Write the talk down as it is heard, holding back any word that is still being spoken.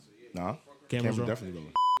Nah. Camera's rolling. Definitely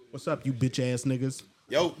rolling. What's up, you bitch ass niggas?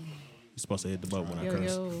 Yo. You supposed to hit the button when I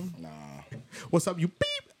curse. Nah. What's up, you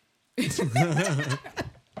beep?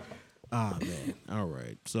 Ah, man. All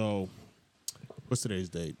right. So, what's today's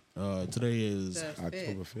date? Today is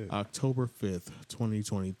October 5th,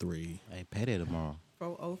 2023. Hey, payday tomorrow.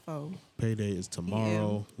 4:04. Payday is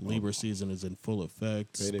tomorrow. Libra season is in full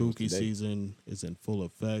effect. Payday Spooky season is in full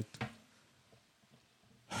effect.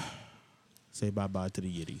 Say bye-bye to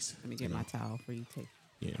the yiddies. Let me get my towel for you, too.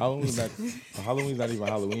 Yeah. Halloween's not even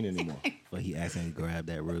Halloween anymore. But he asked me to grab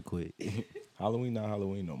that real quick. Halloween not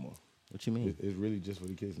Halloween no more. What you mean? It's really just for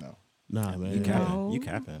the kids now. Nah, man. You capping. No. You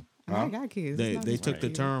capping. I got kids. They took the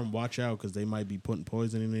term "watch out" because they might be putting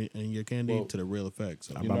poison in your candy to the real effects.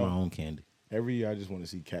 So I buy my own candy. Every year I just want to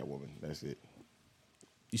see Catwoman. That's it.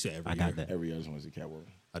 you said every I year. got that. Every year I just want to see Catwoman.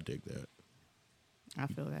 I dig that. I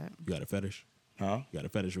feel that. You got a fetish? Huh? You got a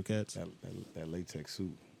fetish with cats? That latex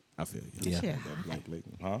suit. I feel you. Yeah. Shit. That black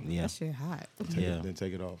latex. Huh? Yeah. That shit hot. Then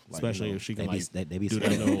take it off. Like, Especially if she They can be, like they be do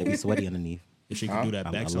sweaty. that They little, be sweaty underneath. if she can do that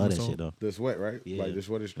I back love that somersault. shit though. the sweat, right? Yeah. Like the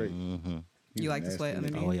sweat is straight. Mm-hmm. You You like the nasty sweat nigga.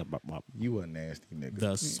 underneath? Oh yeah, bop, bop. You a nasty nigga.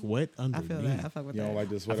 The sweat I underneath. feel that. I fuck with You that. don't like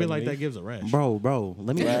the I sweat feel like that underneath? gives a rash. Bro,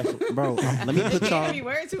 let me, bro, let me put You y'all, be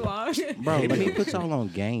word too long. bro, let me put y'all on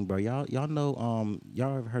game, bro. Y'all know,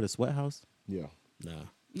 y'all ever heard of Sweat House? Yeah. Nah.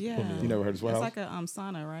 Yeah. You never heard of Sweat It's House? like a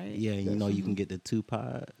sauna, right? Yeah, you know you can get the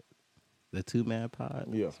 2-man pod.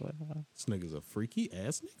 Yeah. Sweat House. This nigga's a freaky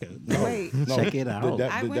ass nigga. Wait. No, Check it out.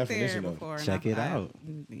 I the went there definition of before. and Check it out.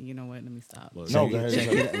 You know what? Let me stop. Look, No, check go it- ahead.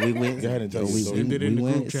 Check it out. We went. Go ahead and tell we, your story. we, Send it in we the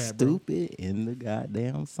group went chat, bro. stupid in the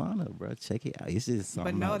goddamn sauna, bro. Check it out. It's just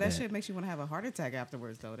something. But no, like that shit makes you want to have a heart attack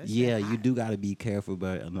afterwards, though. That shit Yeah, you hot. do gotta be careful,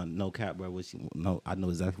 bro. No cap, bro. No, I know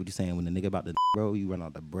exactly what you're saying. When the nigga about to bro, you run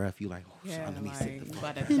out the breath. You like, oh, Yeah, let me like, sit you the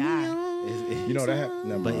about to die. You know that?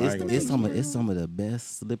 Never But mind, I ain't gonna tell you. it's some of the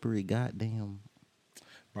best slippery goddamn.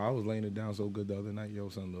 Bro, I was laying it down so good the other night. Yo,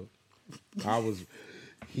 son, look. I was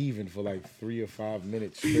heaving for like 3 or 5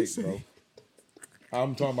 minutes straight, bro.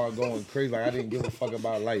 I'm talking about going crazy. Like, I didn't give a fuck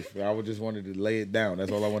about life. I would just wanted to lay it down. That's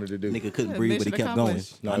all I wanted to do. Nigga couldn't Yeah, breathe, but he mission kept going.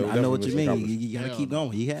 accomplished. No, I it know what definitely you mission mean. accomplished. You gotta Hell keep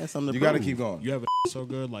going. He had something to You prove. got to keep going. You have so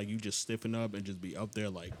good, like you just stiffen up and just be up there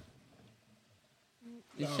like,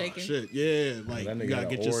 Just oh, shaking. shit, yeah, like That nigga you gotta had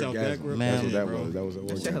get an yourself back orgasm. real Man, That's what that bro. was. That was an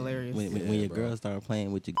That shit orgasm. hilarious. When your bro. girl start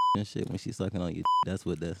playing with your and shit, when she's sucking on you, that's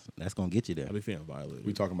gonna get you there. I be feeling violated.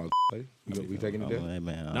 We talking about later? We taking it there? Hey,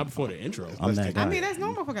 man, Not before the intro. I'm that guy. I mean, that's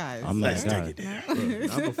normal for guys. I'm that guy. Look,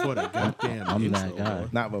 not before the goddamn I'm intro. that guy. bro.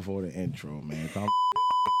 Not before the intro, man. Calm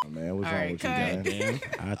man. What's All wrong right, with you, cut. guys?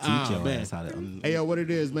 Damn. I teach your man. ass how to. Hey, yo, what it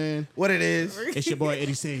is, man? What it is? It's your boy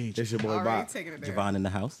Eddie Sage. It's your boy All right, Bob. taking it there. Javon in the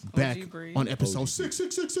house. Back Bree. on episode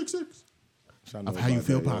 66666 Shout out of How You about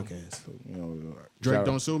Feel that, yo. podcast. You know, Drake, shout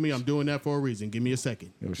don't out- sue me. I'm doing that for a reason. Give me a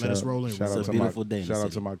second. yo, Let shout us out- roll in. Shout out It's a to beautiful my, day in the shout out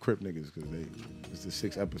city. to my Crip niggas because it's the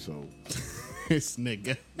 6th episode. This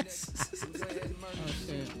nigga. Oh,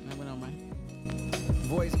 shit. I went on my...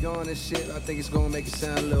 Voice gone and shit. I think it's gonna make it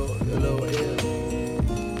sound a little ill.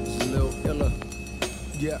 It's a little iller.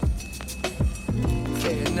 Yeah.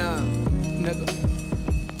 Vietnam, nigga.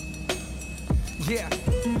 Yeah.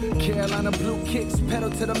 Carolina blue kicks, pedal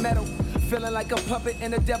to the metal. Feeling like a puppet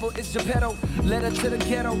and the devil is Geppetto. Letter to the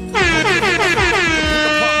ghetto. Pick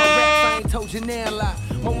apart my raps, I ain't told you now lie.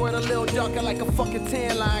 My word a little darker like a fucking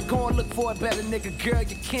tan line. Go and look for a better nigga, girl,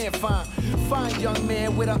 you can't find. Fine young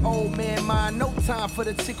man with an old man mind. No time for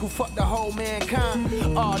the chick who fuck the whole mankind.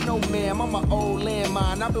 Oh no ma'am, I'm an old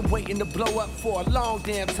landmine. I've been waiting to blow up for a long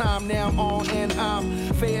damn time. Now I'm on and I'm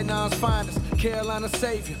Vietnam's finest, Carolina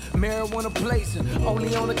savior, marijuana blazing.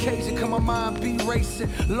 Only on occasion can my mind be racing.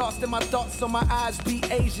 Lost in my thoughts so my eyes be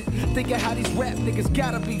Asian. Thinking how these rap niggas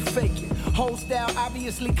gotta be faking. Whole style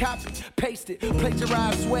obviously copied, pasted,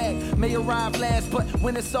 plagiarized swag. May arrive last, but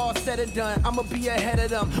when it's all said and done, I'ma be ahead of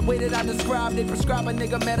them. Way that I describe, they prescribe a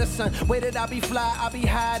nigga medicine. Way that I be fly, I be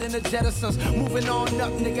hide in the Jettisons. Moving on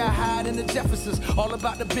up, nigga, hide in the Jeffersons. All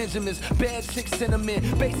about the Benjamins, bad chicks cinnamon.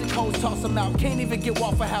 Basic hoes toss them out, can't even get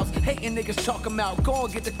Waffle House. Hating niggas chalk them out, go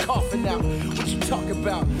and get the coffin out. What you talking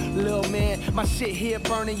about, lil' man? My shit here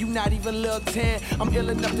burning, you not even lil' 10. I'm ill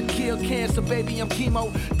enough to kill cancer, baby, I'm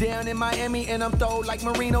chemo. Down in Miami and I'm throw like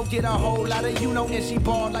Marino. Get a whole lot of you know, and she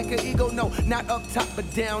ball like an ego. No, not up top,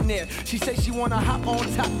 but down there. She say she wanna hop on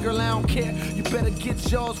top, girl, I don't care. You better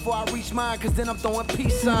get yours before I reach mine, cause then I'm throwing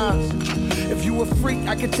peace signs. If you a freak,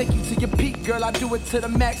 I can take you to your peak, girl, I do it to the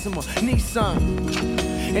maximum. Nissan.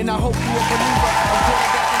 And I hope you a believer.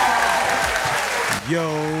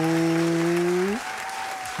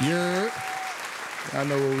 Yo. I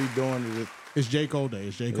know what we doing. It's J. Cole day.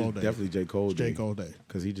 It's J. Cole day. Definitely J. Cole It's day. J. Cole day.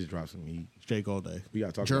 Because he just dropped some heat. It's J. Cole Day. We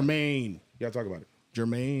gotta talk Jermaine. You gotta talk about it.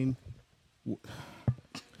 Jermaine.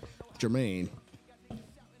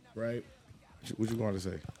 Right? What you going to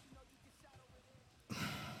say?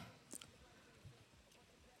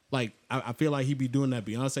 Like, I feel like he be doing that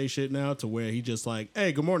Beyonce shit now to where he just like,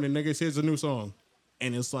 hey, good morning, niggas, here's a new song.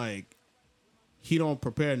 And it's like, he don't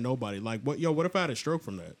prepare nobody. Like, what if I had a stroke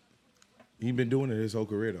from that? He been doing it his whole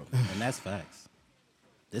career, though. And that's facts.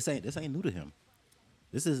 This ain't new to him.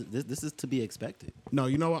 This is to be expected. No,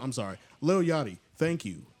 you know what? I'm sorry. Lil Yachty, thank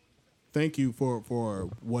you. Thank you for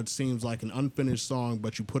what seems like an unfinished song,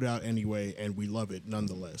 but you put it out anyway, and we love it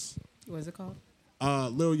nonetheless. What is it called?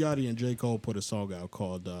 Lil Yachty and J. Cole put a song out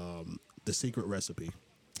called The Secret Recipe.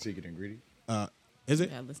 Secret ingredient? Is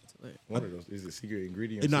it? Yeah, listen to it. One of those. Is it secret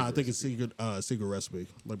ingredient? No, I think it's secret recipe.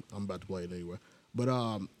 I'm about to play it anyway. But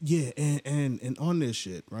yeah, and on this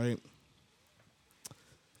shit, right?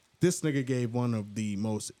 This nigga gave one of the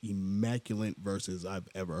most immaculate verses I've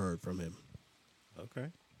ever heard from him. Okay.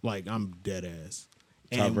 Like, I'm dead ass.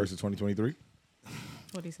 Top verse of 2023?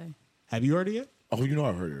 What'd he say? Have you heard it yet? Oh, you know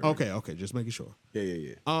I've heard it. Already. Okay, just making sure.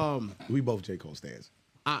 Yeah. We both J. Cole stands.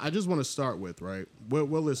 I just want to start with, right? We'll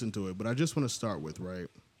listen to it, but I just want to start with, right?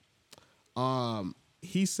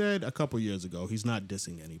 He said a couple years ago he's not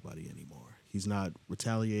dissing anybody anymore. He's not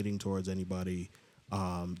retaliating towards anybody.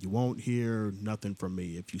 You won't hear nothing from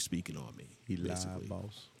me if you speaking on me. He basically. lied,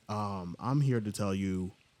 boss. I'm here to tell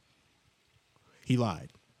you he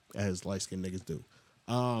lied, as light-skinned niggas do.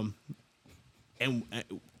 And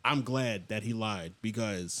I'm glad that he lied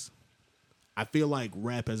because I feel like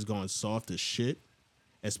rap has gone soft as shit,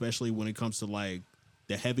 especially when it comes to like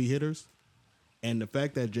the heavy hitters. And the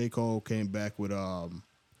fact that J. Cole came back with some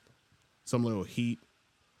little heat,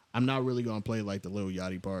 I'm not really gonna play like the Lil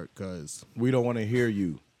Yachty part because we don't want to hear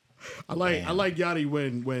you. I like Yachty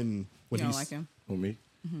when You don't he's like him? With me?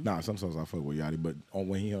 Mm-hmm. Nah, some songs I fuck with Yachty, but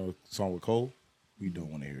when he had a song with Cole, we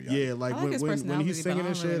don't want to hear Yachty. Yeah, like I like his when personality, he's but singing I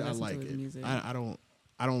and don't really shit, I listen like to his it. music.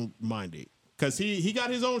 I don't mind it because he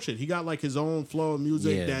got his own shit. He got like his own flow of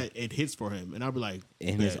music that it hits for him, and I'll be like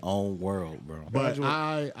in his own world, bro. But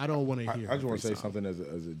I don't want to hear. I just want to say something as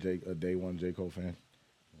a day one J. Cole fan.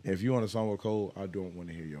 If you want a song with Cole, I don't want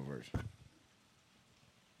to hear your version.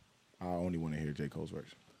 I only want to hear J. Cole's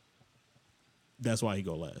version. That's why he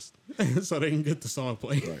go last, so they can get the song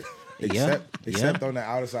played. Right. Except on the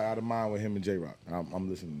Outer Side, Out of Mind with him and J Rock. I'm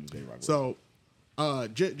listening to J Rock. So,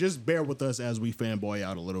 just bear with us as we fanboy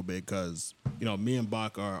out a little bit, because me and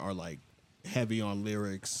Bach are like heavy on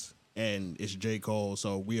lyrics, and it's J. Cole,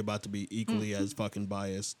 so we about to be equally as fucking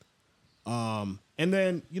biased. And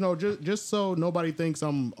then just so nobody thinks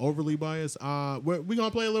I'm overly biased, we're gonna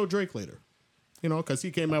play a little Drake later, because he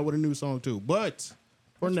came out with a new song too. But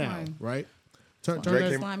for Which now, one? right?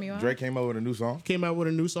 Drake came out with a new song. Came out with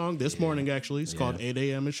a new song this morning. Actually, it's called 8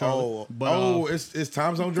 a.m. in Charlotte. It's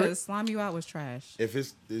Time Zone Drake. Slime You Out was trash. If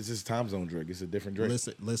it's Time Zone Drake, it's a different Drake.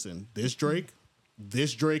 Listen. This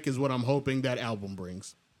Drake is what I'm hoping that album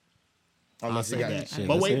brings. I'll say that.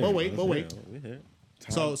 But wait.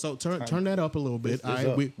 So turn that up a little bit. All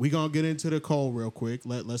right, we gonna get into the Cole real quick.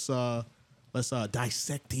 Let's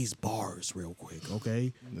dissect these bars real quick,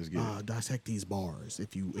 okay? Let's get it. Dissect these bars,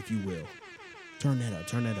 if you will. Turn that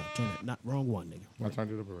up. Not wrong one, nigga. I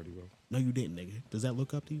turned it up already, bro. No, you didn't, nigga. Does that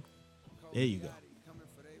look up to you? There you go.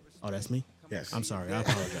 Oh, that's me? Yes. I'm sorry. I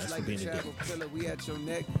apologize for being a dick. Pillar, we at your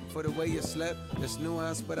neck for the way you slept. It's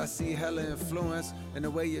nuance, but I see hella influence in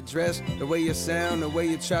the way you dress, the way you sound, the way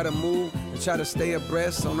you try to move and try to stay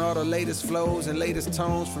abreast on all the latest flows and latest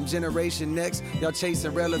tones from Generation Next. Y'all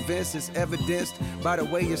chasing relevance, it's evidenced by the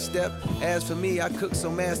way you step. As for me, I cook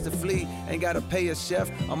so masterfully, ain't gotta pay a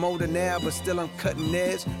chef. I'm older now, but still I'm cutting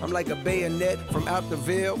edge. I'm like a bayonet from out the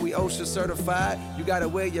Ville. We OSHA certified. You gotta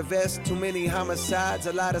wear your vest. Too many homicides,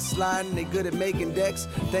 a lot of sliding. They good at making decks.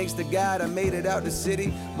 Thanks to God, I made it out the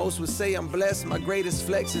city. Most would say I'm blessed. My greatest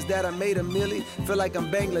flex is that I made a milli. Feel like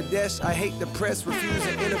I'm Bangladesh. I hate the press,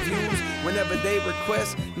 refusing interviews whenever they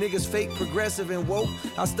request. Niggas fake, progressive, and woke.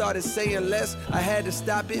 I started saying less. I had to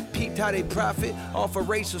stop it. Peeped how they profit off of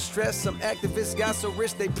racial stress. Some activists got so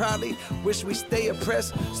rich they probably wish we stay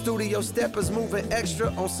oppressed. Studio steppers moving extra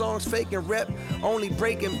on songs fake and rep. Only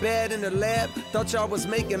breaking bad in the lab. Thought y'all was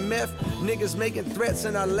making meth. Niggas making threats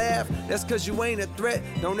and I laugh. That's cause you ain't a threat.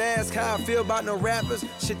 Don't ask how I feel about no rappers.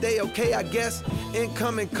 Shit, they okay, I guess.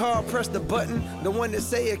 Incoming call, press the button. The one that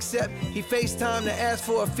say accept. He FaceTime to ask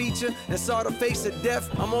for a feature and saw the face of death.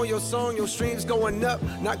 I'm on your song, your streams going up.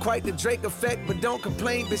 Not quite the Drake effect, but don't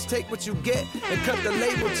complain, bitch, take what you get and cut the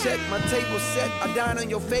label check. My table set, I dine on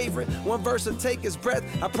your favorite. One verse will take his breath.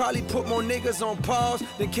 I probably put more niggas on pause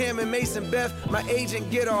than Cam and Mason Beth. My agent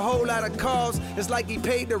get a whole lot of calls. It's like he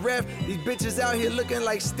paid the ref. These bitches out here looking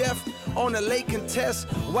like Steph on a late contest.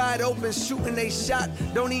 Wide open, shooting they shot.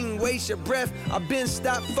 Don't even waste your breath. I been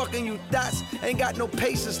stopped fucking you thoughts. Ain't got no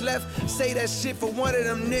patience left. Say that shit for one of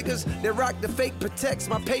them niggas that rock the fake protects.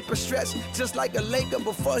 My paper stretch just like a Laker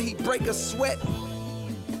before he break a sweat.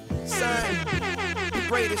 Sign, the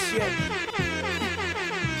greatest yet.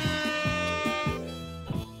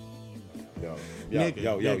 Yo. Nigga.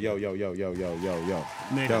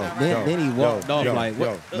 Then he walked off like,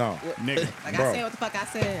 what? No. Nigga. Like Bro. I said what the fuck I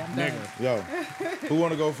said. I'm done. Nigga. Yo, who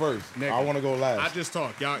want to go first? Nigga. I want to go last. I just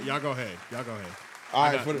talk. Y'all go ahead. All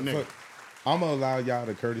right, nigga. I'm going to allow y'all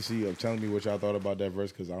the courtesy of telling me what y'all thought about that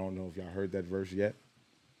verse because I don't know if y'all heard that verse yet.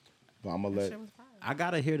 But I'm going to let... I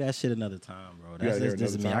gotta hear that shit another time, bro. That's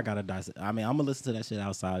just me. I gotta dissect. I mean, I'm gonna listen to that shit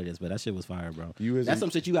outside of this, but that shit was fire, bro. That's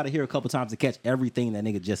some shit you gotta hear a couple times to catch everything that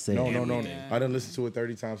nigga just said. No. I done listened to it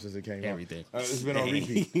 30 times since it came Everything. out. It's been on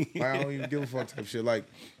repeat. Like, I don't even give a fuck type shit. Like,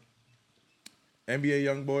 NBA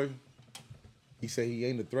young boy, he said he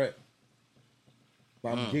ain't a threat. But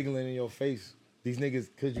I'm giggling in your face. These niggas,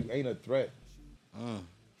 cause you ain't a threat.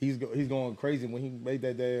 He's going crazy when he made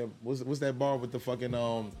that damn. What's that bar with the fucking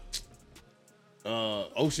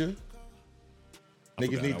OSHA?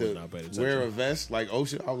 Niggas need to wear a vest like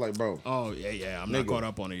OSHA. I was like, bro. Oh yeah. I'm not caught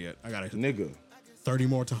up on it yet. I gotta 30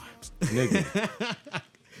 more times. Nigga.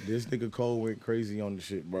 This nigga Cole went crazy on the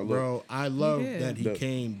shit, bro. Look, Bro, I love that he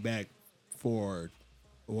came back for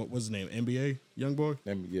what was his name? NBA young boy?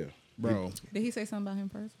 yeah. Bro. Did he say something about him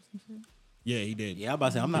first or some shit? Yeah, he did. Yeah, I'm about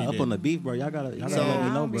to say I'm not up on the beef, bro. Y'all gotta let me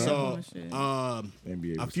know, bro. So,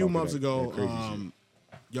 NBA a few months ago,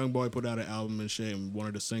 Young Boy put out an album and shit, and one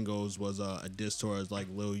of the singles was a diss towards like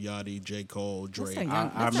Lil Yachty, J. Cole, Drake.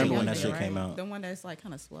 I remember when that shit came out. The one that's like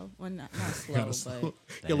kind of slow. Well, not slow, but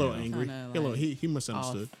he a little angry. He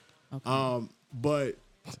misunderstood. Okay. But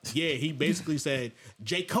yeah, he basically said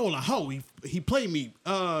J. Cole a hoe. He played me.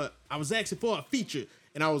 I was asking for a feature,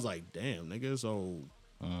 and I was like, damn, nigga. So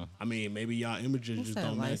I mean, maybe y'all images just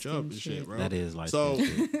don't match up and shit, bro. That is like so.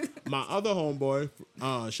 My other homeboy,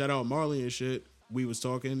 shout out Marley and shit. We was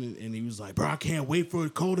talking and he was like, bro, I can't wait for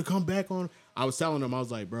Cole to come back on. I was telling him, I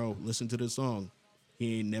was like, bro, listen to this song.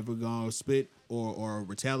 He ain't never gonna spit or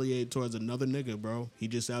retaliate towards another nigga, bro. He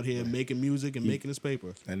just out here making music and making his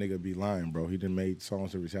paper. That nigga be lying, bro. He done made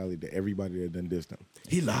songs to retaliate to everybody that done dissed him.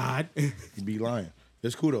 He lied. He be lying.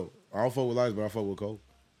 It's cool though. I don't fuck with lies, but I fuck with Cole.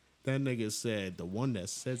 That nigga said the one that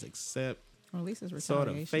says accept or at least it's saw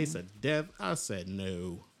retaliation. the face of death. I said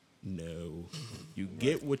no. You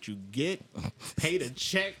get what you get. Pay the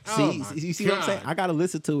check. You see what I'm saying? I gotta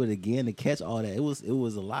listen to it again to catch all that. It was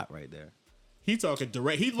a lot right there. He talking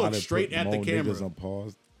direct. He looked straight at the camera. Niggas on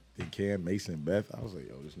pause. They Cam, Mason, Beth. I was like,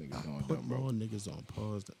 yo, this nigga's going dumb, bro. More niggas on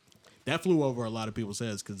pause. That flew over a lot of people's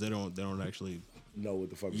heads because they don't actually know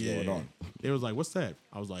what the fuck is going on. They was like, what's that?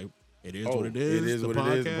 I was like, it is what it is. It is what it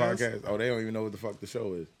is. The podcast. Oh, they don't even know what the fuck the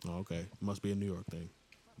show is. Oh, okay. Must be a New York thing.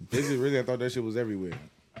 This is really. I thought that shit was everywhere.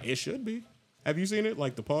 It should be. Have you seen it?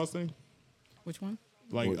 Like the pause thing? Which one?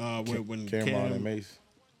 Like when Cameron and Mace,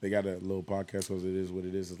 they got a little podcast because it is what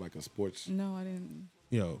it is. It's like a sports. No, I didn't.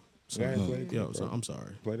 So I'm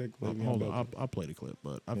sorry. Play that clip. Hold on. I'll play the clip,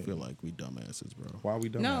 but I feel like we dumbasses, bro. Why we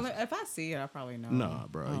dumbasses? No, if I see it, I probably know. Nah,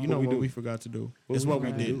 bro. You know what we forgot to do? It's what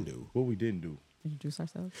we didn't do. What we didn't do. Introduce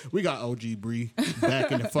ourselves. We got OG Bree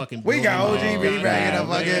back in the fucking building. We got OG Bree back in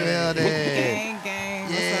the fucking building.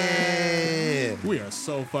 Gang. Yeah. We are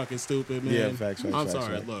so fucking stupid, man. Yeah, facts. I'm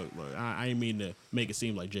sorry. Look. I ain't mean to make it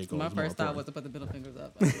seem like J. Cole. My first thought was to put the middle fingers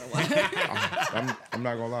up. I don't know why. I'm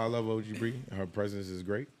not gonna lie. I love OG Bree. Her presence is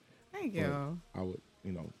great. Thank you. I would,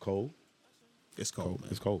 Cole. It's cold, man.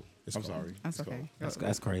 It's cold. I'm sorry. That's okay.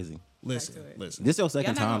 That's crazy. Listen. This is your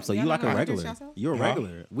second time, so you like a regular. You're a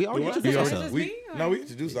regular. We already introduced ourselves. We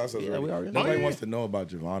introduced ourselves. Yeah, we already. Nobody wants to know about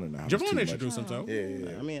Javon and I. Javon introduced himself.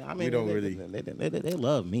 Yeah. I mean, we don't really. They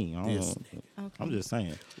love me. I'm just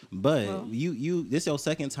saying. But you, this is your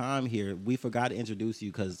second time here. We forgot to introduce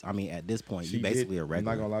you because at this point, you basically a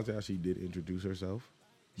regular. I'm not gonna lie to you. She did introduce herself.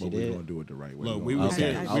 But we're gonna do it the right way. Look, we was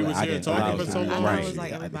here talking for so long. I was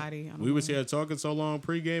like everybody. We was here talking so long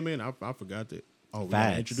pre-gaming. I forgot that. Oh, we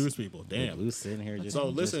gotta introduce people. Damn. Who's sitting here just... So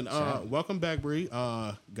listen, welcome back, Bree.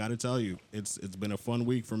 Gotta tell you, it's been a fun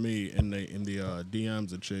week for me in the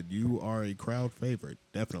DMs and shit. You are a crowd favorite,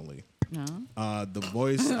 definitely. No. The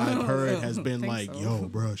voice I've heard has been like, yo,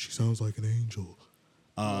 bro, she sounds like an angel.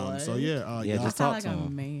 So yeah, just talk like to him. A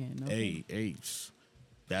man. Okay. Hey,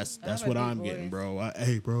 that's what I'm getting, bro.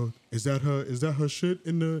 Hey, bro, is that her shit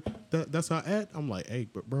in the that's her ad? I'm like, hey,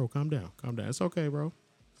 bro, calm down. It's okay, bro.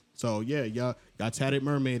 So yeah, y'all Tatted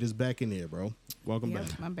Mermaid is back in here, bro. Welcome back.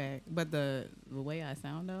 I'm back. But the way I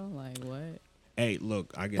sound though, like what? Hey,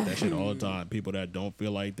 look, I get that shit all the time. People that don't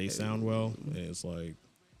feel like they sound well, and it's like,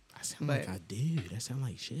 I sound like I did. That sound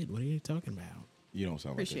like shit. What are you talking about? You don't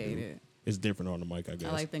sound Appreciate like that. it. It's different on the mic, I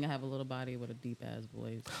guess. I think I have a little body with a deep ass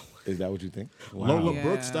voice. Is that what you think? Wow. Lola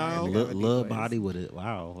Brooke style. Little body with it.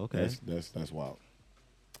 Wow. Okay. That's wild.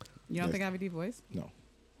 You don't think I have a deep voice? No.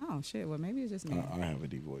 Oh shit! Well, maybe it's just me. I have a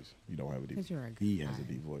deep voice. You don't have a deep voice. He has a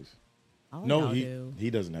deep voice. No, he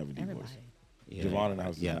doesn't have a deep voice. Yeah. Javon in the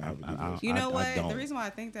house doesn't have a deep voice. You know what? The reason why I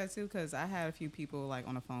think that too, because I had a few people like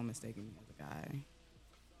on the phone mistaking me as a guy.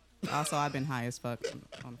 Also, I've been high as fuck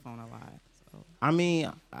on the phone a lot. So. I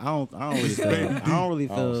mean, I don't really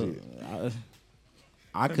feel.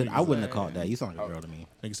 I wouldn't have caught that. You sound like a girl to me.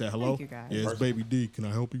 Nigga said hello. You guys. Yeah, it's Baby D. Can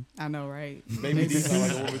I help you? I know, right? Baby D sound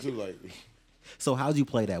like a woman too. Like. So how'd you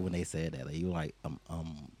play that when they said that? Like, you were like,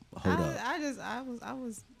 hold up.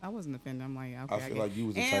 I wasn't offended. I'm like, okay. I feel like you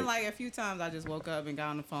was. And like a few times, I just woke up and got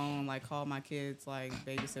on the phone, like called my kids, like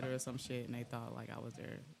babysitter or some shit, and they thought like I was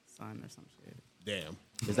their son or some shit. Damn.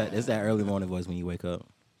 Is that early morning voice when you wake up?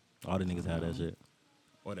 All the niggas have that shit.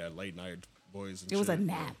 Or that late night voice. And it was shit. a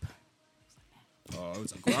nap. Oh, it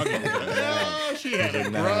was a groggy nap. She had a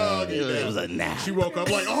groggy nap. It was a nap. She woke up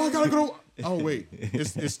like, oh, I gotta go. Oh wait,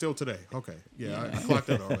 it's still today. Okay, yeah, I clocked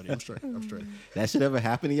that already. I'm straight. That shit ever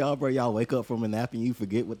happen to y'all, bro? Y'all wake up from a nap and you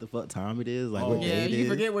forget what the fuck time it is? Like, what day it you is?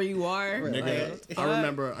 forget where you are. Nigga, I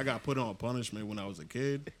remember I got put on punishment when I was a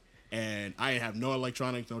kid, and I didn't have no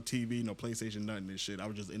electronics, no TV, no PlayStation, nothing. This shit. I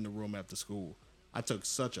was just in the room after school. I took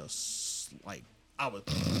such a I was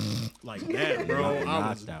like that, bro. I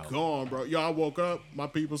was gone, bro. Yo, I woke up. My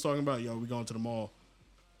people's talking about, yo, we going to the mall.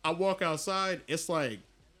 I walk outside. It's like,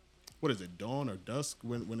 what is it, dawn or dusk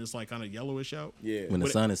when it's like kind of yellowish out? Yeah. When the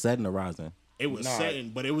sun is setting or rising? It was setting,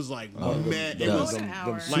 but it was like mad. It was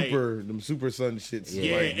them super sun shits.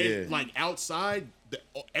 Yeah, like outside,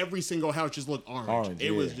 every single house just looked orange.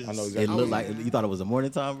 It was just. I know exactly. It looked like you thought it was a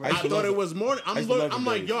morning time, bro? I thought it was morning. I'm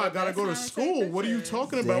like, yo, I gotta go to school. What are you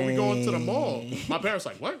talking about? We going to the mall. My parents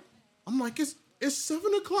like, what? I'm like, it's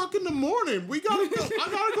 7:00 in the morning. We gotta go. I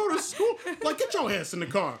gotta go to school. Like, get your ass in the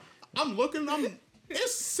car. I'm looking.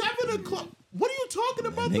 It's 7:00. What are you talking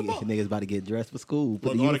about? Niggas about to get dressed for school.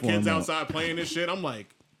 Look, all the kids outside playing this shit. I'm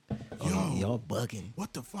like, yo, y'all bugging.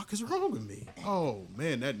 What the fuck is wrong with me? Oh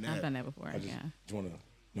man, that nap. I've done that before. I just want to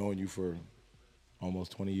knowing you for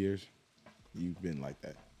almost 20 years. You've been like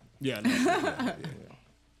that. Yeah.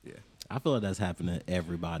 Yeah. I feel like that's happening to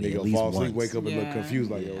everybody. Nigga at least fall asleep, once. wake up and look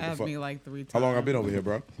confused like, yo, what the fuck? Me like 3 times. How long I been over here,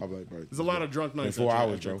 bro? I'm like, bro. There's a lot of drunk nights. 4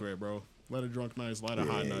 hours, bro. A lot of drunk nights, a lot of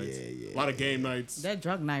hot nights, a lot of game nights. That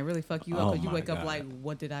drunk night really fuck you up because you wake up like,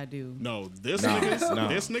 what did I do? No, this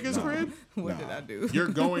nigga's crib. What did I do? You're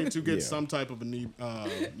going to get some type of a need.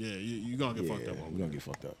 You're gonna get fucked up. We're gonna get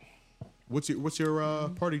fucked up. What's your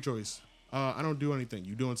party choice? I don't do anything.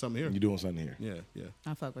 You doing something here? You doing something here? Yeah.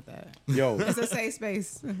 I fuck with that. Yo, it's a safe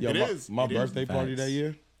space. Yo, my birthday party that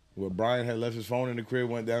year, where Brian had left his phone in the crib,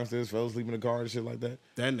 went downstairs, fell asleep in the car and shit like that.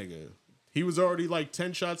 That nigga. He was already like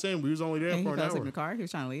 10 shots in. We was only there for an hour. He fell asleep in the car? He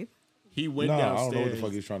was trying to leave? He went downstairs. I don't know what the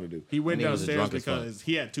fuck he was trying to do. He went downstairs because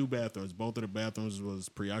he had 2 bathrooms. Both of the bathrooms was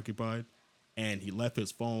preoccupied. And he left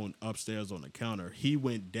his phone upstairs on the counter. He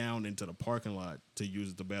went down into the parking lot to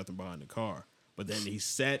use the bathroom behind the car. But then he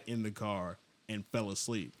sat in the car and fell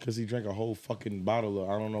asleep. Because he drank a whole fucking bottle of,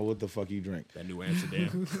 I don't know what the fuck he drank. That New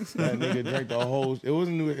Amsterdam. That nigga drank the whole, it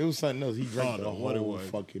wasn't new, it was something else. He drank the whole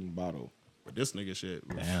fucking bottle. But this nigga shit,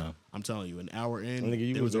 damn. I'm telling you, an hour in,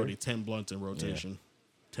 there was already 10 blunts in rotation.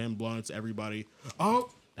 Yeah. 10 blunts, everybody. Oh,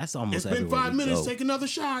 that's almost. It's been 5 minutes. Take another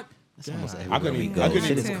shot. That's almost I couldn't even.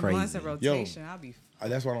 Shit is crazy. Rotation, I'll be.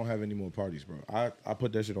 That's why I don't have any more parties, bro. I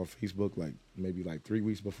put that shit on Facebook like maybe like 3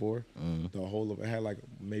 weeks before. The whole of it had like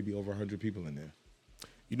maybe over 100 people in there.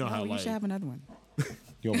 You know how you like should have another one.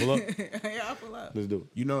 You gonna pull up? Yeah, I'll pull up. Let's do it.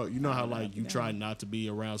 You know how like you try not to be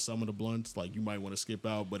around some of the blunts, like you might want to skip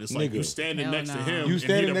out, but it's like Nigga. you standing Hell next to no. him. You and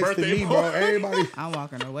standing he the next to birthday me, boy. bro. Everybody. I'm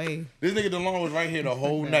walking away. This nigga DeLon was right here the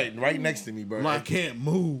whole night, right next to me, bro. I can't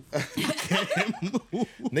move.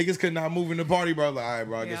 Niggas could not move in the party, bro. Like, all right,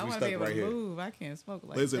 bro. I guess I we want to be stuck able right to here. move. I can't smoke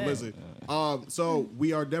like Listen, that. listen. So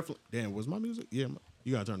we are definitely. Damn, was my music? Yeah,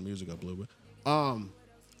 you gotta turn the music up a little bit.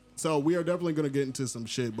 So we are definitely gonna get into some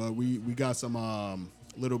shit, but we got some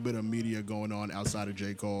little bit of media going on outside of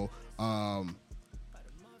J. Cole.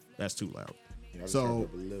 That's too loud. Yeah, So,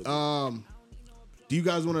 do you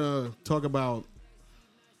guys want to talk about?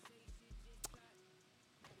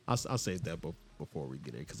 I'll save that before we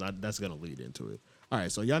get it because that's gonna lead into it. All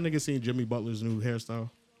right, so y'all niggas seen Jimmy Butler's new hairstyle?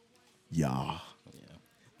 Yeah.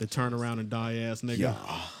 The turn around and die ass nigga. Yeah.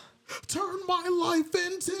 Turn my life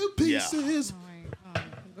into pieces. All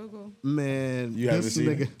right, Google. Man, You haven't this seen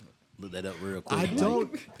nigga. it? Look that up real quick. I don't.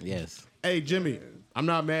 Yes. Hey Jimmy, I'm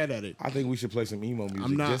not mad at it. I think we should play some emo music.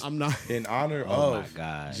 I'm not. In honor Oh of my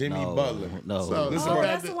God. Jimmy No. Butler. No. So, Listen, Oh, bro.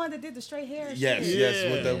 that's the one that did the straight hair. Yes, shit. yes,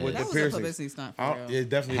 with That the was a piercings. publicity stunt for real. It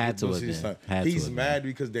definitely Had was to a have publicity been. stunt. Had to He's have mad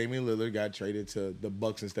because Damian Lillard got traded to the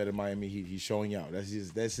Bucks instead of Miami Heat. He's showing out. That's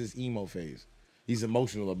his emo phase. He's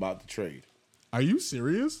emotional about the trade. Are you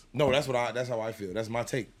serious? No, that's how I feel. That's my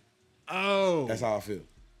take. Oh, That's how I feel.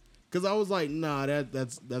 because I was like, nah,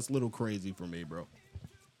 that's a little crazy for me, bro.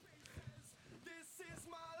 This is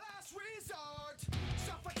my last resort.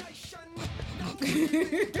 Suffocation. No give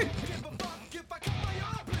a fuck if I cut my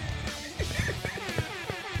arm bleeding.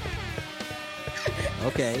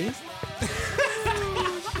 Okay.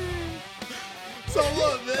 So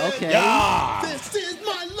look, man. Okay. Yeah. This is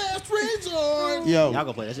my last resort. Yo. Y'all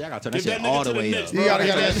gonna play that shit. I gotta turn that Get shit that nigga all to the the way Knicks, up. bro. You gotta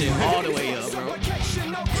get that that shit all the way up, bro.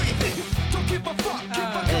 Suffocation, no breathing. Don't give a fuck if I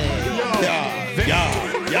cut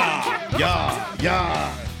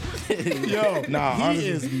Yo. Nah, He honestly,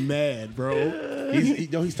 is mad, bro.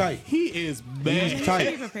 he's tight. He is mad. He's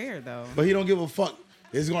tight. Be prepared though. But he don't give a fuck.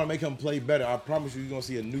 It's gonna make him play better. I promise you, you're gonna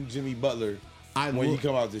see a new Jimmy Butler when he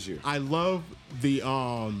come out this year. I love the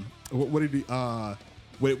what did he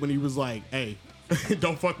when he was like, hey,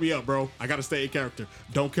 don't fuck me up, bro. I gotta stay in character.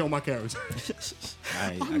 Don't kill my character.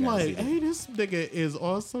 I'm like, hey, this nigga is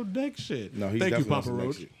on some neck shit. No, he's Thank you, definitely on Papa some neck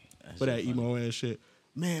Roach, shit. for that emo ass shit.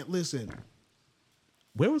 Man, listen,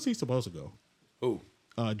 where was he supposed to go? Who?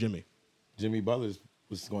 Jimmy. Jimmy Butler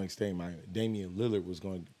was going to stay in Miami. Damian Lillard was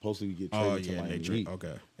going to supposedly get traded to Miami Heat.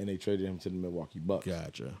 Okay, And they traded him to the Milwaukee Bucks.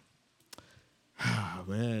 gotcha.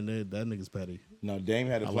 Man, that nigga's petty. Now Dame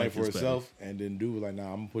had to I play like for his himself, and then dude was like,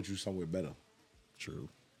 "Nah, I'm gonna put you somewhere better." True.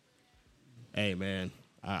 Hey, man,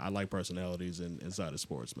 I like personalities inside of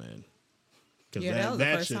sports, man. Yeah, that was the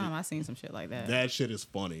first shit, time I seen some shit like that. That shit is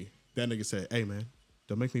funny. That nigga said, hey, man,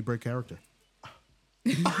 don't make me break character.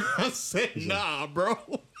 I said, nah, bro.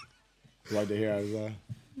 Like the hair out of his eye.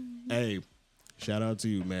 Hey, shout out to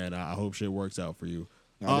you, man. I hope shit works out for you.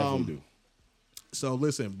 I definitely do. So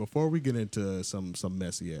listen, before we get into some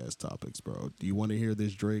messy ass topics, bro, do you want to hear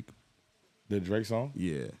this Drake? The Drake song?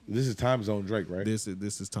 Yeah. This is Time Zone Drake, right? This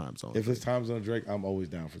is time zone. If it's Time Zone Drake, I'm always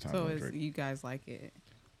down for Time So Zone is, Drake. you guys like it?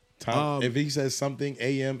 If he says something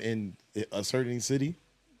AM in a certain city,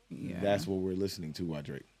 Yeah. that's what we're listening to by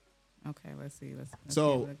Drake. Okay, let's see. Let's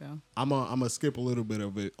So give it a go. I'm gonna skip a little bit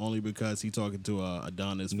of it only because he talking to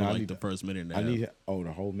Adonis for No, I like need the first minute and a I half. need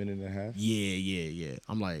the whole minute and a half. Yeah.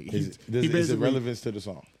 I'm like, Is it basically- relevance to the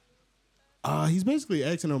song? He's basically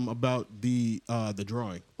asking him about the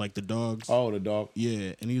drawing, like the dogs. Oh, the dog.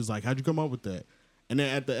 Yeah, and he was like, "How'd you come up with that?" And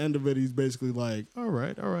then at the end of it, he's basically like, "All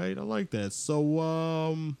right, I like that. So,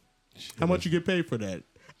 how much you get paid for that?"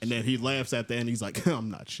 And then he laughs at the end. He's like, "I'm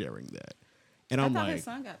not sharing that." And I I'm thought like, his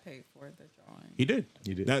son got paid for the drawing. "He did.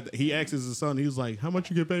 He did. That, he asks his son. He was like, "How much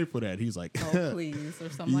you get paid for that?" He's like, Oh, please, or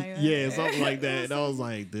something like that. "Yeah, something like that." And I was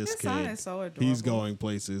like, "This His son kid, is so he's adorable. going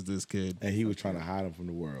places. This kid." And he was trying to hide him from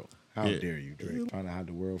the world. How Yeah. dare you, Drake? Trying to hide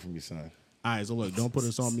the world from your son. All right, so look, don't put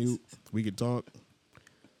us on mute. We can talk.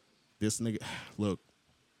 This nigga, look,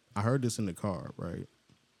 I heard this in the car, right?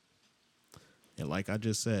 And like I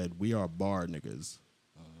just said, we are bar niggas.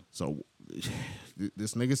 So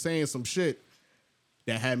this nigga saying some shit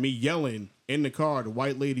that had me yelling in the car. The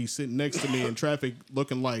white lady sitting next to me in traffic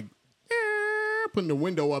looking like, putting the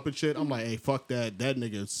window up and shit. I'm like, hey, fuck that. That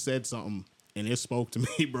nigga said something and it spoke to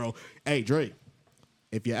me, bro. Hey, Drake,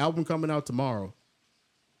 if your album coming out tomorrow,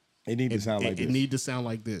 It need to sound like this. It need to sound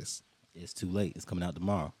like this. It's too late. It's coming out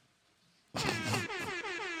tomorrow. Let's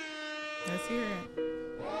hear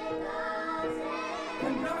it.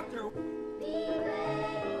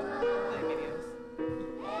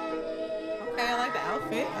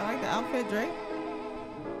 Okay, I like the outfit. Drake.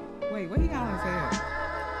 Wait, what he got on his head?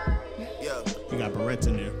 Yeah. He got barrettes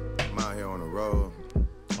in there. I'm out here on the road.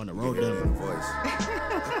 On the road, You hear it in them. the voice.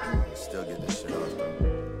 Still get this shit off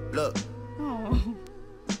though. Look. Oh.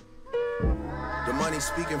 The money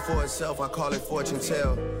speaking for itself, I call it fortune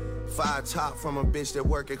tell. 5 top from a bitch that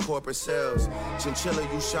work at corporate sales. Chinchilla,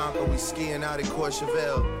 Ushanka, we skiing out at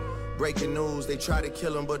Courchevel. Breaking news, they try to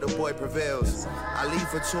kill him, but the boy prevails. I leave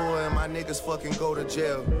for tour and my niggas fucking go to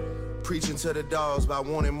jail. Preaching to the dogs by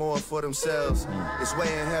wanting more for themselves. It's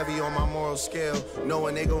weighing heavy on my moral scale.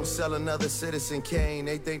 Knowing they gon' sell another Citizen Kane,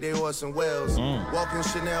 they think they Orson Welles. Walking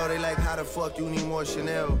Chanel, they like, how the fuck you need more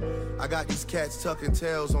Chanel? I got these cats tucking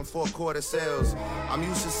tails on 4-quarter sales. I'm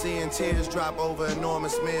used to seeing tears drop over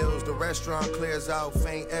enormous meals. The restaurant clears out,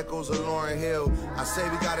 faint echoes of Lauryn Hill. I say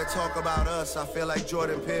we gotta talk about us, I feel like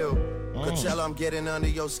Jordan Peele. Could tell I'm getting under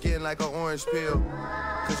your skin like an orange peel.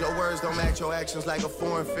 Cause your words don't match your actions like a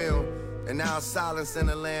foreign film. And now silence in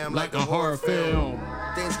the lamb like a horror film.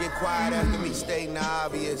 Things get quiet after me stating the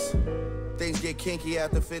obvious. Things get kinky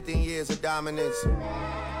after 15 years of dominance.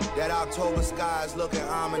 That October sky is looking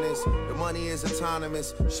ominous. The money is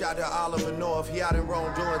autonomous. Shout to Oliver North, he out in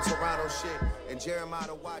Rome doing Toronto shit. And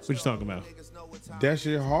Jeremiah watch. What you talking about? That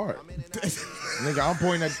shit hard. Nigga, I'm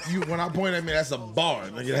pointing at you. When I point at me, that's a bar.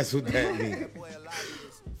 Nigga, that's what that means.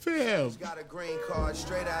 Fam. Got a green card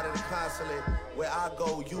straight out of the consulate. Where I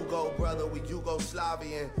go, you go, brother. We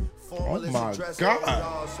Yugoslavian. Oh my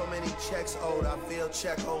God. So many checks owed. I feel He's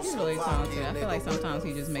really talented. I feel like sometimes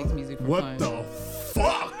he just makes music for What fun. the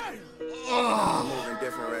fuck? I'm moving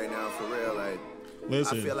different right now, for real. Like,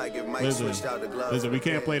 Listen. I feel like if Mike switched out the gloves. Listen, we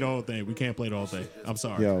can't play the whole thing. We can't play the whole thing. I'm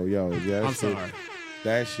sorry. Yo, yeah. I'm sorry.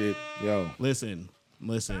 That shit, yo. Listen.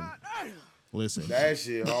 That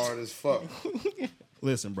shit hard as fuck.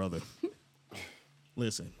 Listen, brother.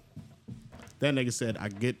 Listen. That nigga said, I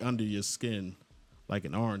get under your skin like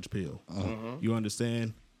an orange peel. You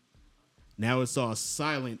understand? Now it's all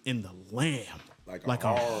silent in the lamb. Like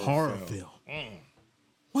a horror film.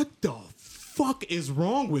 What the fuck is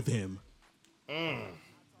wrong with him?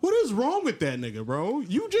 What is wrong with that nigga, bro?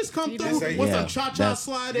 You just come through with some cha-cha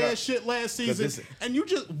slide ass shit last season, and you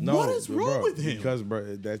just what is wrong with him? Because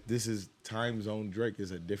bro, this is time zone Drake is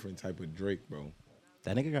a different type of Drake, bro.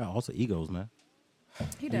 That nigga got also egos, man.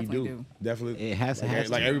 He definitely do. Definitely. It has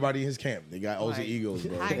like to. everybody in his camp, they got also egos,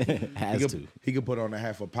 bro. He could put on a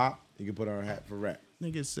hat for pop. He could put on a hat for rap.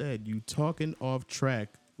 Nigga said you talking off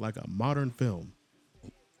track like a modern film.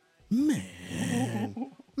 Man,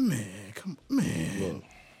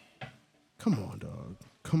 come on,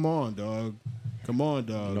 dog.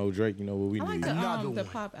 No Drake, you know what we I need. like the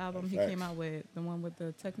pop album he came out with, the one with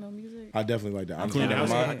the techno music. I definitely like that.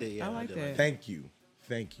 I like that. Thank you.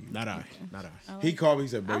 Not I. He called me. He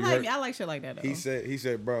said, "Bro, I like shit like that. Though. He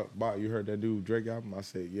said, bro, Bob, you heard that dude Drake album?" I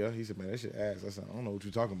said, "Yeah." He said, "Man, that shit ass." I said, "I don't know what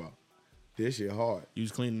you're talking about. This shit hard." You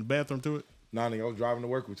was cleaning the bathroom to it? Nah, nigga, I was driving to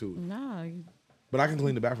work to it. Nah, But I can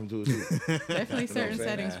clean the bathroom to it too. definitely certain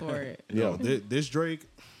settings for it. Yo, this Drake.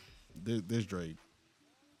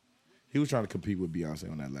 He was trying to compete with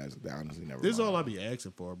Beyonce on that last. That honestly never. This is all I be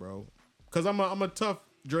asking for, bro. Cause I'm a tough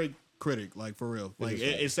Drake critic, like for real. Like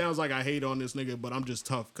it sounds like I hate on this nigga, but I'm just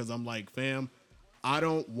tough because I'm like, fam, I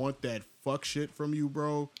don't want that fuck shit from you,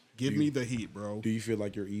 bro. Give me the heat, bro. Do you feel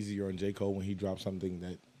like you're easier on J. Cole when he drops something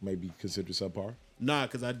that may be considered subpar? Nah,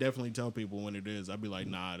 because I definitely tell people when it is. I'd be like,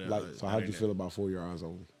 nah. So how'd you feel about For Your Eyes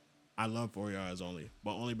Only? I love For Your Eyes Only,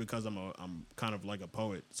 but only because I'm kind of like a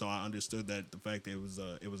poet, so I understood that the fact that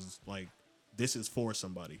it was like, this is for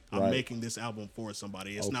somebody. I'm making this album for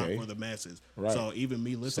somebody. It's not for the masses. Right. So even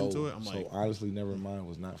me listening to it, I'm like, honestly, Nevermind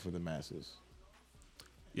was not for the masses.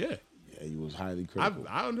 Yeah. Yeah, he was highly critical.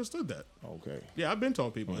 I understood that. Okay. Yeah, I've been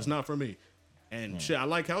told people it's not for me, and shit. I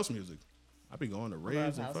like house music. I be going to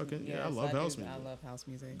raves and fucking I love house music. I love house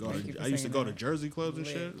music. I used to go to Jersey clubs and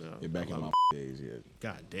shit. Yeah, back in my days, yeah.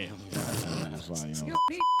 God damn. That's fine, you know.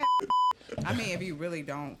 I mean, if you really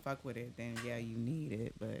don't fuck with it, then yeah, you need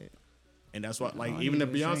it, but. And that's why, like, even the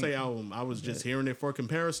Beyonce album, I was just hearing it for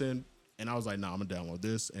comparison, and I was like, nah, I'm gonna download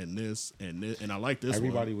this and this and this, and I like this.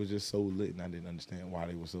 Everybody was just so lit, and I didn't understand why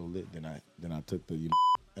they were so lit. Then I took the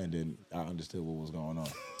and then I understood what was going on.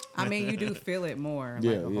 I mean, you do feel it more,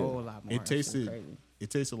 like a whole lot more. It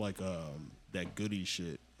tasted like that goody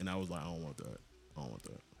shit, and I was like, I don't want that.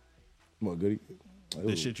 What goody?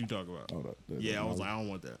 The shit you talk about. I was like, I don't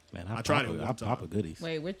want that. Man, I tried it. I pop a goodies.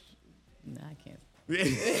 Wait, which? Nah, I can't.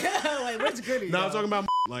 Like, which goodies? No, I'm talking about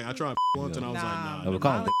like I tried once and I was like, nah. No, we're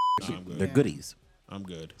calling they're goodies. I'm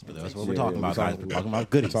good. That's what we're talking about, guys. We're talking about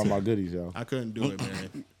goodies. Talking about goodies, yo. I couldn't do it,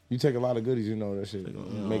 man. You take a lot of goodies, you know that shit.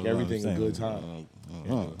 Make everything a good time.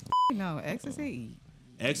 No, ecstasy.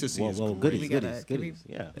 Ecstasy is great. Goodies.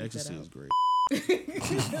 Yeah. Ecstasy is great.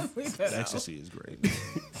 Ecstasy is great.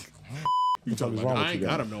 You talking about? I ain't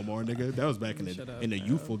got him no more, nigga. That was back in the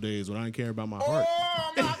youthful days when I didn't care about my heart.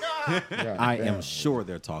 Oh my God! I am sure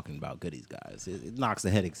they're talking about goodies, guys. It knocks the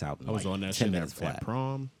headaches out. I was on that 10 minutes flat. At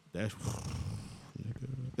prom. That's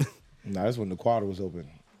nah, that's when the quad was open.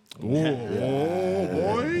 Oh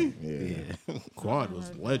boy! Yeah. Quad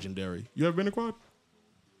was legendary. You ever been to quad?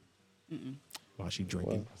 While she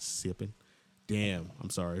drinking, sipping. Damn, I'm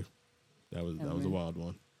sorry. That was a wild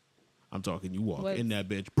one. I'm talking. You walk in that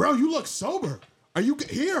bitch, bro. You look sober. Are you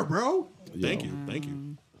here, bro? Thank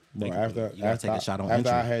you. Bro, after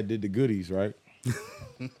I had did the goodies, right?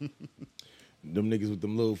 Them niggas with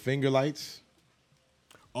them little finger lights.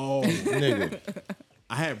 Oh, nigga.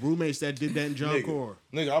 I had roommates that did that in John Core.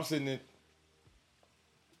 Nigga, I'm sitting in.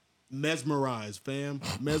 Mesmerized, fam.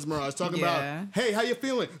 Mesmerized. Talking about, hey, how you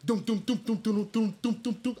feeling? Doom, doom, doom, doom, doom, doom, doom,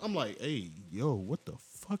 doom, doom. I'm like, hey, yo, what the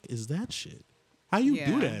fuck is that shit? How you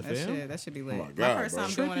do that, fam? That should be lit. Oh my God, first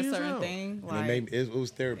time doing a certain thing. Like, it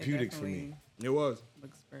was therapeutic for me. It was.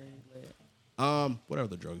 Looks very lit. What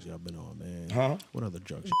other drugs y'all been on, man? Huh? What other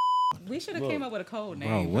drugs? We should have came up with a code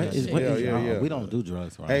name. Bro, what is we don't do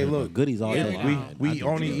drugs, right? Hey, look, goodies all day. We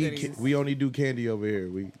only do candy over here.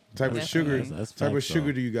 We type of sugar. Type of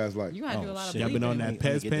sugar do you guys like? You gotta do a lot of. Y'all been on that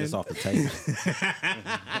Pez pen? This off the table.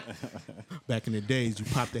 Back in the days, you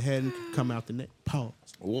pop the head and come out the neck. Pause.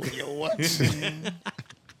 Yo, what?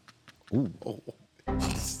 Ooh. Oh.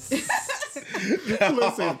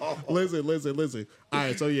 Listen. All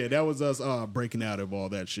right, so yeah, that was us breaking out of all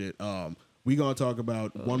that shit. We gonna talk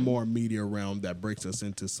about one more media realm that breaks us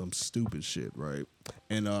into some stupid shit, right?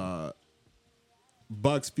 And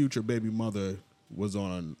Buck's future baby mother was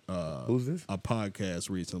on who's this? A podcast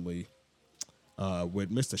recently with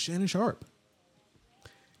Mr. Shannon Sharp.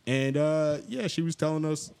 And yeah, she was telling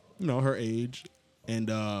us, her age and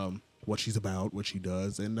what she's about, what she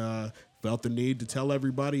does, and felt the need to tell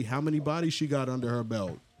everybody how many bodies she got under her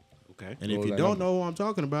belt. Okay. And if you don't know who I'm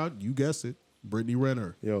talking about, you guess it. Brittany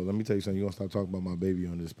Renner. Yo, let me tell you something. You gonna stop talking about my baby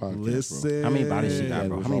on this podcast, Listen, bro. How many bodies she got,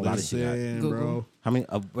 bro? How many bodies she got? Bro. How many?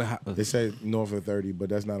 They said north of 30, but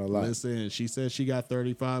that's not a lot. Listen, she said she got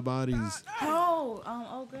 35 bodies.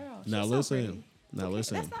 Oh, girl. Now listen.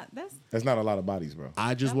 That's not a lot of bodies, bro.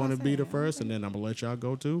 I just want to be the first, and then I'm gonna let y'all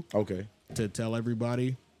go too. Okay. To tell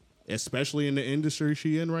everybody, especially in the industry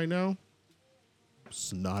she in right now,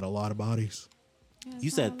 it's not a lot of bodies. Yeah,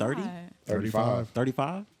 you said 30? 35.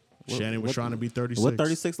 35? Shannon was trying to be 36. What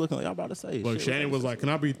 36 looking like? Y'all about to say? Look, Shannon was like, "Can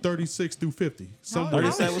I be 36 through 50?"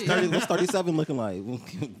 37. What's 37 looking like?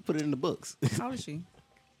 Put it in the books. How old is she?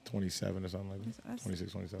 27 or something like that.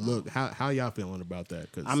 26, 27. Look, how y'all feeling about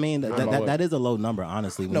that? Cause I mean, that is a low number,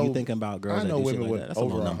 honestly. When you thinking about girls, I know women like with that,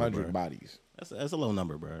 over 100 bodies. That's a low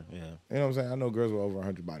number, bro. Yeah. You know what I'm saying? I know girls with over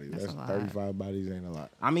 100 bodies. That's 35 bodies ain't a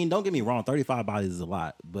lot. I mean, don't get me wrong, 35 bodies is a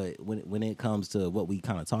lot, but when it comes to what we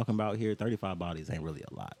kind of talking about here, 35 bodies ain't really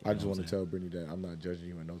a lot. I just want to tell Brittany that I'm not judging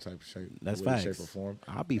you in no type of shape. That's facts. Shape or form.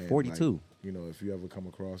 I'll be 42. Like, if you ever come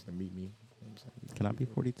across and meet me, you know what I'm saying? Can I be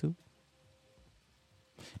 42?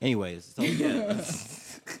 Anyways, so yeah.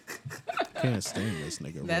 Can't stand this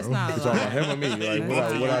nigga, bro. That's not It's all about him or me. Like,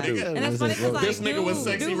 what I do. And that's funny because this nigga was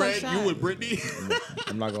sexy, right? You with Brittany?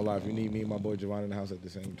 I'm not gonna lie. If you need me and my boy Javon in the house at the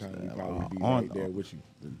same time, we probably be right there with you.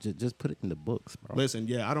 Just put it in the books, bro. Listen,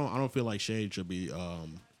 yeah, I don't feel like shade should be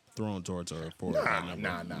thrown towards her for Nah.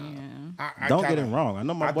 Yeah. Don't get it wrong. I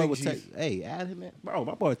know my boy would tell you, hey, add him in. Bro,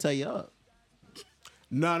 my boy would tell you up.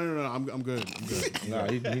 No. I'm good. Nah,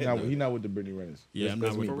 he not with the Brittany Renners. Yeah, I'm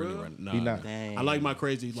not with Brittany Renners. Nah. He not. Dang. I like my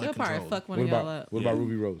crazy She'll like probably control. fuck one of y'all up. What about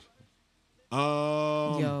Ruby Rose?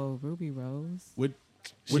 Yo, Ruby Rose. Which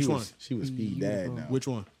one? She was speed dad now. Which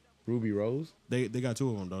one? Ruby Rose? They got two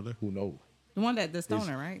of them, don't they? Who knows? The one the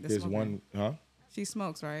stoner, right? There's one, huh? She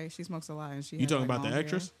smokes, right? She smokes a lot, and she. You talking about the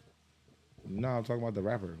actress? No, I'm talking about the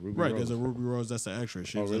rapper, Ruby right, Rose. there's a Ruby Rose. That's the actress.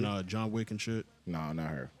 She was in John Wick and shit. No, not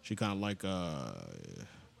her. She kind of like Let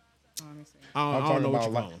me see. I don't know what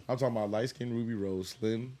you call them. I'm talking about light skinned Ruby Rose,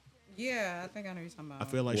 slim. Yeah, I think I know what you're talking about. I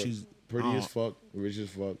feel like she's pretty as fuck, rich as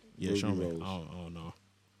fuck. Yeah, Ruby show me. Rose. Oh no,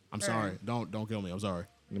 I'm sorry. Don't kill me. I'm sorry.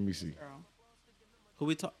 Let me see. Girl. Who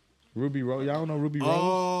we talk? Ruby Rose. Y'all don't know Ruby Rose?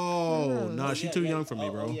 Oh, no, she's too young for me,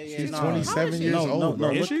 bro. She's 27 years old,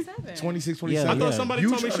 bro. Is she? 26, 27. Yeah, I thought somebody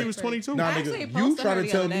told me she was 22. Nah, Actually nigga, you posted tried her to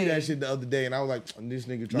the tell other me day. that shit the other day, and I was like, this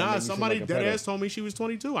nigga trying to make me Somebody seem like a dead pedo. ass told me she was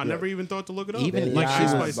 22. I never even thought to look it up. Even like if she she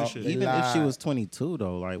spicy was, shit. even if she was 22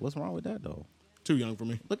 though, like what's wrong with that though? Too young for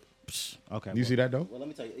me. Look, okay. You see that though? Well, let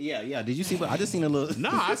me tell you. Yeah. Did you see? I just seen a little.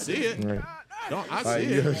 Nah, I see it. Right. I see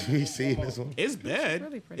it. You see this one? It's bad.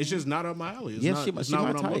 really pretty. It's just not up my alley. It's Yeah, not, she it's my not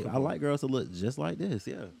what I'm type. looking I for. like girls to look just like this.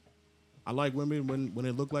 Yeah. I like women when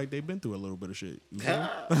it look like they've been through a little bit of shit. You know?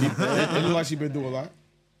 It look like she been through a lot.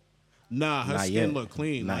 Nah, her Not skin yet. look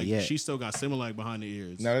clean. Not like yet. she still got Similac behind the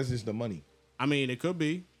ears. Now that's just the money. I mean, it could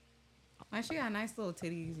be. Like she got nice little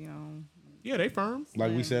titties, you know. Yeah, they firm.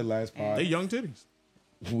 Like we said last They pod, young titties.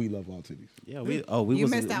 we love all titties. Yeah, we You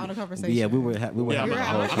was, missed out on the conversation. Yeah, we were Yeah, having a I'm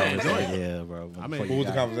whole enjoying it. conversation. Yeah, bro. I mean, Before What you was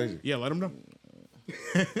the got conversation? Yeah, let them know.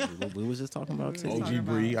 it. We was just talking about titties. talking OG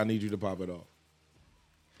Bree, about- I need you to pop it off.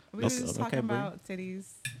 We were just Okay, talking Bree. about titties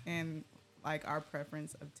and like our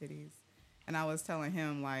preference of titties. And I was telling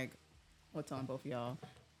him like, well, telling both of y'all,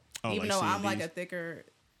 Oh, even like though I'm like CDs. a thicker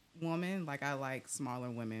woman, like I like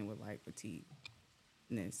smaller women with like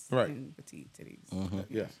petiteness Right. and petite titties.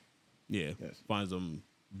 Yes. Yeah, Yes. finds them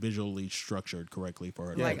visually structured correctly for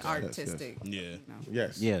her. Like yes, artistic. Yeah. You know?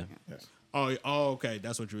 Yes. Yeah. Yes. Oh, okay.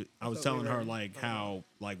 That's what you. I was what telling we her were- like how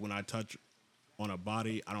like when I touch on a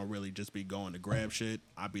body, I don't really just be going to grab shit.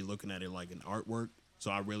 I be looking at it like an artwork. So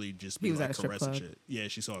I really just be He was like at a strip caressing club. shit. Yeah,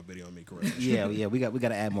 she saw a video of me caressing. Yeah, yeah. We got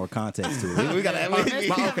to add more context to it. We got to add.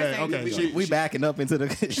 Okay. We backing up into the.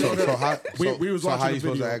 So how We was so how watching you the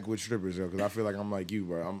supposed to video. act with strippers though? Because I feel like I'm like you,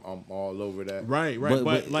 bro. I'm all over that. Right.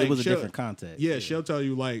 But like it was a she'll- different context. Yeah, she'll tell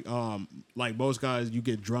you like most guys, you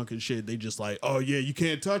get drunk and shit. They just like, oh yeah, you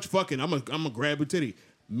can't touch. Fucking, I'm gonna grab a titty.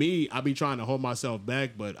 Me, I be trying to hold myself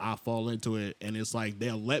back, but I fall into it, and it's like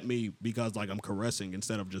they'll let me because like I'm caressing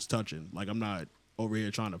instead of just touching. Like I'm not over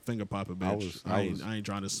here trying to finger pop a bitch. I ain't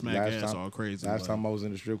trying to smack ass all crazy. Last but- time I was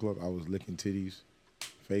in the strip club, I was licking titties,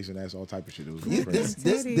 face and ass, all type of shit. It was You-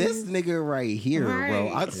 crazy. this nigga right here, bro.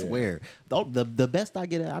 I Right. swear, the best I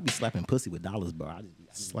get at, I be slapping pussy with dollars, bro. I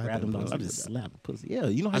just grab them dollars. I just slap pussy. Yeah,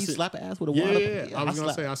 you know how you see- slap an ass with a Yeah, water? I was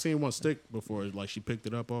gonna slap- say I seen one stick before. Like she picked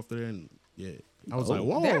it up off there, and yeah, I was Oh. like,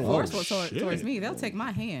 whoa, They're forceful shit. towards me. They'll take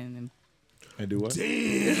my hand and And do what?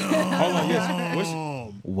 Damn. Hold on, yes.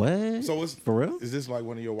 What's, What? so what's For real? Is this like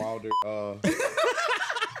one of your wilder?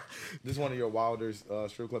 This one of your wilder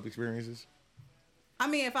strip club experiences? I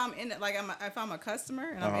mean, if I'm in it, like if I'm a customer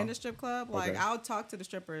and I'm in the strip club, like Okay. I'll talk to the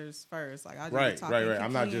strippers first. Like I'll just Right, talk right.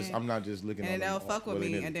 I'm not just looking. and at they'll them fuck with me,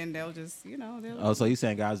 willy-nilly. and then they'll just they'll Oh, so you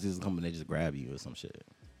saying guys just come and they just grab you or some shit?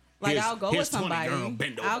 like Here's- I'll go with here's 20, somebody. girl,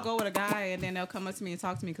 bend over. I'll go with a guy, and then they'll come up to me and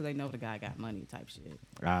talk to me because they know the guy got money type shit.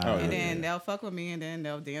 Ah, Oh, And yeah. then they'll fuck with me, and then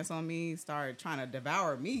they'll dance on me, start trying to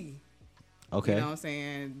devour me. okay. You know what I'm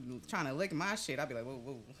saying? Trying to lick my shit. I'll be like,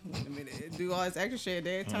 whoa, wait a minute. Do all this extra shit.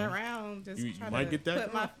 Then turn around, just You try might to get that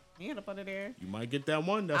put my girl. hand up under there. You might get that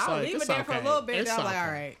one. That's I'll like leave it's it there for a okay. little bit. It's Then I'm like, okay.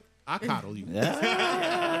 all right. I coddle you.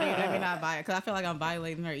 Let me not buy it because I feel like I'm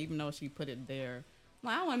violating her, even though she put it there.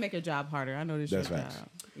 Like, I don't want to make her job harder. I know this That's shit facts. job.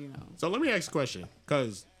 You know. So let me ask a question,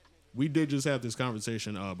 because we did just have this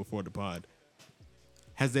conversation before the pod.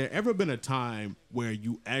 Has there ever been a time where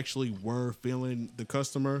you actually were feeling the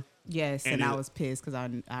customer? Yes, And and I it- was pissed because I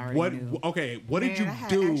already What? knew. Okay, what did Man, you I had-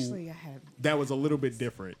 do Actually, I had. that was a little bit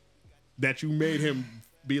different? That you made him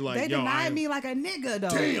be like, They yo, denied me like a nigga though.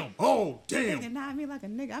 Damn. Oh, They damn. denied me like a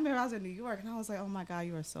nigga. I remember I was in New York and I was like, oh my God,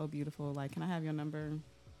 you are so beautiful. Like, can I have your number?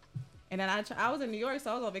 And then I was in New York,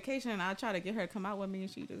 so I was on vacation, and I tried to get her to come out with me,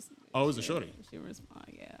 and she just. Oh, it was a shorty. She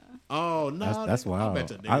responded, yeah. Oh no, That's I wild. bet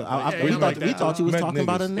the nigga- We yeah, like that. thought you was Met talking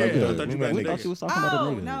about a niggas. nigga. Yeah, I thought you met We thought niggas. you was talking about a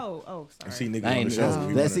Oh nigga. no! Oh, I sorry. see niggas I on ain't the show. know.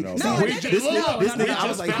 We That's wanna know. it. No, See, nigga, this no, nigga, this no, nigga, no, I was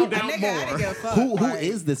just like, found who, out Nigga, I didn't give a fuck. who Like,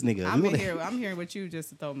 is this nigga? I'm We in wanna- here. I'm here with you just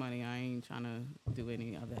to throw money. I ain't trying to do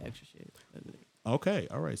any other extra shit. Okay,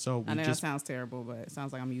 all right. So I we know just that sounds terrible, but it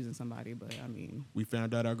sounds like I'm using somebody. But I mean, we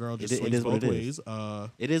found out our girl just It swings is what both it ways.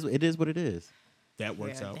 is. It is what it is. That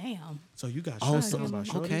works yeah, out. damn. So you got Oh, shot so- about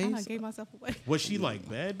shorty? okay. I done gave myself away. Was she like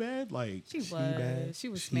bad? Like She was. She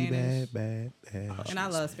was She Spanish. bad. And I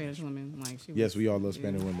love Spanish women. Like she was, Yes, we all love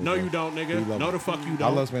Spanish women. no, bro. you don't, We nigga. love No, them. the fuck you don't. I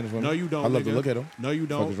love Spanish women. No, you don't. I love nigga. to look at them. No, you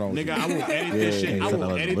don't, Fuck is wrong with nigga. you? I will edit this Yeah, shit. yeah, I yeah. will I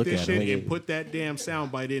love to edit look this at shit them. and put that damn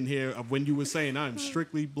soundbite in here of when you were saying I'm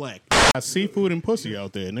strictly black. Got seafood and pussy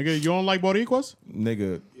out there, nigga. You don't like Boricuas?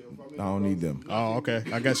 Nigga, I don't need them. Oh, okay.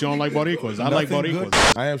 I guess you don't like Boricuas. I like Nothing good.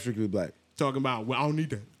 Boricuas. I am strictly black. Talking about, well, I don't need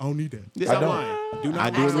that. I don't need that. I Stop don't. lying. Do not. I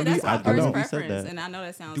do Actually, that's I my don't. first You said preference, that. and I know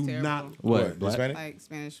that sounds Do terrible. not. What? Black? Hispanic? Like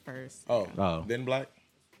Spanish first. Oh. Oh. Then black?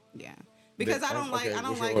 Yeah. Because I don't okay, like I don't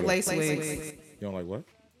what's your like order? lace wigs. You don't like what?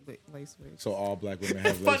 Lace wigs. So all black women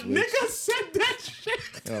have But lace wigs? nigga said that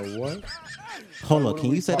shit. What? Hold on.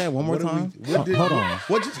 Can you say that one more What are we- time? what did- Hold on.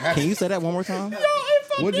 What just happened? Can you say that one more time?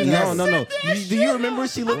 What just No, happened? no. Do you remember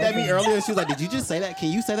she looked at me earlier and she was like, "Did you just say that?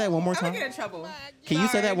 Can you say that one more I'm time? gonna get in trouble. Can you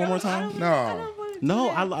say that one more time?" No. No,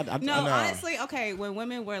 honestly, okay. When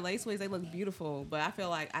women wear lace wigs, they look beautiful, but I feel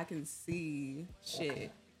like I can see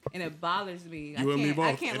shit, and it bothers me.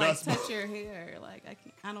 I can't like touch your hair. Like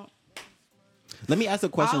I don't. Let me ask a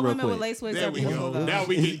question all real women quick. with lace wigs are beautiful. Though. Now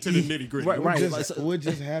we get to the nitty gritty. Right. What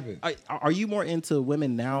just happened? Are you more into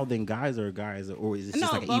women now than guys, or is it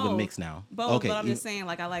just like an even mix now? Both. Okay, but I'm just saying,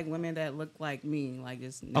 like I like women that look like me, like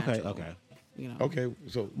just natural. Okay. You know. Okay,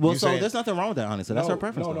 so there's nothing wrong with that, honestly. That's her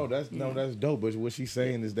preference. That's dope. But what she's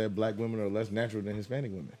saying is that black women are less natural than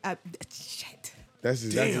Hispanic women. Shit. That's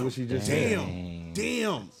exactly what she just said.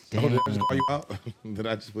 Damn. Oh, did I just call you out? Did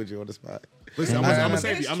I just put you on the spot? Listen, I'm gonna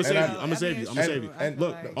save you. I'm gonna save you. And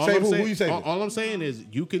look, who you saving? All I'm saying is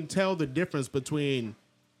you can tell the difference between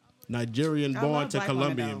Nigerian born to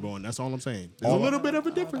Colombian born. That's all I'm saying. There's a little bit of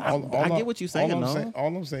a difference. I get what you're saying.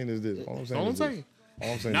 All I'm saying is this.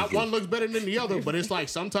 Not one looks better than the other, but it's like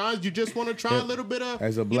sometimes you just want to try a little bit of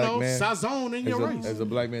as a black man, sazon in your race. As a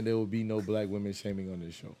black man, there will be no black women shaming on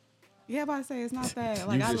this show. Yeah, but I say it's not that.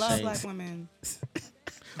 Like I love black women.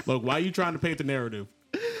 Look, why are you trying to paint the narrative?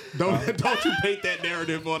 Don't you paint that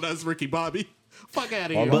narrative on us, Ricky Bobby. Fuck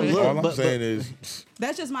out of here. All I'm saying is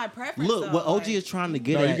that's just my preference. Look, though, what OG is trying to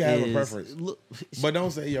get at you can have is, a preference. But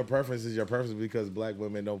don't say your preference is your preference because black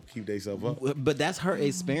women don't keep themselves up. But that's her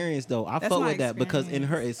experience, though. I fuck with that because in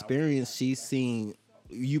her experience, she's seen.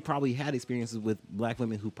 You probably had experiences with black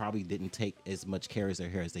women who probably didn't take as much care of their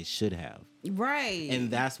hair as they should have. Right.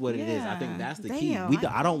 And that's what it is. I think that's the key. Damn,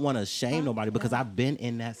 I don't want to shame nobody because I've been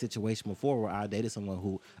in that situation before where I dated someone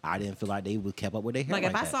who I didn't feel like they would kept up with their hair. Like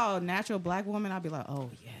if I saw a natural black woman, I'd be like, oh,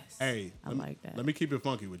 yes. Hey, I like that. Let me keep it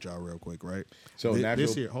funky with y'all real quick, right? So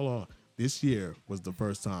this year, hold on. This year was the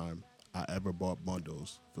first time I ever bought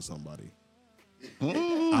bundles for somebody.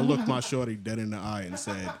 I looked my shorty dead in the eye and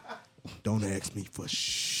said, don't ask me for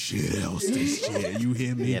shit else this year. You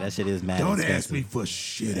hear me? Yeah, that shit is mad. Don't expensive. ask me for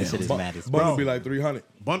shit else. That shit is mad. Bundle be like $300.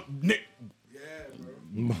 Nick.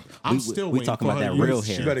 I'm still waiting talking for about her that to real use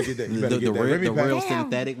hair. You better get that. You better The get that Remy pack. real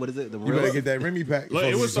synthetic. What is it? You better get that Remy pack. Look,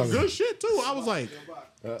 it was some good shit too. I was like,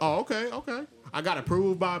 oh, okay. I got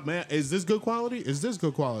approved by man. Is this good quality? Is this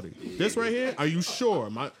good quality? This right here? Are you sure?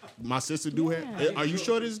 My sister do hair. Are you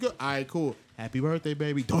sure this is good? All right, cool. Happy birthday,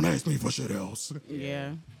 baby. Don't ask me for shit else.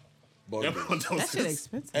 Yeah. That shit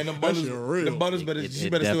expensive. And the bundles better. She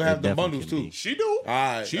better still have the bundles too. She do.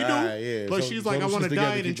 She do. Yeah. But she's like, I want to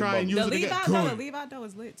diet and try and use it again. The leave out though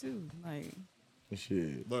is lit too. Like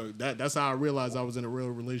shit. Look, that's how I realized I was in a real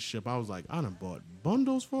relationship. I was like, I done bought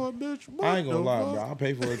bundles for a bitch. I ain't gonna lie, bro. I'll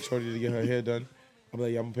pay for a shorty to get her hair done. I'm like,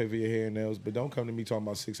 I'm gonna pay for your hair and nails, but don't come to me talking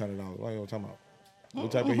about $600. What are you talking about?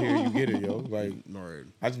 What type of hair you get it, yo? Like,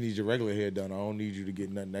 I just need your regular hair done. I don't need you to get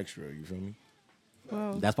nothing extra. You feel me?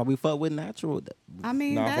 Well, that's why we fuck with natural. I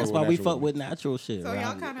mean, that's why we fuck with natural shit. So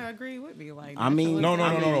y'all kind of agree with me, like. I mean,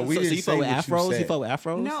 no. We didn't you fuck with afros? You fuck with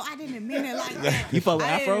afros? No, I didn't mean it like that. You fuck with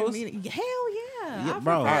afros? Hell yeah,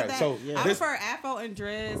 bro. All right, so I prefer afro and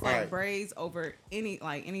dreads, like braids, over any.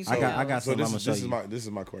 I got. So this is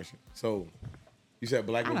my question. So. You said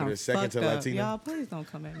black women are second to Latina. Y'all, please don't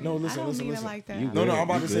come at me. No, listen. It like that. No, I'm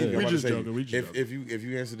about to say. We just joking. If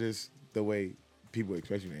you answer this the way people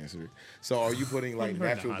expect you to answer it, so are you putting like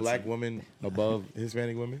natural black women above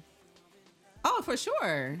Hispanic women? Oh, for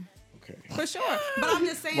sure. Okay. For sure. But I'm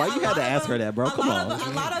just saying. Why you had to ask her that, bro? Come on. A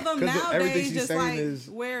lot of them nowadays just like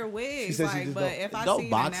wear wigs. Like, but if I don't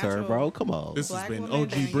box her, bro. Come on. This has been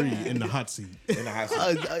OG Bree in the hot seat.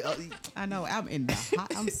 I know. I'm in the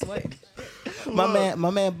hot. I'm sweating. My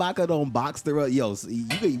man Baca don't box her up. Yo,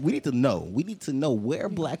 we need to know. We need to know where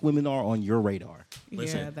black women are on your radar.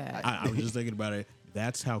 Listen, that. I was just thinking about it.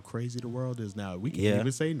 That's how crazy the world is now. We can't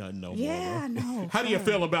even say nothing no more. Yeah, no. How do you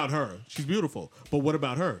feel about her? She's beautiful. But what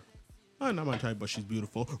about her? Oh, not my type, but she's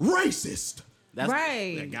beautiful. Racist. That's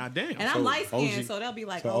right. Yeah, goddamn. And I'm light skinned, so they'll be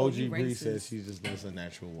like, "Oh, OG you Bree racist." says she's just a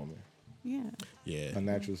natural woman. Yeah. A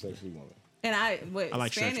natural sexual woman. And I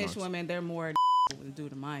like Spanish women, they're more due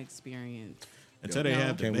to my experience. Until they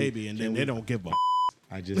have the baby, and then they don't give a.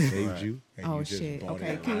 I just saved you. And oh you just shit! bought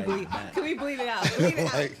Okay, it can we bleed it out? Bleed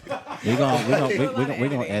it out. We're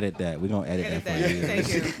gonna edit that. We're gonna edit that for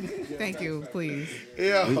you. Thank you, please.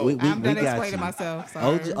 Yeah, I'm done explaining myself.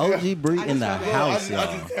 Sorry. OG Bree in the house,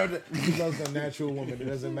 I just tell her she loves a natural woman. It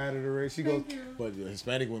doesn't matter the race. She goes, but the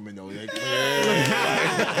Hispanic women though.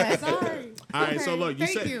 Sorry. All right, so look,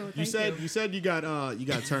 you said you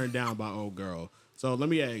got turned down by old girl. So let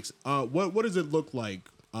me ask, what does it look like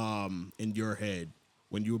in your head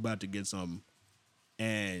when you were about to get some,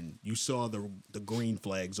 and you saw the green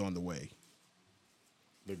flags on the way?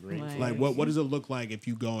 The green flags. Like what does it look like if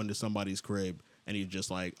you go into somebody's crib and he's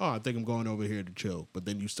just like, oh, I think I'm going over here to chill, but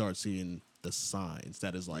then you start seeing the signs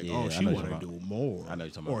that is like, oh, she want to do more, I know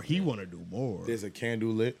you're talking about. Or he want to do more. There's a candle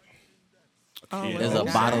lit. Oh, There's a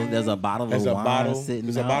bottle. There's a bottle of wine sitting.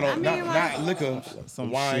 There's a bottle, not liquor,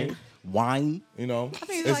 some wine. Shit. Wine. You know, I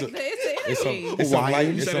mean, it's energy.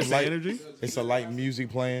 It's a light music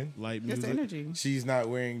playing. Light music. It's energy. She's not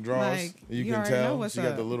wearing drawers. Like, you you can already know tell. what's She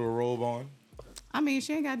got up. the little robe on. I mean,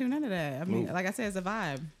 she ain't got to do none of that. I mean, like I said, it's a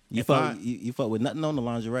vibe. You fuck with nothing on the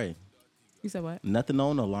lingerie. You said what? Nothing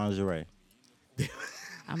on the lingerie.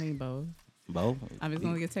 I mean, both. Both. I'm just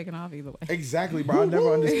gonna get taken off either way. Exactly, bro. I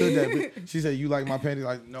never understood that. But she said, "You like my panties?"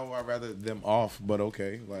 Like, no, I'd rather them off. But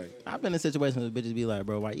okay, like I've been in situations where bitches be like,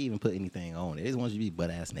 bro, why you even put anything on? They just want you to be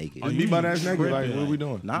butt ass naked. you be butt ass naked. Like, what are we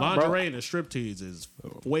doing? Nah, lingerie and a striptease is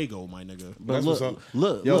fuego, my nigga. But That's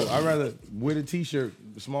look, yo, I'd rather with a t-shirt,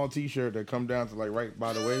 small t-shirt that come down to like right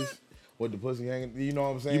by the waist. With the pussy hanging, you know what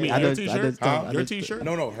I'm saying? You mean your t-shirt? Your t-shirt?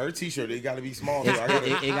 No, her t-shirt. It got to be small. So I gotta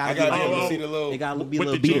be able to see the little. It got to be with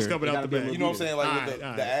a little the juice beater. coming out the bag. You know what I'm saying? Like with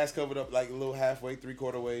right. the ass covered up, like a little halfway,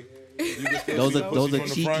 3/4 way. You can still Those see the are pussy from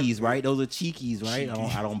the cheekies, front. right? Those are cheekies, right?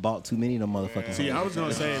 I don't bought too many of them motherfuckers. See, I was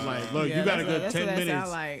gonna say like, look, you got a good 10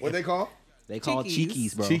 minutes. Like. What they call? They call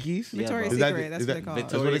cheekies, bro. Cheekies? Yeah, Victoria's bro. Secret. That's what they call it.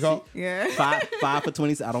 That's what they call? Yeah. Five for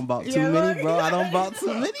 20. I don't bought too Yeah, many, right. bro. I don't bought too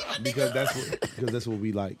many. Because that's what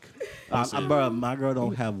we like. Bro, my girl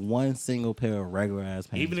don't have one single pair of regular ass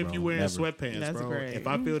pants. Even if bro. you wearing Never. sweatpants, That's bro. great. If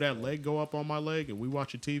I feel that leg go up on my leg and we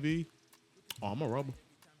watch a TV, I'm gonna rub 'em.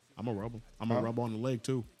 I'm gonna rub on the leg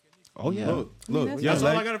too. Oh yeah. Look. That's all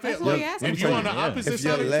I leg, gotta feel. That's what he asked If me. you on the Yeah. opposite If side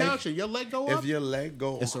your of the leg- couch and your leg go up, if your leg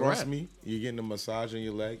go It's a across wrap. me, you're getting a massage on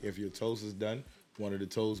your leg. If your toes is done, one of the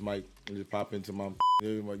toes might just pop into my.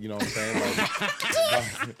 You know what I'm saying? Like,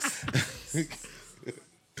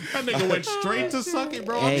 that nigga went straight to suck it,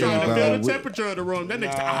 bro. I'm Hey, trying to bro, feel the temperature of the room. That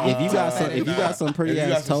nigga, If you got some pretty if you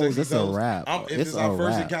got ass some toes, sexy it's a wrap. If It's it's a our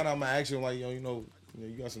first wrap. encounter, I'm gonna ask you like,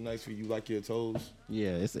 you got some nice feet. You like your toes?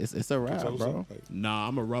 Yeah, it's a wrap, Toes bro. like, nah,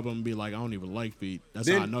 I'm gonna rub him and be like, I don't even like feet. That's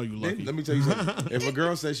how I know you lucky. Let me tell you something. If a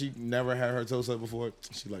girl says she never had her toes sucked before,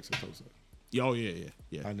 she likes her toes sucked. Oh yeah.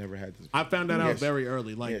 I never had this. I found that out Yes. very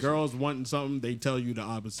early. Like Yes. girls wanting something, they tell you the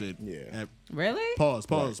opposite. Yeah. Really? Pause.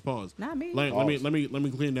 Not me. Let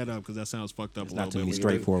me clean that up because that sounds fucked up a Not too little many bit.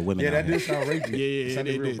 straightforward women. Yeah, out that here. did sound rapey. Yeah,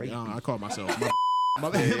 Sounded it real did. rapey. I caught myself. My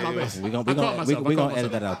bad. We I caught myself. gonna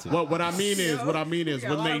edit that out too. What I mean is got when a they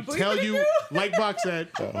lot of tell bleeping you, to do. like Bach said,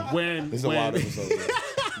 It's a wild episode.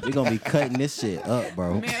 We gonna be cutting this shit up,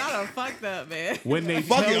 bro. Man, I done fucked up, man. when they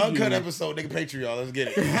Fuck it, tell uncut you, episode, nigga. Patreon, let's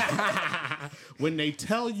get it. when they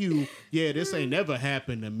tell you, yeah, this ain't never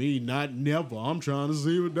happened to me, not never. I'm trying to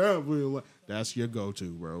see what that feel like. That's your go-to,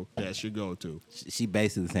 bro. That's your go-to. She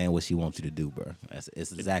basically saying what she wants you to do, bro. It's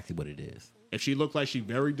exactly what it is. If she looked like she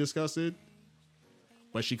very disgusted,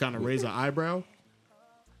 but she kind of raised her eyebrow,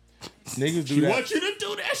 Niggas do she that. wants you to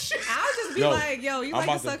do that shit. I'll just be Yo, like, yo, you I'm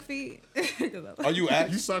like to about to- suck feet? Are you You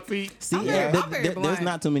actually? suck feet. See, I'm yeah, very there's blunt.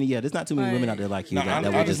 not too many. Yeah, there's not too many Like- women out there like you Nah, that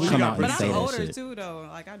will just honestly, come out But and say I'm that older shit. too, though.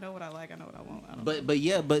 Like, I know what I like. I know what I want. I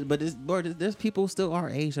don't But there's people still our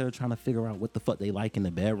age that are trying to figure out what the fuck they like in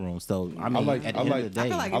the bedroom. So I mean, at the end of the day, I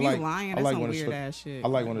feel like if you lying, that's some weird ass shit. I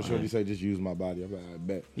like when a shorty say, "Just use my body." I'm like, I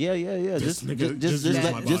bet. yeah. Just use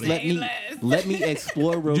my body. let me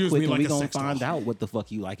explore real Use quick, me and like we a gonna sex doll. find out what the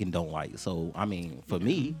fuck you like and don't like. So I mean, for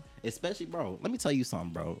me, especially, bro, let me tell you something,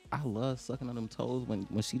 bro. I love sucking on them toes when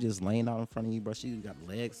she just laying out in front of you, bro. She got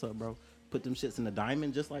legs up, bro. Put them shits in the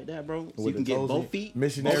diamond just like that, bro. So With you can the get toes both in- feet.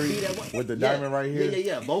 missionary both feet at once. with the Yeah. diamond right here.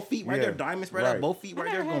 Yeah. Both feet right Yeah. there, diamond spread Right. out. Both feet right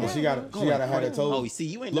there. Going. She gotta have her toes. Oh, you see,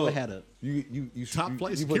 you ain't never had a. You Top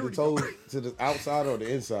flight you put the security. toes to the outside or the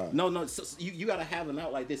inside. No. So you gotta have them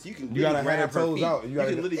out like this. You can You gotta literally have grab her her toes feet. out. You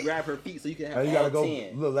can literally grab her feet so you can have And you all gotta go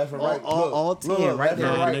 10. look left and right. All 10 right left and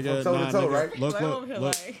there. right, from toe to toe, right? Look, Like over here,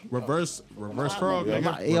 look. like- Reverse frog,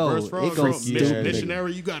 nigga. Yo, Reverse frog. it goes stupid.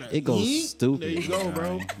 Missionary, you gotta. It goes yeet. stupid. There you go,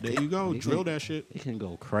 bro. There you go. Drill that shit. It can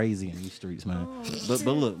go crazy in these streets, man. But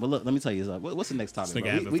look, let me tell you something. What's the next topic? Nigga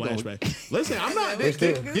bro? having We gonna- flashback. Listen, I'm not.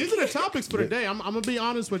 These are the topics for today. I'm gonna be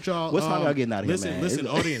honest with y'all. What time y'all getting out of here, man? Listen,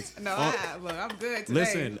 audience. No, look, I'm good today.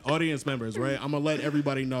 Listen, audience members, right? I'm gonna let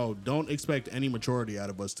everybody know. Don't expect any maturity out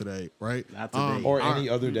of us today, right? Not today. Or any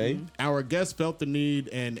other day. Our guest felt the need,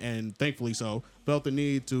 and thankfully so, felt the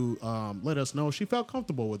need to let us know she felt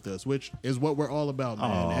comfortable with this, which is what we're all about,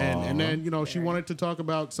 man. And then she wanted to talk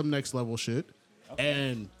about some next level shit,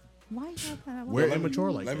 and Why you have that? we're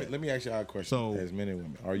immature like Let that. me ask you a question. So- as men and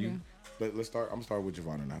women, are you? Let's start. I'm starting with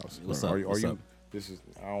Javon in the house. What's Are up? you? What's up? This is.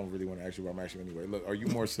 I don't really want to ask you, but I'm asking you anyway. Look, are you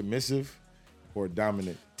more submissive or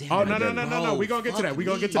dominant? Oh no! We gonna get to that. We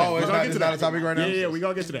gonna get to that. Oh, We it's gonna not, get it's to not that. a topic right now. Yeah, we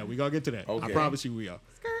gonna get to that. We gonna get to that. I Okay. promise you, we are.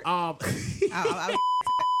 I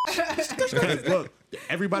Look,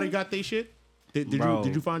 everybody got their shit. Did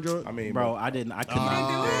you find your? I mean, bro, I didn't. I could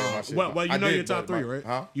not. Well, you know your top three, right?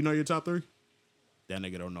 Huh? You know your top three. That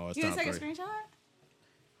nigga don't know his You top didn't three. take a screenshot?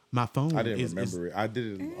 My phone. I didn't remember it. I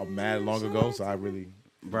did it mad long ago, so I really.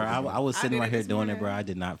 Bro, I was sitting right here doing it, bro. I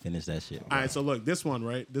did not finish that shit. Bro. All right, so look, this one,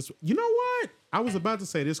 right? You know what? I was about to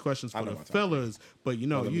say this question's for the fellas, but you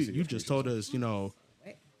know, you just told us, you know,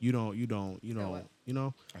 you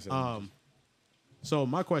don't. So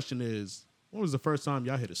my question is, when was the first time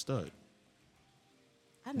y'all hit a stud?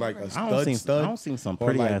 Like a stud? I don't see some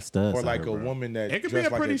pretty ass studs. Or like a woman that it could be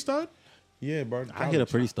a pretty stud. Yeah, bro. I hit a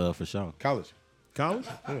pretty stud for sure. College.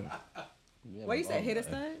 Yeah. What you said? Hit a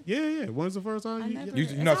stud? Yeah. When's the first time?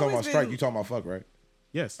 You're not talking about strike. You talking about fuck, right?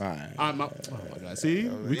 Yes. All right. Oh my God. See,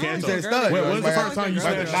 we can't say stud. When's the first time you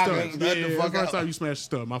smashed a stud? The first time you smashed a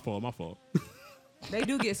stud. My fault. They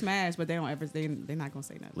do get smashed, but they don't ever. They're not gonna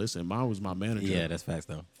say nothing. Listen, mine was my manager. Yeah, that's facts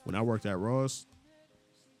though. When I worked at Ross,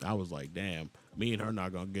 I was like, damn, me and her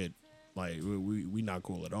not gonna get like we not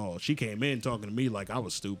cool at all. She came in talking to me like I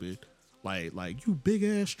was stupid. Like you big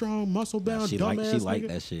ass, strong, muscle bound, dumb ass. She liked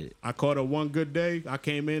that shit. I caught her one good day. I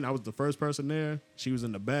came in. I was the first person there. She was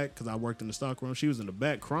in the back because I worked in the stock room. She was in the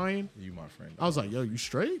back crying. You my friend. I was like, yo, you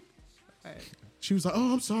straight? Right. She was like,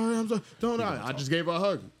 oh, I'm sorry. Don't I just gave her a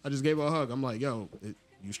hug. I'm like, yo,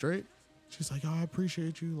 you straight? She's like, oh, I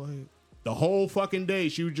appreciate you. Like the whole fucking day,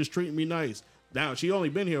 she was just treating me nice. Now she only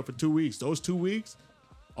been here for 2 weeks. Those 2 weeks,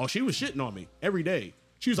 she was shitting on me every day.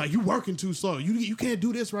 She was like, you working too slow. You can't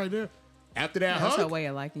do this right there. After that hug, that's her way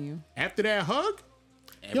of liking you. After that hug,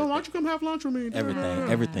 yo, why don't you come have lunch with me?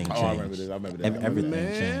 Everything changed. I remember this. Everything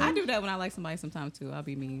changed. I do that when I like somebody sometimes too. I'll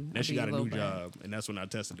be mean. Then she got a new job, and that's when I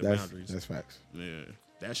tested the boundaries. That's facts. Yeah,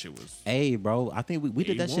 that shit was. Hey, bro, I think we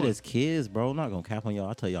did that shit as kids, bro. I'm not gonna cap on y'all.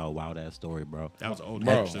 I'll tell y'all a wild ass story, bro. That was old,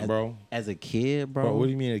 bro. As a kid, bro. What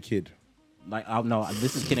do you mean a kid? Like, no,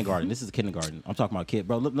 this is kindergarten. I'm talking about kid,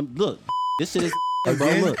 bro. Look, this shit is. Hey, bro,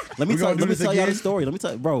 look. Let me tell y'all the story. Let me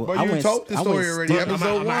tell you, bro. But you told the story already.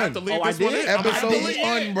 Episode 1. I did. Episode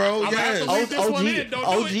 1, bro. Yes.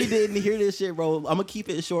 OG didn't hear this shit, bro. I'm gonna keep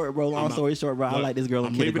it short, bro. Long story short, bro. I like this girl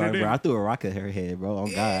in kindergarten, bro. I threw a rock at her head, bro. Oh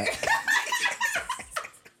God.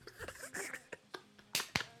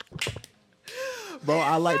 Bro,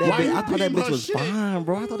 I like that bitch. I thought that bitch was fine,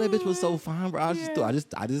 bro. I thought that bitch was so fine, bro. I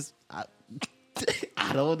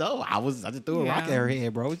don't know. I just threw a rock at her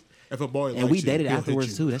head, bro. If a boy and we dated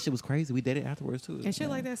afterwards too. That shit was crazy. We dated afterwards too. And shit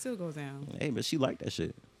like that still goes down. Hey, but she liked that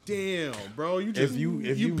shit. Damn, bro. You just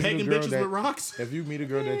if you pegging bitches with rocks. If you meet a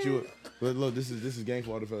girl that you look, this is game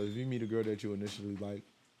for all the fellas. If you meet a girl that you initially like,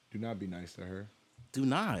 do not be nice to her. Do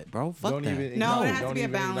not, bro. Fuck that. It has to be a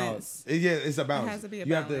balance. Yeah, it's a balance. It has to be a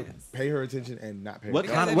balance. balance. You have to pay her attention and not pay what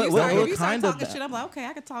her. Kind of, what kind of shit? I'm like, okay,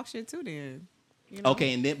 I can talk shit too then. You know?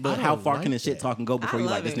 Okay, and then but how far can the shit talking go before you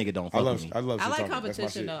like this nigga don't fuck with me? I like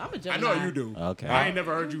competition though. I'm a Gemini. I know you do. Okay. I ain't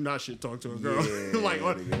never heard you not shit talk to a girl. Yeah, like,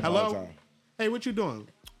 hello? Hey, what you doing?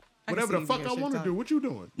 Whatever the fuck I want to do, what you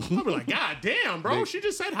doing? I'll be like, God damn, bro, she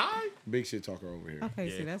just said hi. Big shit talker over here. Okay,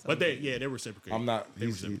 see that's. But they reciprocate. I'm not.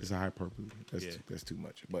 It's a hyperbole. That's too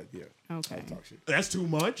much. But yeah. Okay. Talk shit. That's too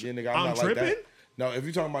much. Yeah, nigga, I'm tripping. Like that. No, if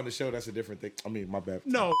you're talking about the show, that's a different thing. I mean, my bad.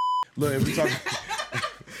 No. Look, if you're talking.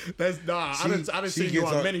 That's I didn't see you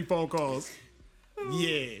on many phone calls.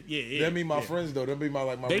 Yeah. That be my friends though. That be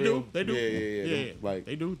my They real. They do. Yeah. Like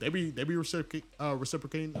they do. They be reciprocating.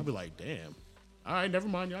 I'll be like, damn. All right, never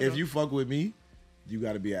mind. If you fuck with me, you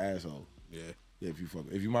got to be an asshole. Yeah. If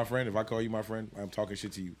you my friend, if I call you my friend, I'm talking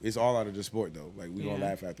shit to you. It's all out of the sport though. Like we gonna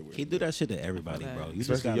laugh afterwards. He do that shit to everybody, bro. You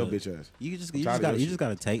especially your bitch ass. You just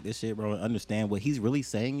gotta take this shit, bro, and understand what he's really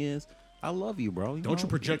saying is, I love you, bro. Don't you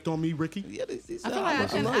project on me, Ricky? Yeah, I feel like I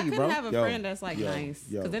couldn't have a friend that's like nice,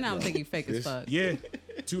 because then I would think you fake as fuck. Yeah,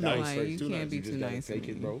 too nice. Like, you can't be too nice, take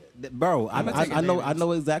it, bro. Bro, I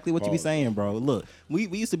know exactly what you be saying, bro. Look, we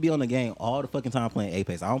used to be on the game all the fucking time playing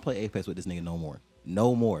Apex. I don't play Apex with this nigga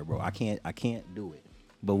no more, bro. I can't do it.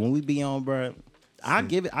 But when we be on, bro, I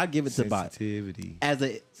give it to Bot as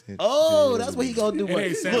a. Oh, that's what he gonna do.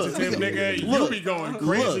 Hey, sensitive nigga, you be going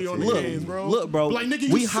crazy on the games, bro. Look, bro, like,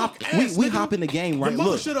 nigga, we hop in the game, right? Your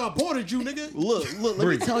mother should have aborted you, nigga. Look. Let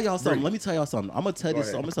me tell y'all something. I'm gonna tell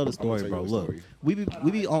the story, bro. Look, we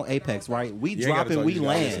be on Apex, right? We drop and we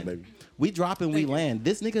land. We land.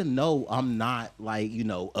 This nigga know I'm not like,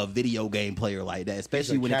 a video game player like that,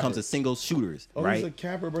 especially when it comes to single shooters, right? He's a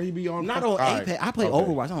capper, bro. He be on. Not on Apex. I play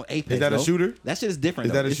Overwatch on Apex. Is that a shooter? That shit is different.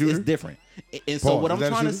 Is that a shooter? It's different. And so what I'm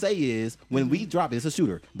trying to say is, when we drop, it's a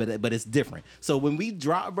shooter, but it's different. So when we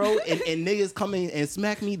drop, bro, and niggas come in and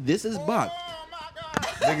smack me, this is Bach.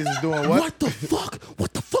 Niggas is doing what? What the fuck?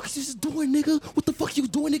 What the fuck? fuck is you just doing, nigga? What the fuck you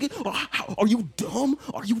doing, nigga? Are you dumb?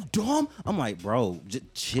 Are you dumb? I'm like, bro,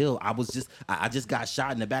 just chill. I just got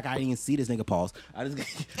shot in the back. I didn't even see this nigga. Pause. I didn't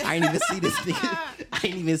even see this nigga. I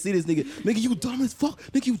didn't even see this nigga. Nigga, you dumb as fuck.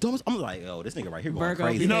 Nigga, you dumb as. I'm like, yo, this nigga right here going Virgo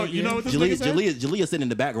crazy. You know what this nigga said? Julia sitting in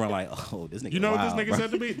the background like, oh, this nigga. You know wild, what this nigga bro.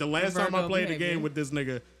 said to me? The last time I played a game with this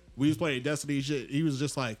nigga, we was playing Destiny shit. He was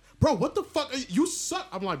just like, bro, what the fuck? You suck.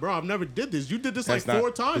 I'm like, bro, I've never did this. You did this like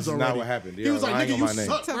 4 times already. That's not what happened. He was like, nigga, you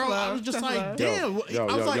suck, Tough bro. love, I was just tough like, love. damn. Yo,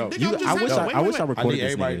 I was like, yo, nigga, yo. I'm just I wish I recorded this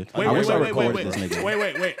everybody- nigga. I wish I recorded this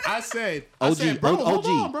nigga. Wait. I said, bro, hold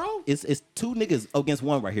on, bro. It's 2 niggas against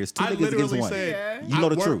 1 right here. It's 2 I niggas against literally 1. said, You know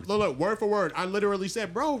the truth. Look, word for word. I literally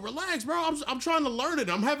said, bro, relax, bro. I'm trying to learn it.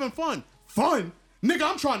 I'm having fun. Fun? Nigga,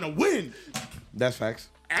 I'm trying to win. That's facts.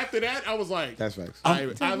 After that, I was like, That's facts.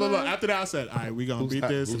 look, after that, I said, all right, we gonna beat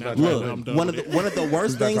this. And after Look, that, I'm done one with of it. the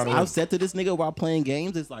worst Who's not things trying to win? I've said to this nigga while playing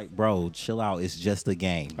games is like, bro, chill out. It's just a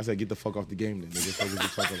game. I said, get the fuck off the game then, nigga. What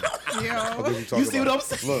you talking about? Yo. What you talking see what about?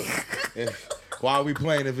 I'm saying? Look, why are we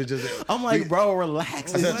playing if it's just... I'm like, bro,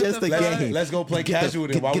 relax. It's just a game. Let's go play casual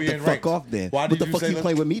then. Why we Get in the ranked? fuck off then. Why What did the you fuck say you let's-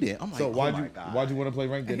 playing with me then? I'm like, So oh why'd my you God. want to play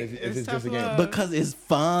ranked then if it's just a game? tough love. Because it's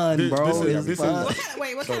fun, bro. this is- It's fun.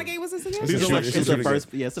 Wait, what kind of game was this again? These are like It's a shooting first,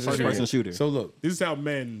 game. yeah, it's a first person shooter. So look, This is how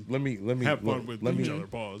men let me have fun with let each me other.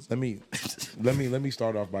 Pause. let me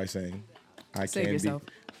start off by saying I Save can yourself.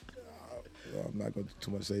 be. I'm not going to do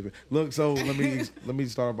too much saving. Look, so let me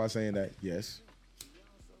start off by saying that yes,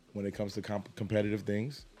 when it comes to competitive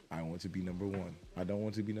things, I want to be number 1. I don't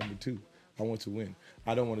want to be number 2. I want to win.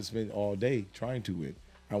 I don't want to spend all day trying to win.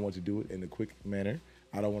 I want to do it in a quick manner.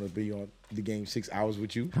 I don't want to be on the game 6 hours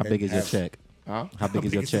with you. How big is your check? Huh? How big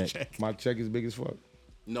is your check? My check is big as fuck.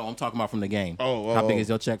 No, I'm talking about from the game. Oh, How big oh. is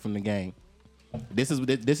your check from the game? This is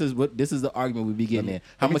the argument we be getting in.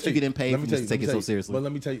 How much you getting paid for just taking it so seriously? But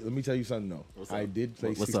let me tell you something though. I did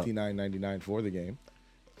play What's up? $69.99 for the game.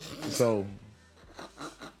 So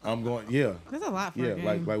I'm going, yeah. That's a lot for Yeah, a game.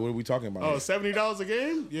 like what are we talking about? Oh, here? $70 a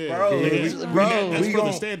game? Yeah. Bro, Yeah, that's for gon-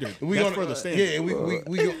 the standard. We That's gonna, for the standard. Yeah, and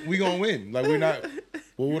we gonna win. Like we're not.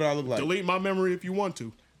 Well, what do I look like? Delete my memory if you want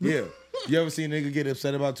to. Yeah. You ever seen a nigga get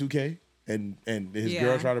upset about 2K and his Yeah.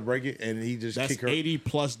 girl try to break it and he just That's kick her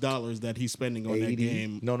 $80+ that he's spending on that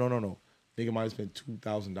game. No. Nigga might have spent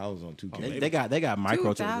 $2,000 on 2K. They got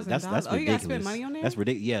microtransactions. That's $2,000? Oh, you gotta ridiculous. spend money on that? That's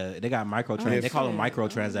ridiculous. Yeah, they got microtransactions. They call them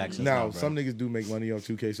microtransactions. Now, bro. some niggas do make money off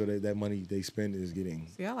 2K, so that money they spend is getting.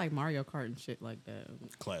 See, I like Mario Kart and shit like that.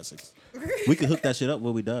 Classics. we could hook that shit up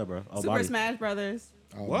when we done, bro. Oh, Super body. Smash Brothers.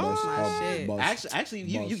 shit. Actually,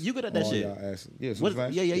 you good at that shit. Yeah, What-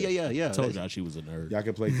 Smash? Yeah. Told y'all she was a nerd. Y'all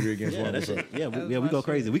can play 3 against Yeah, 1. that shit. Yeah, we go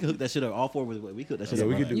crazy. We can hook that shit up. All 4 we could hook that shit Yeah, up.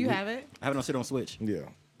 we could do. You have it? I have no shit on Switch. Yeah.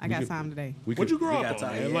 I got time today. We What'd could, you grow We up got on,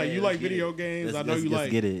 time. man? Yeah, Like, you let's like get video it. games. I Let's- know let's- you let's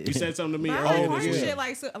like. get it. You said something to me But I like earlier playing this yeah. year. shit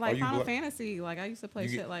like Oh, you Final blo- Fantasy. Like I used to play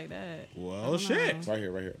shit like that. Well, shit. right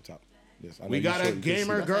here up top. Yes, I know We you got short, a you can see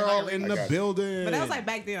gamer that. girl in I the got you. building. But that was like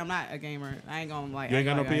back then. I'm not a gamer. I ain't gonna like. You ain't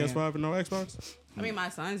got no act like I am. PS5 and no Xbox? I mean, my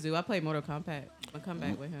sons do. I play Mortal Kombat. I come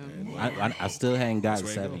back with him. I still haven't got That's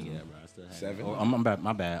where it 7 goes. yet, bro. I still haven't. 7? Oh,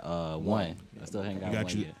 my bad. 1. I still haven't got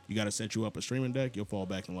 1 yet. You got to set you up a streaming deck. You'll fall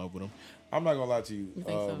back in love with them. I'm not gonna lie to you. You think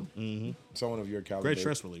so? Someone of your caliber, Great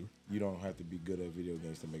stress reliever. you don't have to be good at video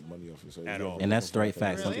games to make money off it. So At you're all. And that's straight looking for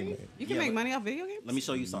facts. something Really? that- You can Yeah, make but- money off video games? Let me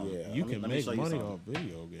show you something. Yeah. You Let can me make show you money something. off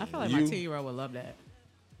video games. I feel like You- my 10-year-old would love that.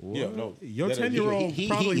 Yeah, no. Your that is- 10-year-old he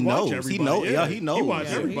probably knows. watch He everybody. know- yeah, he knows. He watch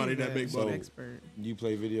Yeah, everybody he's that a big So- money. expert. You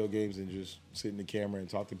play video games and just sit in the camera and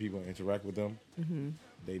talk to people and interact with them.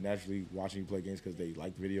 They naturally watching you play games because they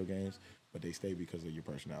like video games, but they stay because of your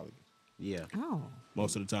personality. Yeah. Oh.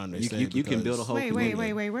 Most of the time, they You say can build a whole Wait.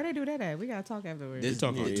 community. Where they do that at? We gotta talk afterwards. This,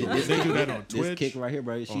 talk on yeah, Twitch. They do that on This Twitch. kick right here,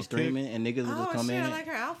 bro. on She's streaming and niggas will just Oh come shit! in. I like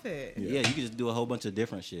her outfit. Yeah, you can just do a whole bunch of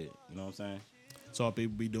different shit. You know what I'm saying? That's all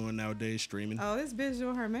people be doing nowadays, streaming. Oh, this bitch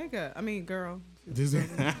doing her makeup. I mean, girl.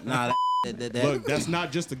 Nah, that Look, that's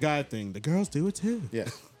not just a guy thing. The girls do it too.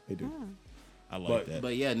 Yes, they do. I like But- that.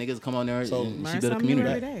 But yeah, niggas come on there So- and she Learn built a something new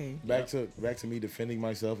community. every day. Back to me defending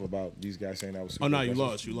myself about these guys saying I was super Oh no, you aggressive.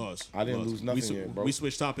 lost. You lost. I didn't You lost. lose nothing yet, bro. We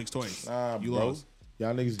switched topics twice. Nah, you bro. lost.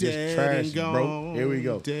 Y'all niggas Dead just trash, and bro. gone, Here we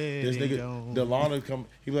go. dead This and nigga, gone. Delana come.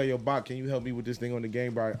 He be like, yo, Bach, can you help me with this thing on the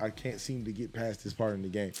game, bro? I can't seem to get past this part in the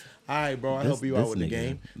game. All right, bro, I'll help you out this with the nigga-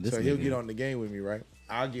 game. this So he'll nigga. get on the game with me, right?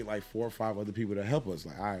 I'll get like 4 or 5 other people to help us.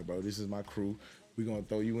 Like, all right, bro, this is my crew. We're going to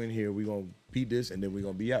throw you in here. We're going to beat this, and then we're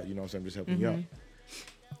going to be out. You know what I'm saying? Just helping you out.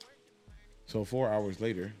 So 4 hours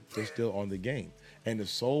later, they're still on the game. And the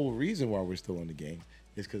sole reason why we're still on the game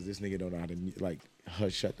is because this nigga don't know how to, like,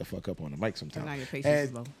 shut the fuck up on the mic sometimes. So now your patience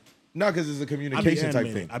is low. No, because it's a I be communication type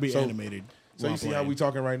animated. thing. I be So- animated. So you see how we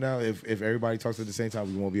talking right now? If everybody talks at the same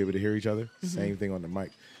time, we won't be able to hear each other. Same thing on the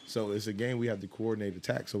mic. So it's a game we have to coordinate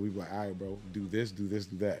attack. So we be like, all right, bro, do this, do this,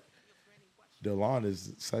 do that. Delon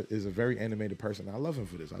is a very animated person. I love him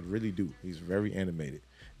for this. I really do. He's very animated.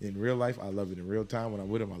 In real life, I love it. In real time, when I'm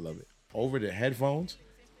with him, I love it. Over the headphones,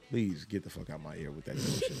 please get the fuck out my ear with that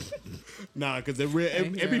bullshit. Nah, because it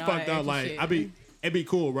be fucked out. Like, it'd be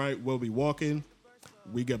cool, right? We'll be walking.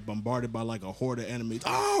 We get bombarded by like a horde of enemies.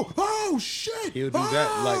 Oh shit! He'll do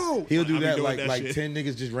that like 10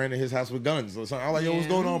 niggas just ran to his house with guns or something. I'm like, yo, what's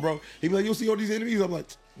going on, bro? He be like, you'll see all these enemies. I'm like,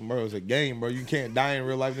 bro, it's a game, bro. You can't die in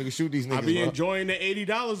real life, nigga. Shoot these niggas. I be enjoying the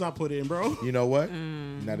 $80 I put in, bro. You know what?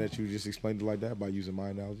 Now that you just explained it like that by using my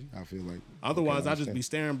analogy, I feel like otherwise I just be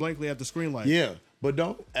staring blankly at the screen like, yeah. But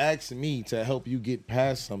don't ask me to help you get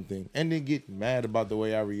past something and then get mad about the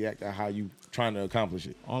way I react or how you trying to accomplish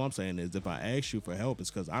it. All I'm saying is if I ask you for help,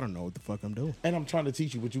 it's because I don't know what the fuck I'm doing. And I'm trying to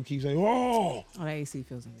teach you, but you keep saying, oh. Oh, that AC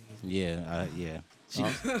feels amazing. Yeah.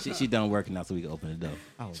 She done working out so we can open the door.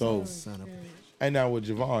 So, and now with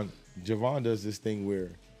Javon does this thing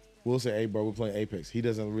where we'll say, hey, bro, we're playing Apex. He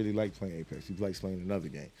doesn't really like playing Apex. He likes playing another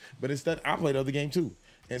game. But instead, I play the other game too.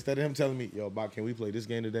 Instead of him telling me, yo, Bob, can we play this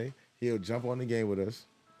game today? He'll jump on the game with us,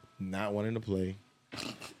 not wanting to play.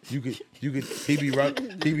 He be right.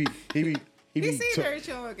 He seemed very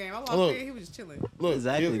chill in the game. I walked in, he was just chilling. Look,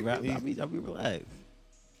 exactly, right? I'll be relaxed.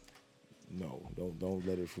 No, don't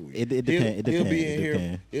let it fool you. It depends.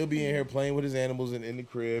 He'll be in here playing with his animals in the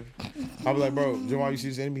crib. I'll be like, bro, Jamal, you see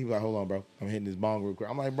this enemy? He'll be like, hold on, bro. I'm hitting this bong real quick.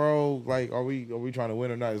 I'm like, bro, like, are we trying to win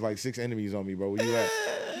or not? It's like 6 enemies on me, bro. Where you at?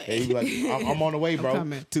 Hey, he be like, I'm on the way, bro.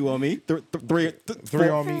 2 on me, 3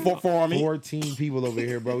 on me, 4 on me. 14 people over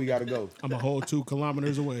here, bro. We gotta go. I'm a whole 2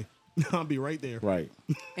 kilometers away. I'll be right there. Right.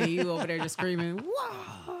 And you over there just screaming,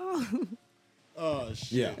 whoa. Oh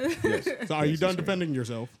shit. Yeah. Yes. So are you done defending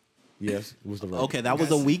yourself? Yes. It was the verdict. Okay, that was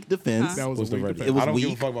a weak defense. That was the a weak verdict. defense. It was I don't weak.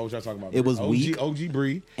 give a fuck about what y'all talking about. It was weak. OG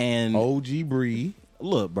Bree. And OG Bree.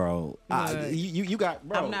 look, bro, you got,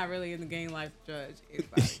 bro. I'm not really in the game life judge.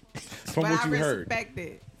 From what you heard. I respect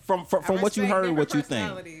it. From what you heard, what you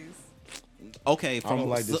think. Okay, from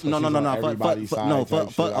like this no,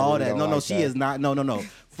 fuck all that. No, like she that. is not. No.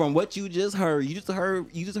 From what you just heard, you just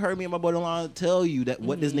heard me and my borderline tell you that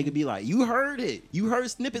what this nigga be like. You heard it. You heard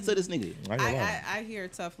snippets of this nigga. I hear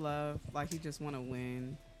tough love, like he just want to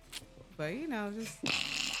win, but you know,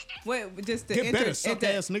 just the Get better, suck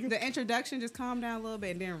ass nigga. The introduction, just calm down a little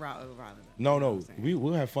bit and then rather. No,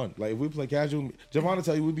 we'll have fun. Like if we play casual, Javon will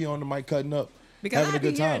tell you we be on the mic cutting up, because having a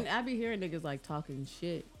good time. I be hearing niggas like talking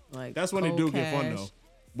shit. Like that's when it do get fun though.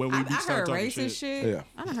 When we I start heard talking racist shit. Yeah.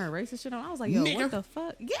 I done heard racist shit on. I was like, yo, Nigger. what the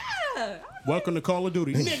fuck? Yeah. Welcome to Call of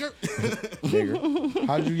Duty, nigger. Nigger.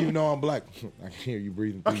 How do you even know I'm black? I can hear you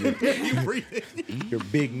breathing through You breathing. your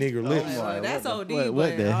big nigger lips. Well, that's OD, what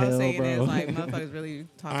but the all I'm hell, saying bro? is like motherfuckers really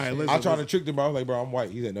talk All right, shit. listen. I tried to trick him, bro. I was like, bro, I'm white.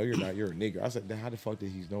 He said, no, you're not. You're a nigger. I said, then how the fuck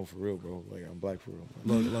did he know for real, bro? Like, I'm black for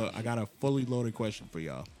real. Look, I got a fully loaded question for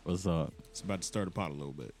y'all. What's up? It's about to stir the pot a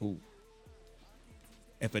little bit. Ooh.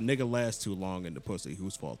 If a nigga lasts too long in the pussy,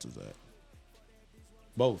 whose fault is that?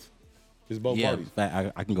 Both. It's both Yeah, parties.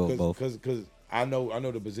 I can go with both. Because I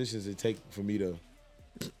know the positions it take for me to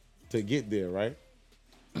get there, right?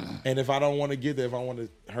 And if I don't want to get there, if I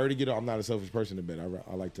want her to get there, I'm not a selfish person in bed.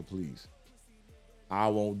 I like to please. I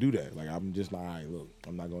won't do that. Like, I'm just like, all right, look,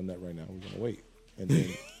 I'm not going to nut right now. We're going to wait. And then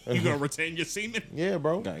You gonna retain your semen? yeah,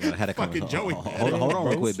 bro. Gotta have that Fucking Joey. Hold on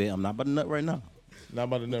real quick, bitch. I'm not about to nut right now. Not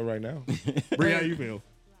about to nut right now. Bree, how you feel?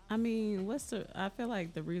 I mean, I feel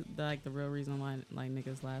like the real reason why like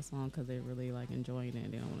niggas last long because they really like enjoying it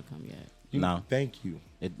and they don't want to come yet. No. Thank you.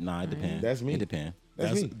 It depends. That's me. It depends.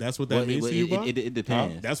 That's me. That's what that means to you, Bob? It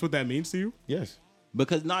depends. That's what that means to you? Yes.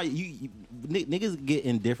 Because you niggas get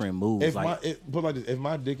in different moods. If like, put like this, if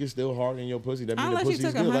my dick is still hard in your pussy, that means the Unless you pussy's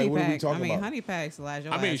took a good. honey Like, what are we pack. talking about? Honey packs last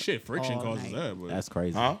your I mean, ass shit, friction all causes night. that. But that's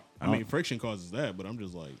crazy. Huh? I mean, friction causes that, but I'm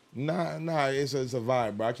just like, Nah, it's a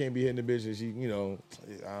vibe, bro. I can't be hitting the bitch and she,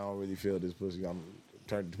 I don't really feel this pussy. I'm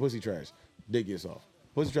turning pussy trash. Dick gets off.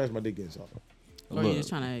 Pussy trash, my dick gets off. Or you're just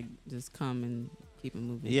trying to just come and keep it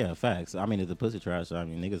moving. Yeah, facts. I mean, if the pussy trash, I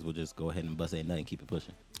mean, niggas will just go ahead and bust ain't nothing, keep it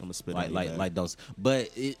pushing. I'm gonna spit Like don't.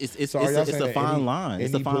 But it's So are y'all a saying that fine line.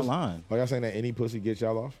 It's a fine pussy, line. Are y'all saying that any pussy gets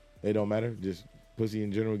y'all off? It don't matter. Just pussy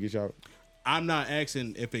in general gets y'all. I'm not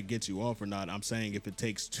asking if it gets you off or not. I'm saying if it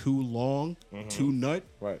takes too long to nut,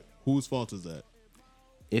 Right. whose fault is that?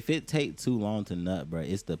 If it take too long to nut, bro,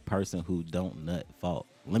 it's the person who don't nut fault.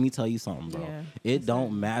 Let me tell you something, bro. Yeah, it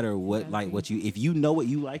don't matter what if you know what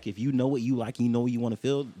you like, if you know what you like, you know what you want to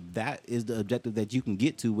feel, that is the objective that you can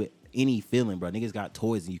get to with any feeling, bro. Niggas got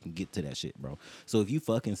toys and you can get to that shit, bro. So if you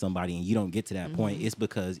fucking somebody and you don't get to that point, it's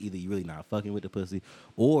because either you really not fucking with the pussy,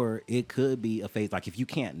 or it could be a phase like if you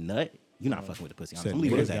can't nut, you're not fucking with the pussy. I'm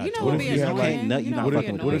leaving it at that. You know what be annoying? Nut, you're not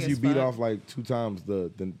fucking with What the if pussy. you beat off like 2 times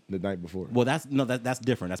the night before? Well, that's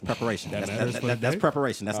different. That's preparation. That's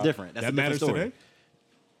preparation. That's different. That's that a different matters story. today.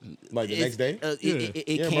 Like the next day?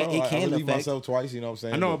 It can leave affect myself twice, you know what I'm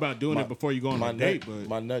saying? I know about doing it before you go on a date, but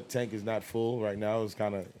my nut tank is not full right now. It's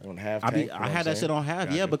kind of on half I tank. had that shit on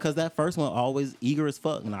half, yeah, because that first one always eager as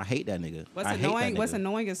fuck, and I hate that nigga. What's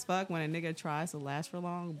annoying as fuck when a nigga tries to last for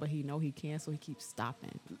long, but he know he can, so he keeps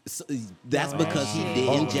stopping. So, that's because he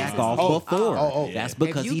didn't jack off before. That's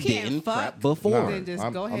because he didn't prep before. Then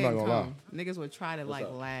just go ahead and come. Niggas would try to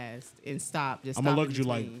like last and stop. Just I'm gonna look at you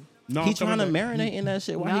like, no, he trying to marinate in that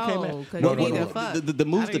shit. Why he came in? The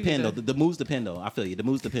moves depend though. The moves depend though. I feel you. The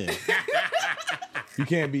moves depend. You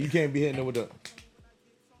can't be hitting it with the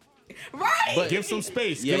right. But give some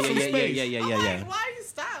space. Yeah. Why you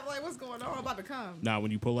stop? Like, what's going on? I'm about to come. Nah,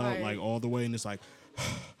 when you pull out like all the way and it's like,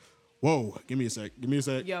 whoa, give me a sec.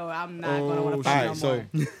 Yo, I'm not gonna want to fuck no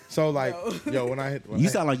more. So like, yo, when I hit, You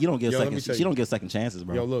sound like you don't get second. She don't get second chances,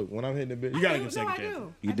 bro. Yo, look, when I'm hitting the bitch, you gotta give second chances.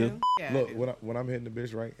 You do? Yeah, look, when I'm hitting the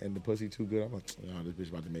bitch right and the pussy too good, I'm like, oh, this bitch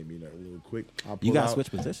about to make me nut a little quick. You gotta switch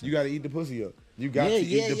position. You gotta eat the pussy up. You got to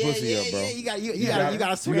eat the pussy up, bro. You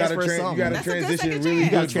gotta transfer something. You gotta transition really. You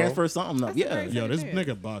gotta transfer something up. Yeah. Yo, this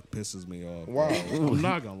nigga Bach pisses me off. Wow. I'm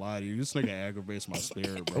not gonna lie to you. This nigga aggravates my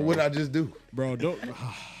spirit, bro. What did I just do? Bro, don't.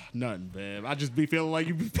 Nothing, man. I just be feeling like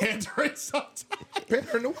you be pandering sometimes.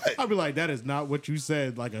 Pandering to what? I'll be like, that is not what you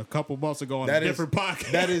said like a couple months ago on a different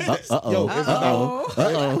podcast. That is.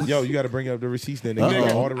 Yo, you got to bring up the receipts then.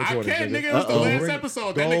 Nigga, all the recordings. I can't, nigga. It was the last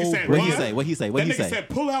episode. That nigga said, What he say? That nigga said,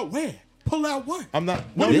 pull out where? Pull out what? I'm not.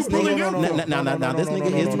 This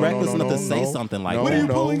nigga is reckless enough to say something like that. What are you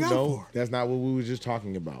pulling out for? That's not what we were just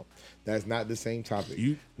talking about. That's not the same topic.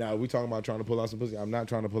 Now, we talking about trying to pull out some pussy. I'm not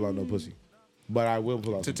trying to pull out no pussy. But I will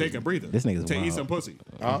pull out to take a breather. This nigga's to wild. eat some pussy.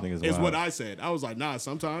 Is what I said. I was like, nah,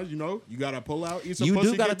 sometimes, you gotta pull out, eat some you pussy.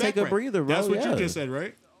 You do gotta take a breather, bro. That's what you just said,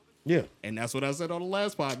 right? Yeah. And that's what I said on the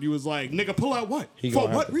last pod. You was like, nigga, pull out what? For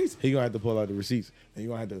what reason? He gonna have to pull out the receipts. And you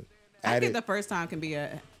gonna have to I think the first time can be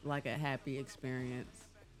a happy experience.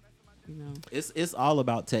 You know, it's all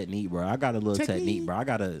about technique, bro. I got a little technique, bro.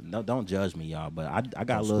 Don't judge me, y'all, but I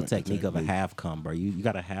got a little technique of a half cum, bro. You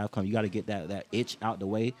got a half cum. You got to get that itch out the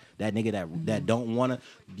way. That nigga that don't want to.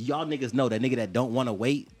 Y'all niggas know that nigga that don't want to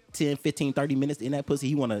wait 10, 15, 30 minutes in that pussy.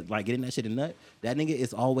 He want to like get in that shit and nut. That nigga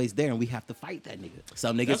is always there, and we have to fight that nigga.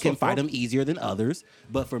 Some niggas can fight him easier than others,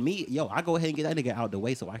 but for me, I go ahead and get that nigga out the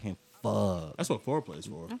way so I can fuck. That's what foreplay is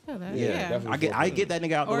for. I feel that. Yeah. I get that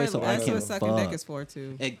nigga out the way so I can fuck. That's what sucking dick is for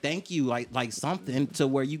too. And thank you, like something to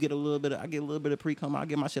where you get a little bit. I get a little bit of pre cum. I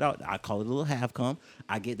get my shit out. I call it a little half cum.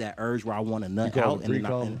 I get that urge where I want to nut out. You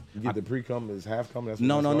get the pre cum is half cum.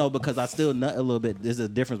 No, because I still nut a little bit. There's a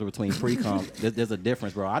difference between pre cum. There's a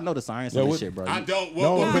difference, bro. I know the science of this shit, bro. I don't.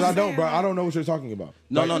 No, because I don't, bro. I don't know what you're talking about.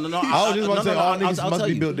 No. I was just about to say all niggas must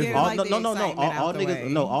be built different.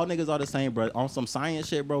 All niggas are the same, bro. On some science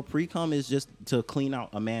shit, bro. Pre cum is just to clean out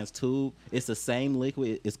a man's tube. It's the same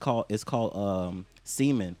liquid. It's called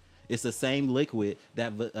semen. It's the same liquid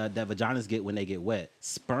that vaginas get when they get wet.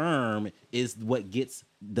 Sperm is what gets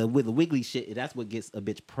the wiggly shit. That's what gets a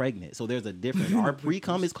bitch pregnant. So there's a difference. Our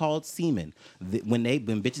pre-cum is called semen. When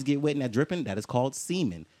bitches get wet and that dripping, that is called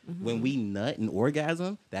semen. Mm-hmm. When we nut and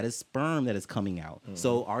orgasm, that is sperm that is coming out. Mm-hmm.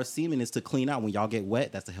 So our semen is to clean out when y'all get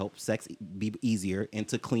wet. That's to help sex be easier and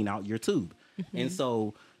to clean out your tube. Mm-hmm. And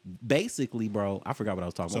so basically, bro, I forgot what I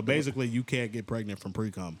was talking about. So basically, you can't get pregnant from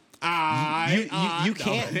pre-cum. You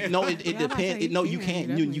can't. No, it depends. No, you can't.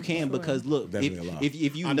 You can because look,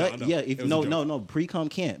 if you nut, pre-cum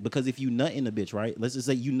can't, because if you nut in the bitch, right? Let's just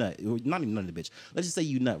say you nut, not even nut in the bitch. Let's just say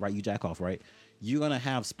you nut, right? You jack off, right? You're gonna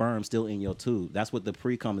have sperm still in your tube. That's what the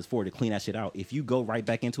pre-cum is for, to clean that shit out. If you go right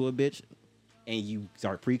back into a bitch and you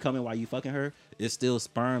start pre-cumming while you fucking her, it's still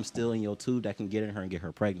sperm still in your tube that can get in her and get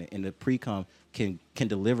her pregnant, and the pre-cum can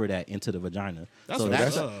deliver that into the vagina.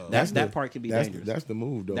 That part can be dangerous. That's the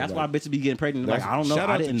move, though. That's why bitches be getting pregnant. Like, I don't know,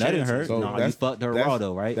 I didn't nut in her. No, you fucked her raw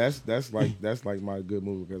though, right? That's like my good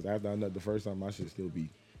move, because after I nut the first time, my shit still be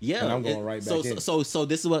Yeah, and I'm going right back in. So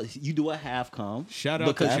this is what you do, a half come. Shout out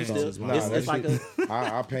because to you chances, still, man. it's like a.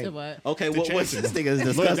 I paint. What? Okay, what's this nigga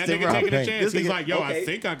is Look, that disgusting, nigga bro. taking a This chance. He's nigga- like, yo, I okay.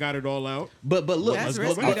 think I got it all out. But look, That's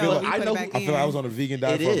look, risky, though. look, You I put know. it back I feel like I was on a vegan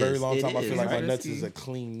diet It for a very is, long it time. I feel is. like my It's nuts risky. is a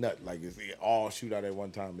clean nut. Like it all shoot out at one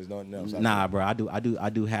time. There's nothing else. Nah, bro, I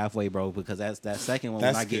do halfway, bro, because that's that second one.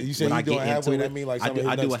 That's when I get you say when you I doing get halfway. into That it, mean like I some do of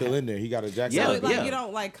his a nuts still half- in there. He got a jack. Yeah, So out. like yeah. you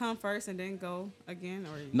don't like come first and then go again,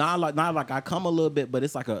 or Nah, like I come a little bit, but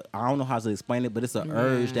it's like I don't know how to explain it, but it's an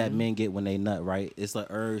urge that men get when they nut, right? It's an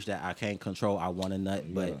urge that I can't control. I want to nut,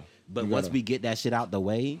 but once we get that shit out the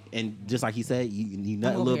way, and just like he said, you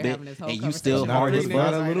nut a over little here bit, having this whole and you still conversation hard as about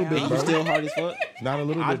fuck. Not a little bit, And bro. you still hard as fuck. Not a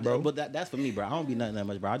little bit, bro. But that's for me, bro. I don't be nutting that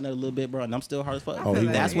much, bro. I nut a little bit, bro, and I'm still hard as fuck. Oh, he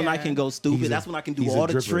That's when I yeah. can go stupid. He's a- That's when I can do he's a all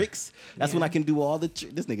the dripper. tricks. That's when I can do all the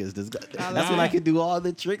this nigga is disgusting. That's when I can do all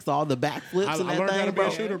the tricks, all the backflips I and that learned how to thing, be a bro.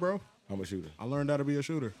 shooter, bro. I'm a shooter. I learned how to be a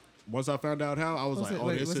shooter. Once I found out how, I was like, oh,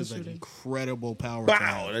 this what's a is an shooter? incredible power. Bow!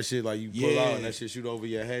 talent. That shit like you pull Yeah. out and that shit shoot over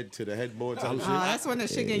your head to the headboard type shit. that's when the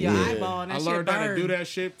shit get in your eyeball and I that learned shit how to burn. do that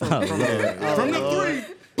shit from the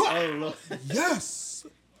three. Oh, Lord. Yes,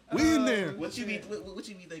 we in there. What you be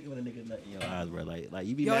thinking when a nigga nut in your eyes, bro? Like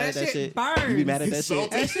you be Yo, mad that at that shit shit? burns. You be mad at that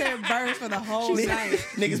shit? That shit burns for the whole night.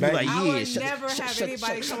 Niggas be like, I yeah, would shut- never shut- have shut-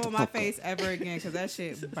 anybody shut come the on my fuck up. face ever again because that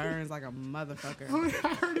shit burns like a motherfucker.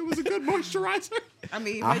 I heard it was a good moisturizer. I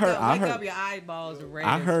mean, I wake heard- up, your eyeballs red.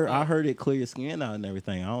 I as heard fuck. it clear your skin out and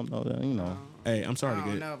everything. I don't know that, you know. Hey, I'm sorry I to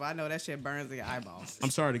don't get. know, but I know that shit burns in your eyeballs. I'm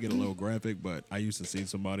sorry to get a little graphic, but I used to see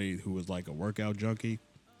somebody who was like a workout junkie,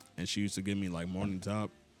 and she used to give me like morning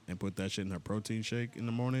top and put that shit in her protein shake in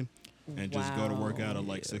the morning, and just go to work out at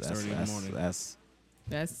like 6:30 in the morning. That's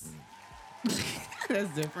That's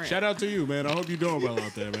that's different. Shout out to you, man. I hope you're doing well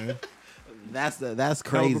out there, man. that's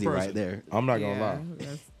crazy right person. there. I'm not gonna Yeah, lie.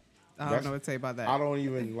 I don't know what to say about that. I don't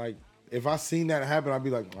even like. If I seen that happen, I'd be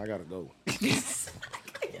like, I gotta go.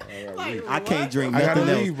 Like, I can't what? drink I gotta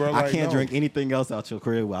nothing else. leave, bro. I Like, can't no. drink anything else out your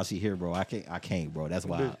crib while she here, bro. I can't, bro. That's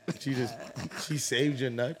wild. She saved your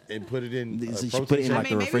nut and put it in. She protein put it in shake. like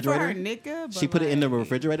the maybe for her refrigerator. nigga, but She put it in the like-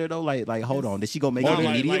 refrigerator though. Like hold on. Did she go make Or it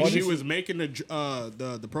like immediately? she was making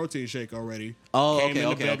the protein shake already. Oh, came okay, in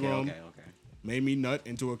the okay, bedroom, okay. made me nut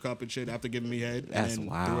into a cup and shit after giving me head, That's and then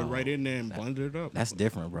wild. threw it right in there and blended it up. That's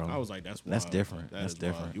different, bro. I was like, that's wild. That's different. That That's is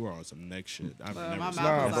wild. different. You are on some next shit. I've Well, never my seen.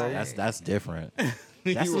 mouth Nah, was bro. like- That's different. That's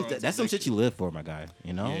You some, were on that's some next shit you live for, my guy.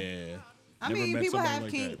 You know? Yeah. I Never mean, met people somebody have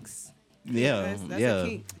like that. kinks. Yeah, That's yeah. a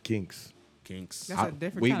kink. Kinks. Kinks. That's a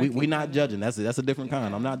different We kind of we kink. not judging. That's a different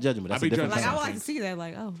kind. I'm not judging, but that's I a be different judging. Like, I kind. would like to see that.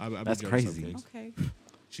 Like, oh, I be That's judging some crazy. kinks. okay.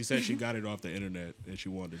 She said she got it off the internet and she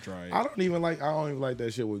wanted to try it. I don't even like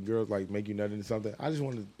that shit with girls like make you nut into something. I just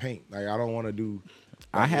want to paint. Like I don't want to do.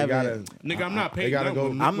 I they haven't. Nigga, I'm not they painting. gotta up go-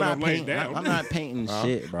 when I'm when not laying painting. down. I'm not painting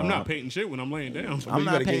shit, bro. I'm not painting shit when I'm laying down. I'm You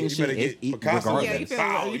not better painting get, you better shit. get Picasso. Regardless. Yeah, you feel-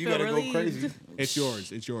 Bow, you you feel gotta really- go crazy. It's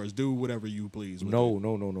yours. It's yours. Do whatever you please. with No.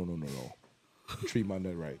 Treat my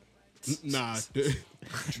nut right. it. Nah.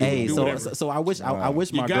 Hey, Do so whatever. I wish I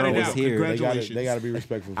wish You my got girl it was out. here. Congratulations. They gotta be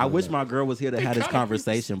respectful. I for wish that. my girl was here to have this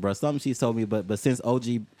conversation, bro. Something she told me, but since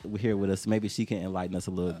OG here with us, maybe she can enlighten us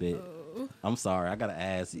a little bit. I'm sorry, I gotta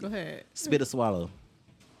ask. Go ahead. Spit or swallow.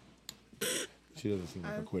 She doesn't seem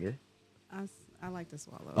like a quitter. I like to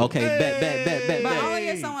swallow. Okay, bet. But only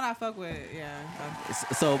if someone I fuck with, yeah.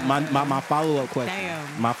 So my follow up question.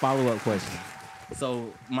 Damn. My follow up question.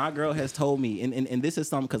 So my girl has told me, and this is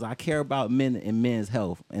something because I care about men and men's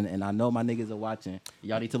health, and I know my niggas are watching.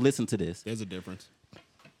 Y'all need to listen to this. There's a difference.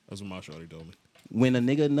 That's what my shorty told me. When a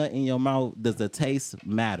nigga nut in your mouth, does the taste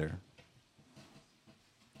matter?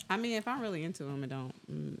 I mean, if I'm really into them, it don't.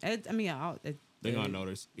 They gonna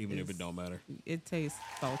notice, even if it don't matter. It tastes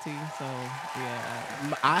salty, so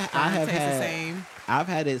yeah. I have tastes the had same. I've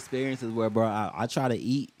had experiences where, bro, I try to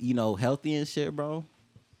eat, healthy and shit, bro.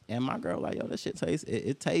 And my girl like, yo, that shit tastes.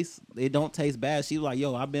 It don't taste bad. She was like,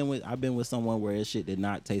 yo, I've been with someone where this shit did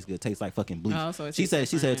not taste good. It tastes like fucking bleach. Oh, so it she said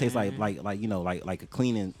tastes it tastes different. like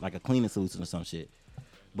a cleaning solution or some shit.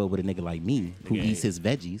 But with a nigga like me who Yeah. eats his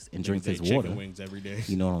veggies and drinks They his chicken water, wings every day.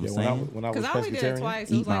 you know what I'm Yeah, saying? when I was Because I only did it pescatarian, twice.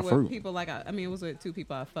 It Eat was my like fruit. with people it was with two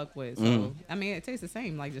people I fuck with. So Mm. I mean, it tastes the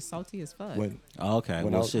same, like just salty as fuck. Oh, okay,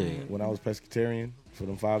 when well I was, shit. when I was pescatarian for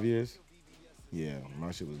them 5 years, yeah,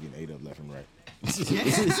 my shit was getting ate up left and right. Hey,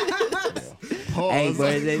 but What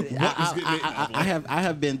was getting I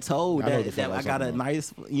have been told I know what the that fuck I I'm got a talking about.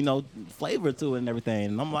 nice flavor to it and everything.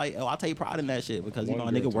 And I'm like, I take pride in that shit because One a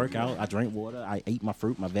girl nigga told work me out, that. I drink water, I eat my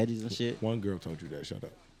fruit, my veggies and shit. One girl told you that. Shut up.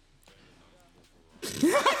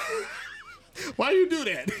 Why you do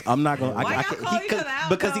that? I'm not gonna. Why y'all call each other out,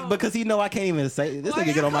 because he know I can't even say this.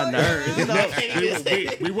 Nigga get on my nerves. You know?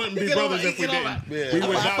 We wouldn't be brothers if we didn't. We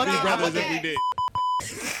would not be brothers if we did.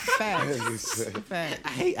 Facts. I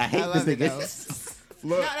hate this nigga.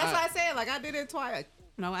 No, that's why I said like I did it twice.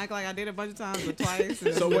 No, act like I did it a bunch of times, but twice.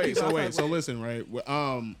 So wait. So listen, right?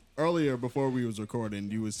 Earlier before we was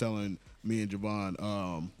recording, you was telling me and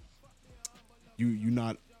Javon, you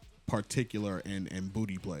not particular in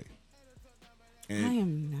booty play. And I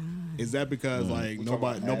am not. Is that because like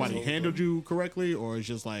nobody handled you correctly, or it's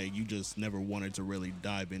just like you just never wanted to really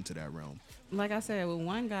dive into that realm? Like I said, with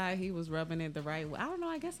one guy, he was rubbing it the right way. I don't know.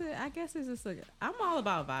 I guess it's just I'm all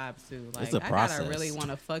about vibes too. Like it's a process. I gotta really want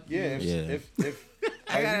to fuck you. If like,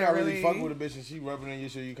 you're not really fucking with a bitch and she rubbing in your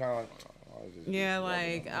shit, you kind of like. Yeah,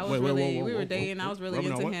 like I was we were dating. I was really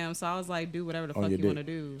into him, so I was like, do whatever the fuck you want to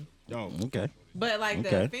do. Oh, okay. But like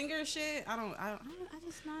the finger shit, I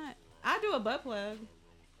just not. I do a butt plug.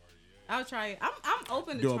 I'll try it. I'm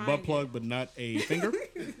open to do a butt plug, but not a finger.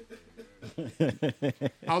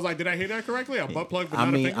 I was like, did I hear that correctly? A butt plug, but not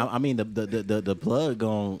a finger. I mean the plug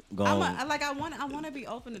gon'. I want to be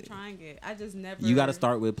open to trying it. I just never. You got to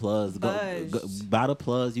start with plugs. Go, buy the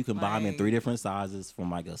plugs. You can buy them in 3 different sizes, from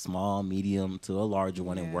like a small, medium to a larger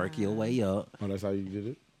one, and work your way up. Oh, that's how you did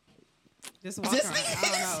it. Just walk around. I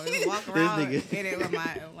don't know. Just walk around, hit it with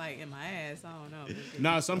my in my ass. I don't know.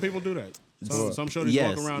 Nah, some people do that. Some shorties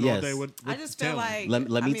walk around all day with I just feel like let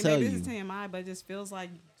me tell you. This is TMI, but it just feels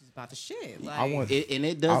like just about the shit. Like, and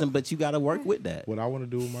it doesn't, but you got to work with that. What I want to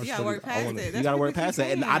do with my you got to work past it. You got to work past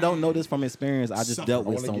that. And I don't know this from experience. I just dealt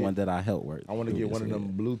with someone that I helped work. I want to get one of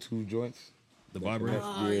them Bluetooth joints. The vibrator.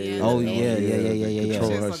 Oh yeah.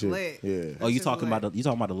 Control her shit. Yeah. Oh, you talking about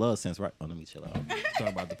the love sense, right? Oh, let me chill out. Talking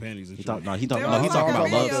about the panties and shit. He talking about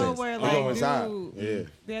love sense. Where, like,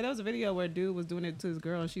 there was a video where dude was doing it to his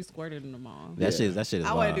girl and she squirted in the mall. That shit is wild.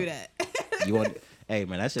 I want to do that. You want? Hey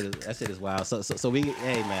man, that shit is wild. So we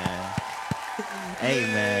hey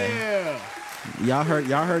man. Y'all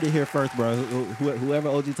heard it here first, bro. Whoever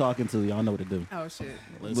OG talking to, y'all know what to do. Oh shit.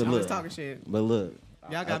 I'm just talking shit. But look.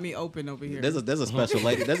 Y'all got me open over here. There's a special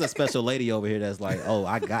lady. There's a special lady over here that's like, oh,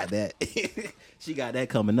 I got that. She got that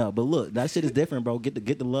coming up. But look, that shit is different, bro.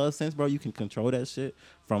 Get the love sense, bro. You can control that shit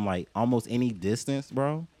from like almost any distance,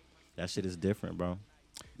 bro. That shit is different, bro.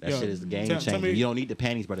 That shit is the game changer. You don't need the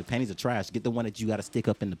panties, bro. The panties are trash. Get the one that you got to stick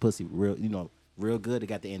up in the pussy, real good. They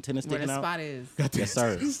got the antenna sticking out. Where the is. spot Yes,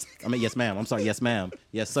 sir. I mean, yes, ma'am. I'm sorry. Yes, ma'am.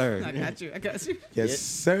 Yes, sir. I got you. Yes,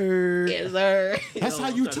 sir. Yes, sir. That's how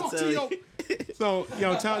you talk to your. So,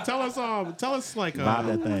 tell us like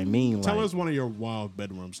that thing mean. Tell us one of your wild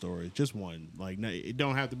bedroom stories. Just one. Like, it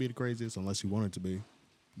don't have to be the craziest unless you want it to be.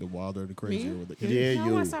 The wilder, the crazier. I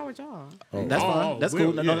want to start with y'all. That's fine. That's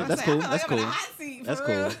cool. No, that's cool. That's cool. That's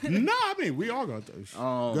cool. No, I mean we all got those.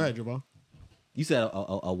 Go ahead, Javon. You said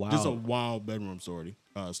a wild. Just a wild bedroom story.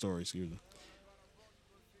 Excuse me.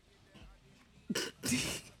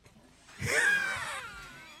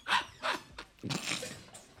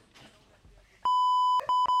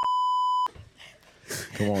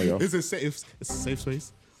 Come on, yo. It's a safe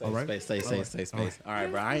space. All right. Safe space. All right,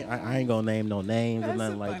 bro. I ain't gonna name no names or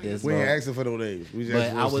nothing like this. We bro. ain't asking for no names.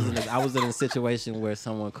 But I was in a situation where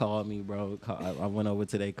someone called me, bro. I went over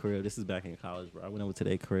to their crib. This is back in college, bro. I went over to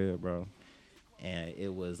their crib, bro. And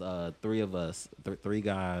it was 3 of us, 3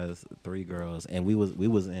 guys, 3 girls, and we was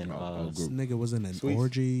in this nigga was in an Suites.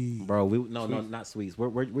 orgy, bro. No, not Suites.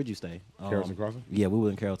 Where'd you stay? Carrollton Crossing. Yeah, we were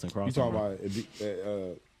in Carrollton Crossing. You talking about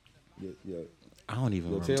yeah. I don't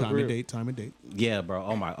even remember. Time and date. Yeah, bro.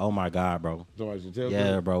 Oh my God, bro.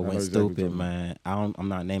 Yeah, bro. Went stupid, man. I'm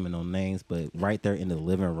not naming no names, but right there in the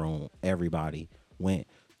living room, everybody went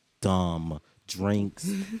dumb.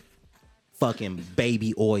 Drinks, fucking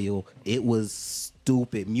baby oil. It was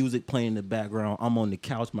stupid. Music playing in the background. I'm on the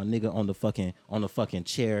couch. My nigga on the fucking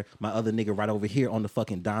chair. My other nigga right over here on the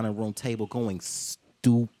fucking dining room table going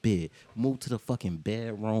stupid. Move to the fucking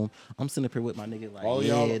bedroom. I'm sitting up here with my nigga like,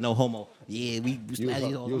 no homo. Yeah, we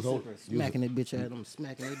smacking that bitch at him,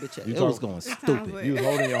 smacking that bitch at him. It was going stupid. You was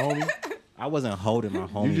holding your homie? I wasn't holding my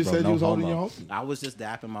homie. You just said you was holding your homie? I was just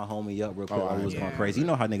dapping my homie up real quick. I was going crazy. You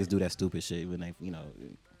know how niggas do that stupid shit when they,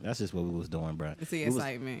 that's just what we was doing, bro. It's the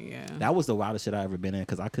excitement, yeah. That was the wildest shit I ever been in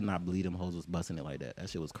because I could not believe them hoes was busting it like that. That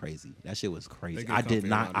shit was crazy. I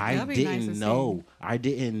didn't know.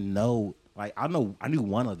 Like I knew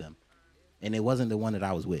one of them, and it wasn't the one that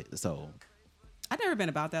I was with. So I've never been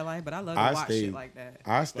about that life, but I love to watch shit like that.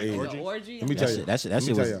 I stayed. Like orgy? Let me tell you, that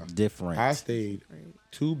shit was different. I stayed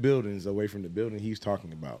 2 buildings away from the building he's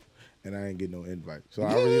talking about, and I ain't get no invite. So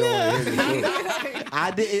I really don't want to hear this story.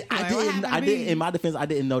 I didn't. In my defense, I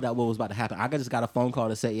didn't know that what was about to happen. I just got a phone call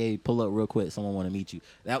to say, "Hey, pull up real quick. Someone want to meet you."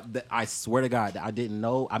 That I swear to God, I didn't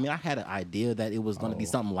know. I mean, I had an idea that it was going to be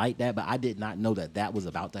something like that, but I did not know that was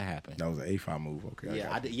about to happen. That was an A5 move. Okay.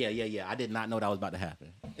 Yeah, I did not know that was about to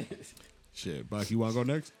happen. Shit, Buck, you want to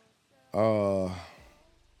go next?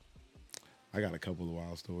 I got a couple of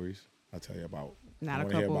wild stories. I'll tell you about. Not a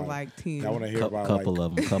couple, like 10. I want to hear about couple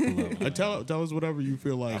of them. Tell us whatever you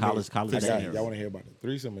feel like. College. Y'all want to hear about the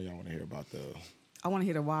threesome, or y'all want to hear about the? I want to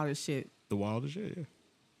hear the wildest shit. The wildest shit. Yeah.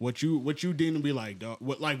 What you deemed to be like, dog?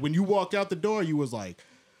 What, like when you walked out the door, you was like,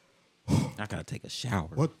 I gotta take a shower.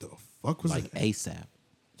 What the fuck was like that? ASAP?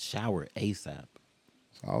 Shower ASAP.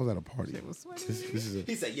 So I was at a party.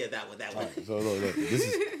 He said, "Yeah, that one." Right, so look,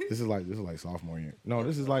 this is like sophomore year. No,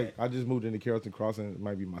 this is like I just moved into Carrollton Crossing. It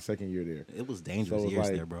might be my second year there. It was dangerous years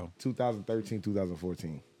there, bro. 2013,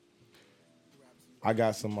 2014. I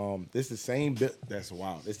got some. This the same. That's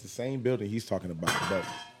wild. It's the same building he's talking about,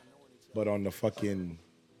 but on the fucking.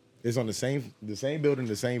 It's on the same building,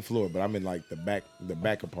 the same floor, but I'm in like the back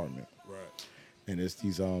apartment. Right. And it's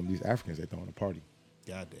these Africans they throwing a party.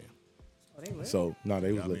 Goddamn. So no,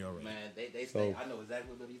 they was lit. Man, they say I know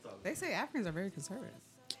exactly what he's talking about. They say Africans are very conservative.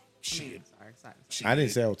 Shit. Sorry. I didn't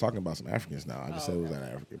say I was talking about some Africans now. I just said it was at an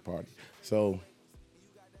African party. So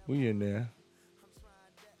we in there,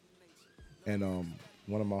 and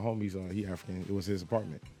one of my homies, he African. It was his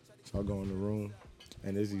apartment. So I go in the room,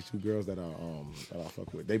 and there's these two girls that I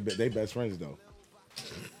fuck with. They best friends though.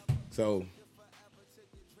 So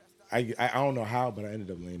I don't know how, but I ended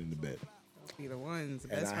up laying in the bed. Be the ones. The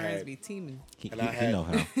best friends be teaming. He know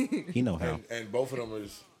how. He know how. And both of them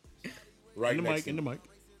is right next to me. In the mic.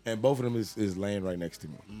 And both of them is laying right next to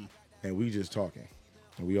me. And we just talking.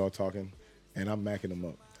 And we all talking. And I'm macking them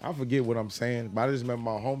up. I forget what I'm saying, but I just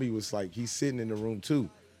remember my homie was like, he's sitting in the room too.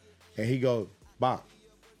 And he goes, "Bob."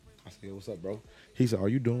 I said, "Hey, what's up, bro?" He said, Are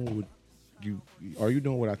you doing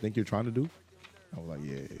what I think you're trying to do? I was like,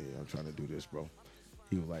 yeah, I'm trying to do this, bro.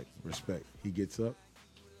 He was like, "Respect." He gets up.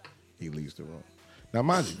 He leaves the room. Now,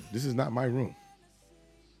 mind you, this is not my room.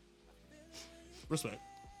 Respect.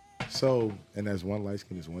 So, and there's one light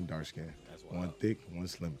skin, there's one dark skin. One thick, one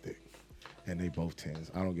slim thick. And they both 10s.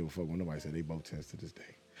 I don't give a fuck when nobody said they both 10s to this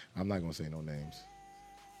day. I'm not going to say no names.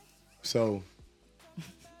 So.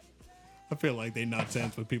 I feel like they not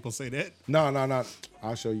 10s when people say that. No.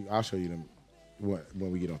 I'll show you them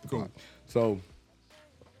when we get off the block. So,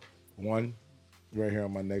 one right here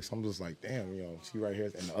on my neck. So I'm just like, damn, she right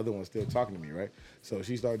here. And the other one's still talking to me, right? So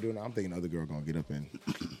she started doing it. I'm thinking the other girl going to get up and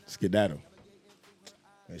skedaddle.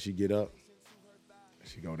 And she get up. And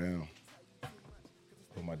she go down.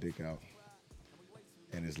 Put my dick out.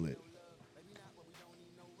 And it's lit.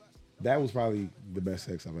 That was probably the best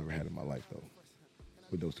sex I've ever had in my life, though.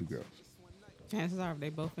 With those two girls. Chances are they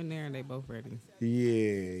both in there and they both ready.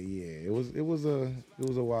 Yeah. It was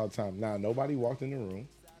a wild time. Now, nobody walked in the room.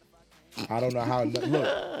 I don't know how.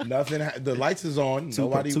 Look, nothing. The lights is on.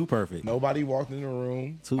 Too perfect. Nobody walked in the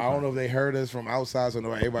room. I don't know if they heard us from outside, so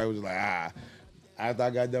everybody was just like, ah. After I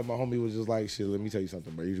got done, my homie was just like, shit, let me tell you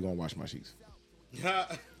something, bro. You're just gonna wash my sheets.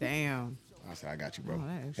 Damn. I said, I got you, bro.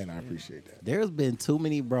 And I appreciate that. There's been too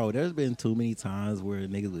many times where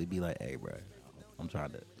niggas would be like, "Hey, bro, I'm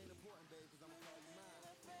trying to."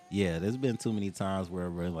 Yeah, there's been too many times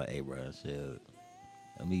where we're like, "Hey, bro, shit,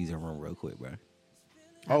 let me use your room real quick, bro."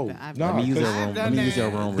 Oh, no. Let me use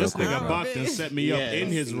your room real This quick, nigga bro. Bachton set me up in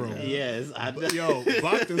his room. Yes, Yo,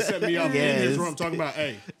 Bachton set me up in his room talking about,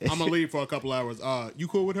 hey, I'm going to leave for a couple hours. You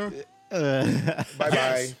cool with her?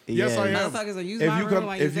 Bye-bye. Yes, I am. Motherfuckers will use my room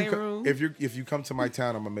while you use their room. If you come to my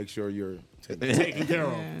town, I'm going to make sure you're taken care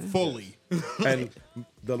of fully. And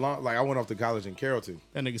I went off to college in Carrollton.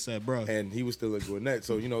 That nigga said, bro. And he was still in Gwinnett.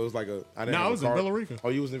 So, it was like I was in Bella Rica. Oh,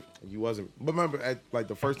 you wasn't. But remember, at like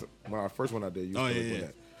the first one I did, you was still in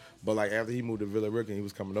Gwinnett. But like after he moved to Villa Rica and he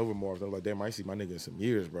was coming over more, I was like, damn, I ain't see my nigga in some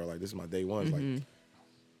years, bro. Like this is my day one. Like,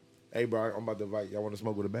 hey, bro, I'm about to invite y'all. Want to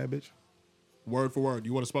smoke with a bad bitch? Word for word.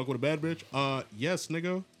 You want to smoke with a bad bitch? Yes,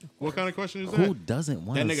 nigga. What kind of question is that? Who doesn't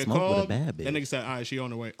want to smoke with a bad bitch? That nigga said, all right, she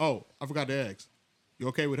on the way. Oh, I forgot to ask. You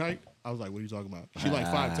okay with height? I was like, what are you talking about? She like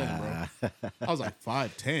 5'10", bro. I was like,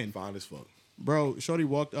 5'10"? Fine as fuck. Bro, shorty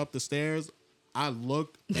walked up the stairs. I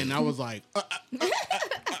looked and I was like,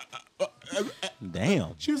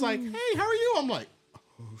 damn. She was like, hey, how are you? I'm like,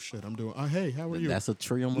 oh shit, I'm doing, hey, how are you? That's a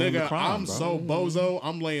triumph of nigga, crime, I'm bro. so bozo.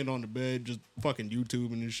 I'm laying on the bed just fucking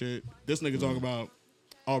YouTubing and shit. This nigga talking about,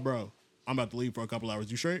 oh bro, I'm about to leave for a couple hours.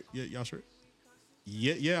 You straight? Yeah, y'all straight?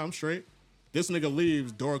 Yeah, I'm straight. This nigga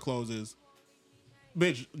leaves, door closes.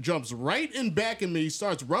 bitch jumps right in back of me,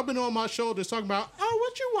 starts rubbing on my shoulders, talking about, oh,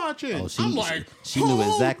 what you watching? Oh, I'm like, she knew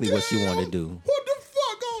exactly what she wanted to do. What the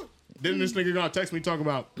fuck? Then this nigga gonna text me talking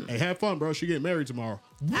about, hey, have fun, bro. She getting married tomorrow.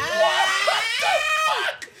 What the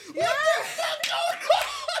fuck? What the fuck going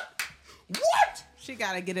on? What? She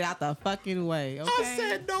gotta get it out the fucking way. Okay? I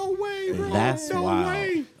said no way, bro. That's no wild.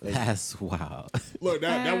 way. That's wild. Look,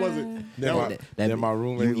 that wasn't. Then my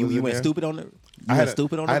roommate. You went stupid on it. You went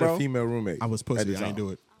stupid on it, I had bro. a female roommate. I was pussy. I ain't do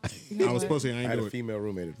it. I was pussy. I I ain't had do a it. female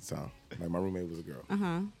roommate at the time. Like my roommate was a girl.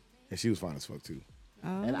 And she was fine as fuck too.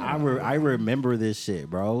 And I remember this shit,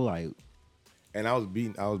 bro. Like, and I was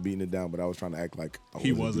beating it down, but I was trying to act like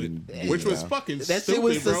He wasn't, beating which it was down. fucking That stupid, shit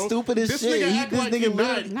was the bro. stupidest this shit. Nigga act This like nigga he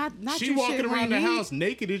literally- Not she you walking shit around the when he- house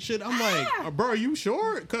naked and shit. I'm like, bro, are you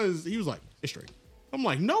sure? Because he was like, it's straight. I'm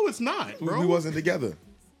like, no, it's not, bro. We wasn't together.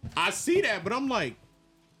 I see that, but I'm like,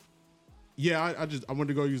 yeah, I went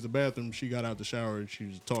to go use the bathroom. She got out the shower and she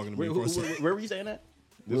was talking to me for a second. where were you saying that?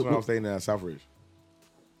 This is when I was staying at Southridge.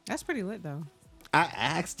 That's pretty lit though. I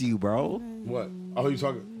asked you, bro. What? Oh, you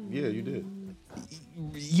talking? Yeah, you did.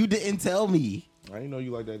 You didn't tell me. I didn't know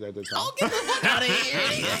you like that at the time. Get the fuck out of here.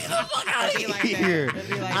 Get the fuck out It'd be of like here. that. It'd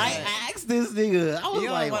be like I that. asked this nigga. I was You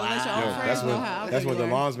don't like, wanna let your own wow. friends know how That's big when the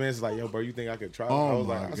you are. lawnsman's like, yo, bro, you think I could try? I Oh was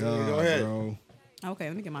my like, I said, god, go ahead. bro. Okay,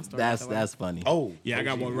 let me get my story. out the way. That's funny. Oh, Yeah, I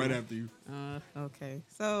got one right after you. Okay.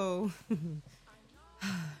 So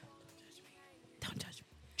don't judge me.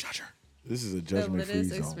 Judge her. this is a The judgment free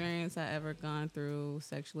littest zone. experience I ever gone through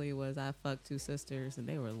sexually was I fucked two sisters and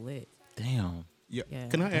they were lit. Damn. Yeah. Yeah.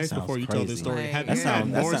 Can I That ask sounds before you tell crazy. this story? Like- Have That you had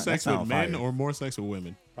sound- more that sex sound with men fire. or more sex with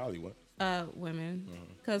women? Probably what? Women,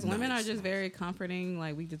 because women are just very comforting.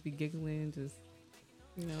 Like we just be giggling, just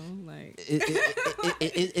like.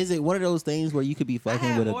 Is it one of those things where you could be I fucking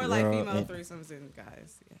had with a more girl? like female and- threesomes than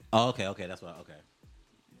guys. Yeah. Oh, okay. That's what. Okay.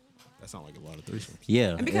 That sounds like a lot of threesomes.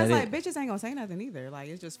 Yeah. And because yeah, like bitches ain't gonna say nothing either. Like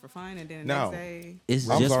it's just for fun, and then the No. next day. it's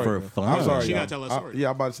I'm just sorry. for fun. I'm sorry. She y'all. gotta tell her story. Yeah,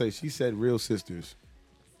 I'm about to say she said real sisters.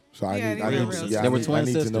 So Yeah, I they need, were I real need, sisters. yeah, They were I twin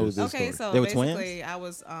need to know sisters. this Okay, story. so They were basically, twins? I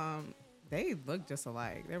was they looked just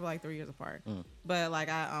alike. They were like 3 years apart. But like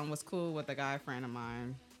I was cool with a guy friend of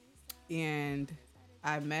mine, and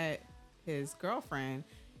I met his girlfriend,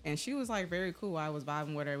 and she was like very cool. I was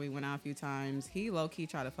vibing with her. We went out a few times. He low key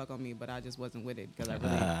tried to fuck on me, but I just wasn't with it because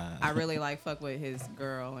I really like fuck with his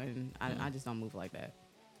girl, and I just don't move like that.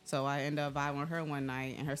 So I ended up vibing with her one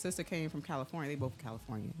night, and her sister came from California. They both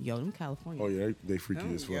California. Yo, them California. Oh yeah, they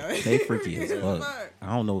freaky as fuck. Yeah. They freaky as fuck. Fuck.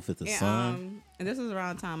 I don't know if it's the And, sun. and this was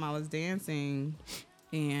around the time I was dancing,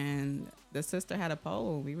 and the sister had a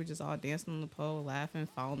pole. We were just all dancing on the pole, laughing,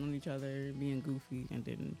 falling on each other, being goofy, and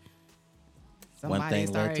then One somebody thing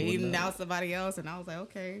led started to eating another. out somebody else, and I was like,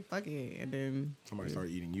 okay, fuck it. And then Somebody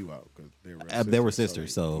started eating you out because They were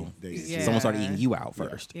sisters, so Yeah. someone started eating you out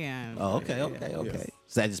first. yeah. Oh, okay. Yeah.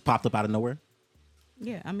 So that just popped up out of nowhere.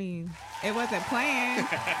 Yeah, I mean, it wasn't planned.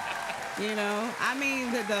 I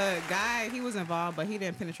mean, the guy, he was involved, but he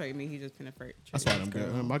didn't penetrate me. He just penetrated. That's fine. I'm his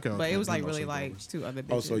girl. good. My girl But it can't was do like no really shit like goes. two other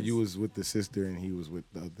bitches. Oh, so you was with the sister and he was with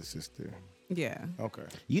the other sister. Yeah. Okay.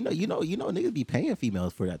 You know, niggas be paying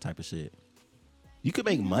females for that type of shit. You could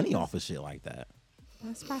make money off of shit like that.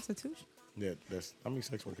 That's prostitution. Yeah, that's. I mean,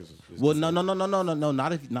 sex workers. Is Well, no.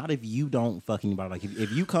 Not if you don't fucking anybody. Like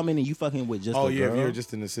if you come in and you fucking with just Oh a yeah, girl. if you're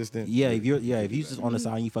just an assistant. if you just on the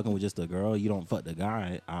side and you fucking with just a girl, you don't fuck the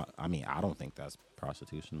guy. I mean, I don't think that's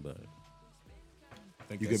prostitution, but I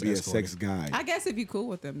think You that's could be a escorting. sex guy. I guess if you cool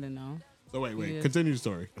with them, then no. So wait. Yeah. Continue the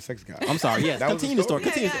story. A sex guy. I'm sorry. Yes, That was the continue the story.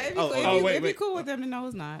 story? Continue. Yeah, if the- you, oh, wait, if you wait. cool with them, then no,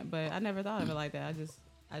 it's not. But I never thought of it like that.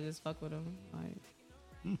 I just fuck with them. Like,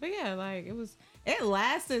 but yeah, like it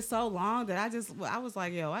lasted so long that I was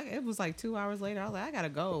like, yo, it was like 2 hours later. I was like, I gotta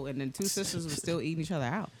go, and then two sisters were still eating each other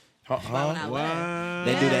out. But when I left,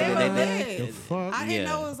 They do that. they They- were they- lit. The fuck? I didn't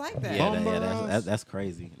Yeah. know it was like that. Yeah, that's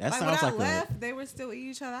crazy. That Like sounds when I like left, they were still eating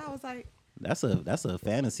each other. I was like, that's a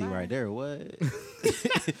fantasy right there. What?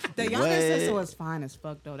 the younger What? sister was fine as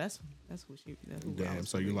fuck though. That's who she. That's who I Damn. was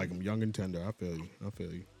So you with. like them young and tender. I feel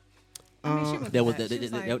you. I mean, she was That was fat. She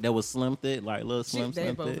was like- that was slim thick, like little she- slim they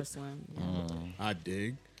slim both thick. were slim. Yeah. I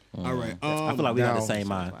dig. All right. I feel like we got the now- same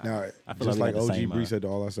mind. Now, I feel just like like we got the OG same Bree mind. said to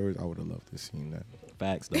all our stories, I would have loved to seen that.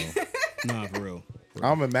 Facts though. Nah, for real.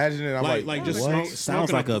 I'm imagining. I'm Like just what? smoke, Sounds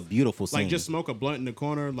smoking like a beautiful scene. like just smoke a blunt in the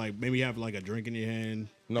corner. Like maybe have like a drink in your hand.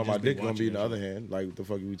 No, and my just be dick gonna be in watching the that other shit. hand. Like what the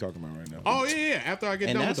fuck are we talking about right now? Oh yeah. After I get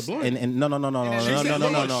and done with that's the blunt. and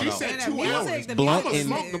no. She said And 2 music, hours. the Blunt I'ma in-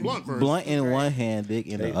 smoke the blunt first. Blunt in one hand, dick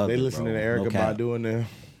in they the other. listening bro. to Erica No cap. Badu in there. It-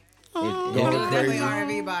 It was Going definitely crazy.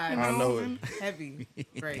 R&B vibes. I know it. Heavy.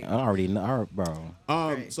 Great. I already know, bro.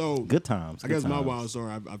 So Good times. I good guess my times. wild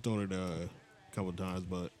story. I've told it a couple times,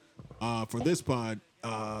 but for this pod,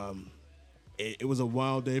 it was a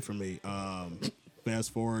wild day for me.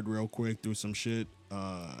 Fast forward real quick through some shit.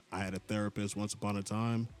 I had a therapist once upon a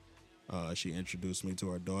time. She introduced me to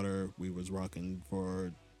her daughter. We was rocking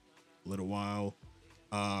for a little while,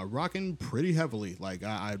 rocking pretty heavily. Like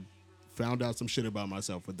I found out some shit about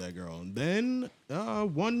myself with that girl, and then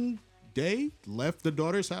one day left the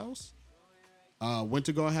daughter's house. Went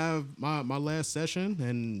to go have my last session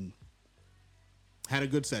and had a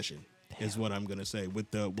good session. Is what I'm gonna say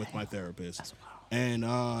with my therapist. That's wild. And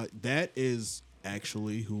that is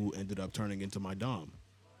actually who ended up turning into my dom.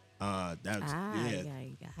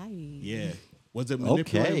 Yeah. Was it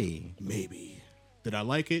manipulative? Okay. Maybe. Did I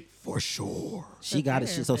like it? For sure. She got it.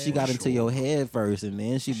 So she got into your head first, and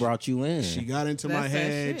then she brought you in. She got into my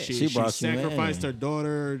head. She sacrificed her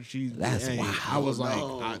daughter. That's wild. I was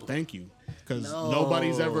like, thank you, because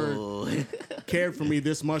nobody's ever cared for me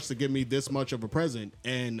this much to give me this much of a present.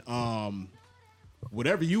 And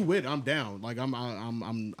whatever you with, I'm down. Like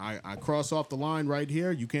I cross off the line right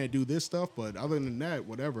here. You can't do this stuff, but other than that,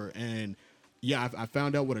 whatever. And yeah, I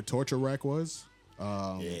found out what a torture rack was.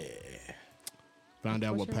 Found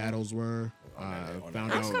out what paddles were. Found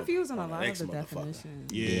I'm out. confused on a lot of the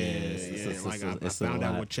definitions. I found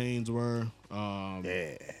out what chains were.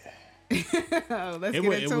 Let's get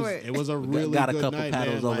into it. It was a really got a good couple night,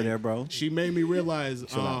 paddles man. over there, bro. She made me realize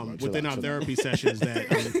within our therapy sessions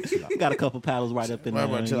that Got a couple paddles right up in there.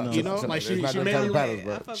 like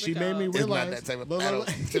she made me realize.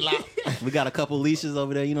 We got a couple leashes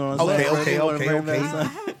over there. You know what I'm saying? I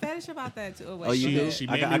have a fetish about that too. Oh, you do? She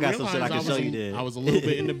made I me got some shit I realize can show you there. I was a little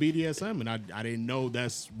bit into BDSM, and I didn't know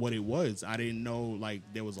that's what it was. I didn't know like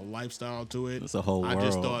there was a lifestyle to it. It's a whole I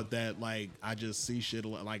just world. thought that like I just see shit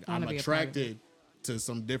like I'm be a part of attracted to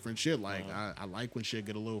some different shit. Like I like when shit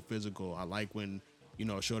get a little physical. I like when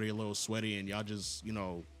shorty a little sweaty and y'all just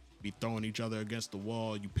be throwing each other against the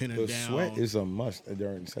wall. You pinning The down. sweat is a must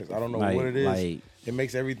during sex. I don't know Like- what it is. like- It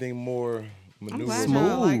makes everything more I'm maneuverable. glad Smooth.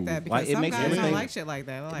 y'all like that because Like, it some makes guys don't everything- like shit like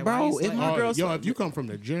that. They're like, Bro, why you if sweating? my girl- Yo, if you come from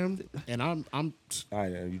the gym and I'm All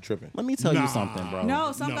right, you tripping. Let me tell Nah. you something, bro.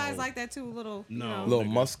 No, some No. guys like that too. Little, No. Little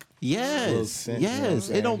musk. Little Yes, scent, you know what I'm yes. It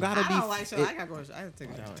saying? don't gotta I be. don't like shit. I gotta go. I have to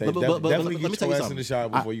take a shower. Take, But definitely let me get tell your you ass in the something. shower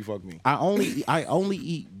before you fuck me. I only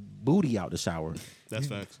eat booty out the shower, that's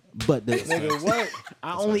facts. but Nigga, what?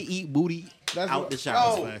 I only eat booty That's out what- the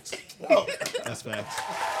shower. Oh. Facts. That's facts.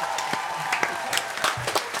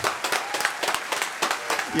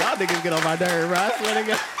 Y'all niggas get on my nerve, right? I swear to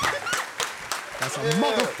God. That's a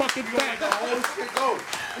motherfucking fact.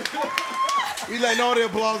 We letting all the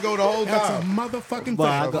applause go the whole That's a time. motherfucking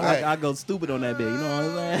But fact. I go stupid on that bit. You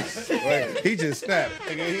know what I'm saying? Wait, he just snapped.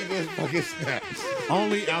 Nigga, he just fucking snapped.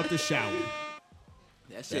 Only out the shower.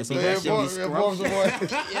 That shit So be it informs scrumptious. the boy.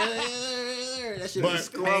 That shit be But-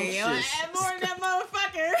 Hey, yo, scrumptious. add more in that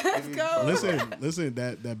motherfucker. Let's go. Listen,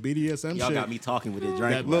 that BDSM Y'all shit. got me talking with it,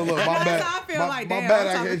 drink. Look, my bad. That's how I feel like, my damn, bad. I'm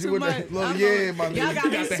I talking hit you too with much. that little I'm yeah, my Y'all nigga. got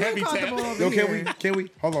me got the too heavy comfortable tap. over Yo, here. can we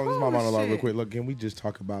hold on? This is my Oh, monologue real shit. quick. Look, can we just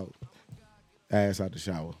talk about ass out the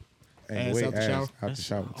shower? And Ass the way out the shower? Out the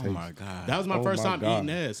shower. Oh my god. That was my Oh first my time God. eating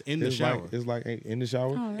ass in the It's shower. Like, it's like in the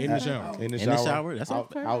shower. In the shower. In the In shower. the shower? That's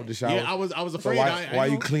out, okay. out the shower. Yeah, I was So afraid. why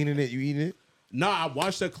you cleaning it? You eating it? No, I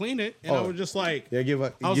watched her clean it, and I Oh. was just like, Yeah, I was gives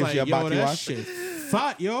like, you a yo, baki that wash. shit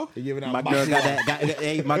fat, yo. You giving out My baki girl got wash.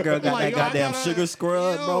 that. My girl got Like, that yo, I goddamn gotta- sugar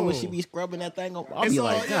scrub, bro. When yo. she be scrubbing that thing, I'll It's be all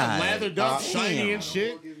like, God, lathered up, shiny damn. and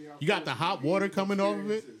shit. You got the hot water coming off of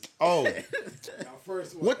it. Oh,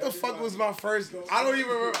 what the fuck was my first? I don't even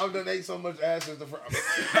remember. I've done ate so much ass since the first.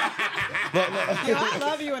 Yo, I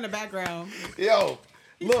love you in the background. Yo,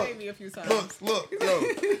 You look, saved me a few times. look,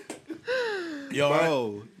 yo,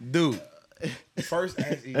 Bro. dude. First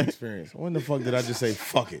ass eating experience. When the fuck did I just say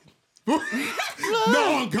fuck it? No,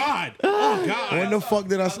 on God. On God. When the fuck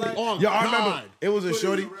did I say? Oh, Yo, I remember God. it was a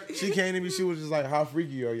shorty. She came to me. She was just like, "How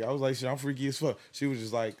freaky are you?" I was like, "Shit, I'm freaky as fuck." She was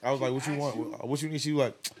just like, "I was like, what you want? What you need?" She was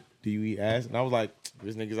like, "Do you eat ass?" And I was like,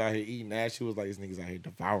 "This nigga's out here eating ass." She was like, "This nigga's out here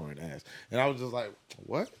devouring ass." And I was just like,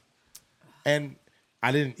 "What?" And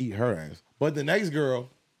I didn't eat her ass, but the next girl,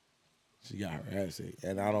 she got her ass ate,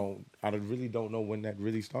 and I really don't know when that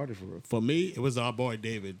really started for her. For me, it was our boy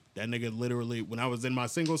David. That nigga literally, when I was in my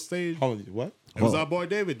single stage, Hold on, what? it was our boy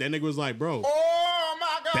David. That nigga was like, bro. Oh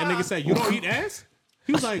my god! That nigga said, you don't eat ass?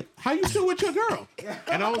 He was like, how you still with your girl?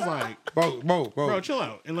 And I was like, bro, chill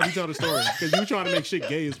out and let me tell the story. Because you trying to make shit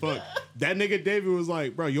gay as fuck. That nigga David was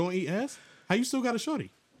like, bro, you don't eat ass? How you still got a shorty?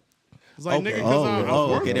 It's like, Okay. nigga, because I was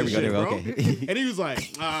okay, working there we and go, shit, there we bro. go, okay. And he was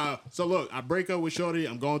like, so look, I break up with shorty.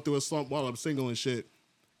 I'm going through a slump while I'm single and shit.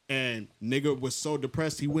 And nigga was so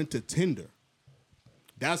depressed, he went to Tinder.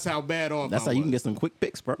 That's how bad off. That's I how you was. can get some quick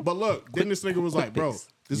picks, bro. But look, then this nigga was like, bro, picks.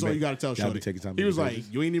 this is all you gotta tell Gotta be Shorty. taking time He to was do like, pages.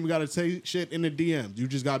 you ain't even gotta say shit in the DMs. You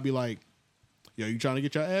just gotta be like, yo, you trying to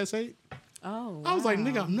get your ass ate? Oh, I was like, wow.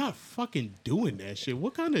 nigga, I'm not fucking doing that shit.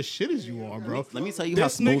 What kind of shit is you on, bro? Let me tell you how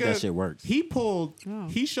smooth that shit works.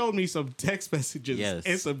 He showed me some text messages Yes.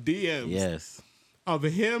 and some DMs Yes. of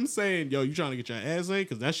him saying, yo, you trying to get your ass ate?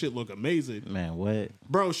 Because that shit look amazing. Man, what?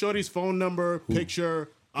 Bro, Shorty's phone number, picture,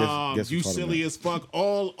 Guess you who called him silly that? as fuck.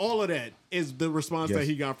 All of that is the response Guess- that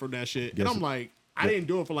he got from that shit. guess And I'm who- like, I didn't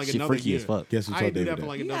do it for like She another freaky year. as fuck. Guess who I told didn't do David that for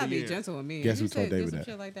like You another gotta be year. gentle with me. Guess If who you told said do David some that?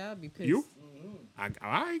 shit like that, I'd be pissed. You? All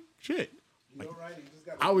right, shit.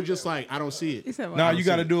 I was just like, I don't see He it. said, No, well, you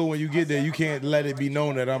got to do it when you get there. You can't let it be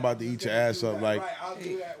known that I'm about to eat your ass up. Like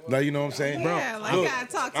you know what I'm saying, bro? Yeah, like, you gotta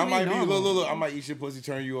talk to I me might be normal. look. I might eat your pussy,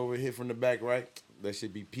 turn you over, hit from the back, right? That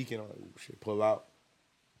shit be peeking on. Shit, pull out,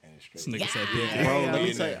 and it's This straight. nigga said, yeah, Bro, Yeah, let me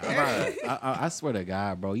yeah, tell you, yeah. I swear to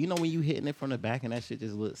God, bro. You know when you hitting it from the back and that shit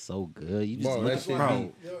just looks so good. You just Bro, look, that shit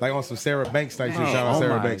bro. be like on some Sarah Banks type shit. Shout out Oh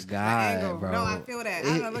Sarah my Banks. God, angle. bro. No, I feel that.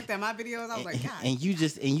 I done looked at my videos. I was like, God. And you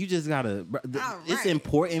just gotta. Bro, All it's right.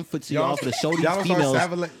 important for y'all to show these Y'all don't females.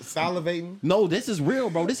 start salivating. No, this is real,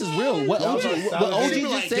 bro. This is real. What OG, what OG He be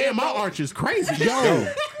just like, said, damn, my bro. arch is crazy. Yo,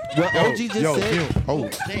 what OG just said. Kim. Oh,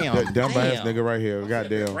 Damn, that dumb ass damn. nigga right here.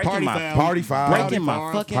 Goddamn. Breaking my foul. Party foul. breaking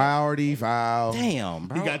my fucking. Party foul. Damn,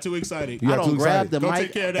 bro. He got too excited. You got I too don't grab excited. the Go mic.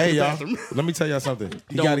 take care of that Hey in the y'all, bathroom. let me tell y'all something.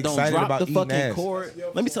 He Don't got excited drop about the eating fucking ass. cord.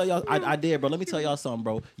 Let me tell y'all, I did, bro. Let me tell y'all something,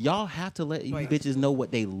 bro. Y'all have to let you Wait. bitches know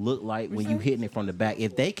what they look like when you hitting it from the back.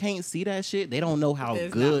 If they can't see that shit, they don't know how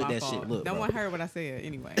It's good not my that fault. shit look. No bro. one heard what I said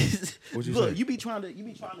anyway. What you Look, say? you be trying to.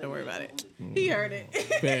 Don't worry about it. He heard it.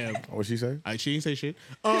 Bam. What she say? She didn't say shit.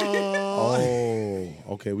 Oh,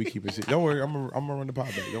 okay. We keep it. Don't worry. I'm gonna run the pod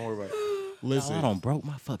back. Don't worry about it. Listen, I don't broke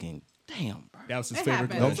my fucking damn, bro. that was his It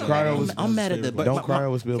favorite happens. Don't question. cry over. I'm mad at the. but Don't my- cry my-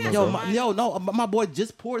 over spilled Yeah, milk. Yo, no, my boy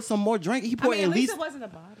just poured some more drink. He I poured mean, at least. it wasn't a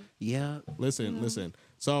bottle. Yeah, Listen.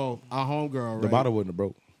 So our homegirl, right? The bottle wouldn't have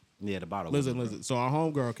broke. yeah, the bottle. Listen. So our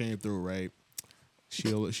homegirl came through, right? She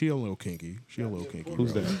a little kinky.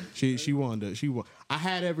 Who's bro. that? She wanted to. I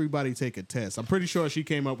had everybody take a test. I'm pretty sure she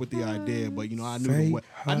came up with the idea, but I knew Say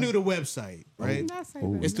I knew the website, right? Not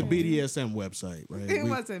saying It's the that. BDSM website, right? It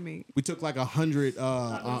wasn't me. We took like 100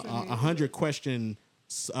 question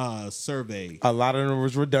survey, A lot of them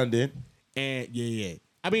was redundant. and yeah.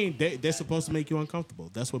 I mean, they're supposed to make you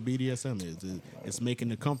uncomfortable. That's what BDSM is. It's making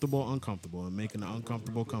the comfortable uncomfortable and making the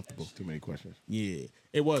uncomfortable comfortable. Too many questions. Yeah,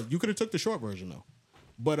 it was. You could have took the short version though,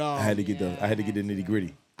 but I had to get the nitty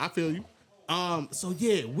gritty. I feel you. So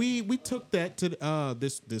yeah, we took that to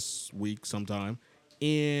this week sometime.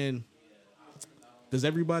 And does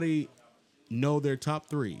everybody know their top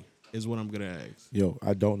three? Is what I'm gonna ask. Yo,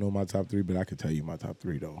 I don't know my top three, but I can tell you my top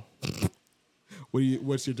three though.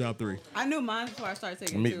 What's your top three? I knew mine before I started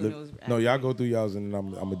taking Me- two. And it was no, y'all go through y'all's and then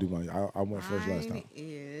I'm gonna do mine. I went first last time. Mine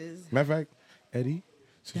is Matter of fact, Eddie,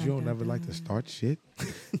 since you don't never like to start shit,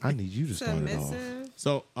 I need you to start it off. submissive.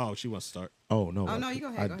 So she wants to start. Oh no. Oh, no, you go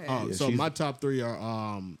ahead, go ahead. Oh, yeah, so she's- my top three are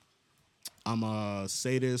I'm a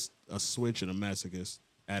sadist, a switch, and a masochist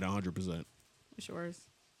at 100%. What's yours?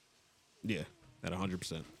 Yeah, at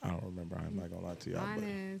 100%. I don't remember. I'm not gonna lie to y'all. But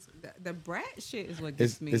Mine is the brat shit is what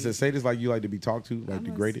gets me. it's a sadist like you like to be talked to, like I'm a-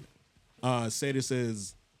 degraded. Sadist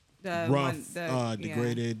is the rough, one- the- yeah.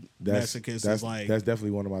 degraded. That's Masochist that's is like that's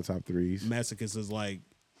definitely one of my top threes. masochist is like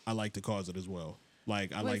I like to cause it as well.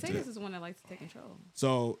 Like I Well, like sadist to. is one that likes to take control.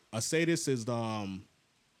 So a sadist is the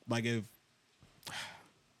like if I'm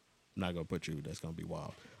not gonna put you, that's gonna be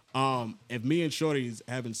wild. If me and Shorty's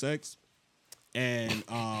having sex and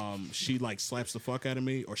she like slaps the fuck out of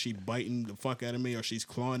me, or she biting the fuck out of me, or she's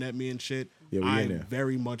clawing at me and shit, Yeah, we I in there.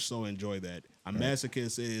 very much so enjoy that. A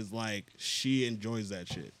masochist is like she enjoys that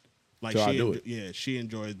shit. Like So I do it. yeah, she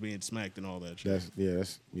enjoys being smacked and all that shit.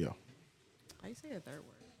 That's yeah. How you say a third word?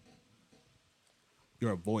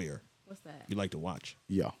 You're a voyeur. What's that? You like to watch.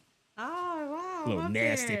 Yeah. Oh wow, Little I'm up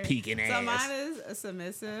nasty there. peeking So ass. mine is a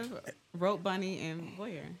submissive, rope bunny, and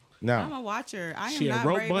voyeur. Now- I'm a watcher. I am She a not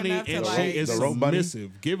rope brave bunny enough to and like. she is The rope bunny?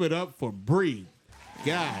 submissive. Give it up for Bree.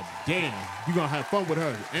 God damn, you gonna have fun with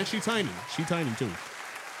her, and she tiny. She tiny too.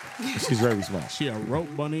 She's very smart. She a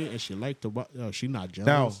rope bunny, and she like to. She not jealous.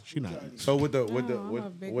 Now- She not. So with the I'm a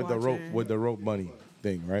big with the watcher. rope bunny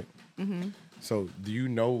thing, right? Mm-hmm. So do you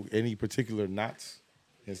know any particular knots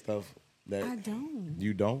and stuff that I don't.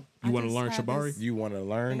 you don't? You I want to just learn have Shibari? this- You want to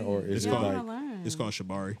learn, or is It's it Yeah, I called- like? wanna learn. It's called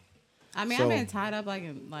Shibari. I mean, So- I've been tied up like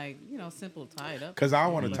in simple tied up. Because I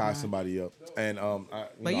want to But tie not- somebody up, and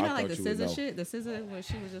But you I know, like thought the you would scissor know. shit, the scissor where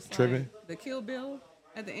she was just Tripping? like the Kill Bill.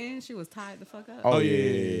 At the end, she was tied the fuck up. Oh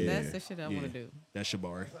yeah. That's the shit I want to do. That's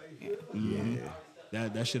Shibari. Yeah.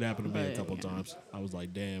 That shit happened to me a But, couple yeah. times. I was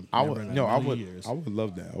like, damn. I never would in a no, I million would years. I would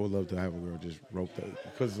love that. I would love to have a girl just rope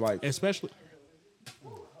that because like Especially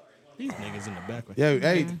these niggas in the background. yeah,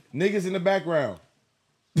 hey niggas in the background.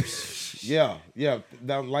 yeah,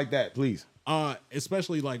 down like that, please.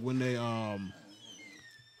 Especially like when they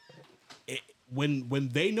when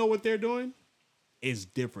they know what they're doing, it's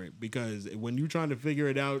different because when you're trying to figure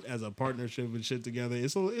it out as a partnership and shit together,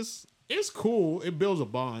 it's cool. It builds a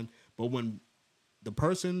bond. But when the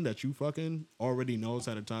person that you fucking already knows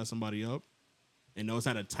how to tie somebody up and knows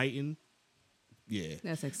how to tighten, yeah,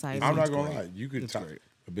 That's exciting. I'm not gonna great. lie. You could It's tie, great.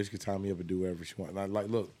 a bitch could tie me up and do whatever she wants. Like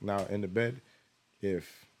look now in the bed,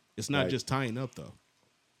 if it's not like, just tying up though.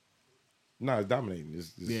 no, it's dominating.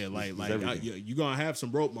 It's everything. you gonna have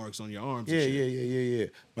some rope marks on your arms. Yeah, and shit. yeah.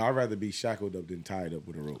 But I'd rather be shackled up than tied up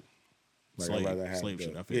with a rope. Like Slave- I'd rather have slave the,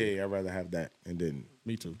 shit, I feel you. yeah, I'd rather have that and then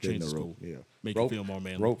Me too. get in Change the the rope. school. Yeah, Make rope, you feel more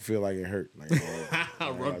manly. Rope feel like it hurt. Like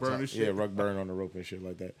Rug burn and shit. Yeah, rug burn on the rope and shit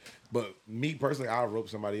like that. But me personally, I'll rope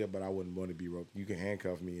somebody up, but I wouldn't want to be roped. You can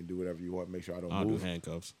handcuff me and do whatever you want. Make sure I don't I'll move. do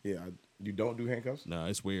handcuffs. Yeah, you don't do handcuffs. No,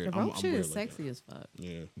 it's weird. The rope I'm shit weird is like sexy as fuck. that.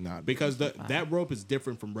 Yeah, Nah, because that rope is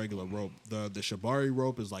different from regular rope. The Shibari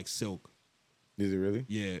rope is like silk. Is it really?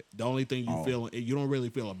 Yeah, the only thing you feel, you don't really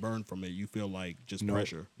feel a burn from it. You feel like just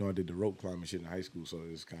pressure. No, I did the rope climbing shit in high school, so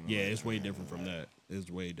it's kind of Yeah, it's way different from that. It's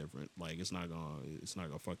way different. Like it's not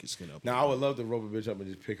gonna fuck your skin up. Now I would love to rope a bitch up and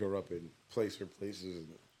just pick her up and place her places and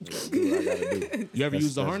do what I gotta do. You ever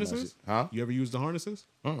use the that's my harnesses? shit. Huh? You ever use the harnesses?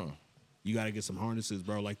 You gotta get some harnesses,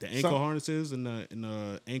 bro. Like the ankle harnesses and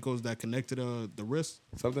the ankles that connect to the wrist.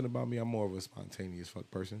 Something about me, I'm more of a spontaneous fuck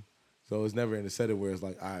person. So it's never in a setting where it's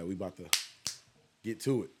like, all right, we about to get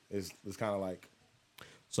to it. It's kind of like,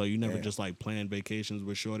 So you never Yeah. just like plan vacations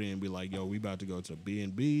with Shorty and be like, yo, we about to go to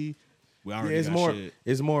B&B. We already it's got more shit.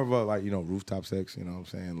 it's more of a like, rooftop sex, you know what I'm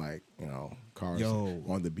saying? Like, cars Yo.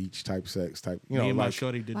 on the beach type sex type, Me and my like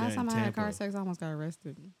Shorty did Last that in time I had car Tampa. sex, I almost got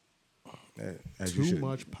arrested. as you Too should,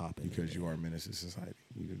 much popping. because you are a menace to society.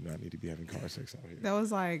 You do not need to be having car sex out here. That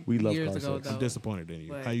was like We love years car ago, sex. though. I'm disappointed in you.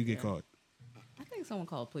 But, How you get yeah. caught? I think someone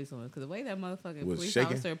called police on us because the way that motherfucking Was police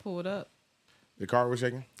shaking? officer pulled up. The car was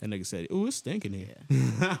shaking. That nigga said, ooh, it's stinking here.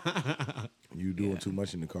 You doing too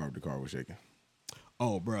much in the car. The car was shaking.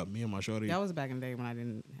 Oh, bro, me and my Shorty, That was back in the day when I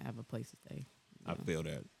didn't have a place to stay. I feel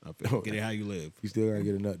that. I feel get it how you live. You still gotta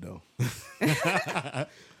get a nut though. Ain't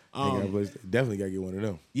got a place- definitely gotta get one of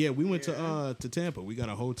them. Yeah, we went to Tampa. We got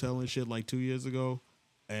a hotel and shit like 2 years ago,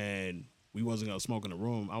 and we wasn't gonna smoke in the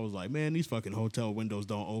room. I was like, man, these fucking hotel windows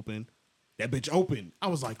don't open. That bitch opened. I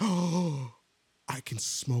was like, oh, I can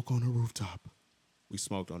smoke on the rooftop. We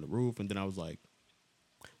smoked on the roof, and then I was like,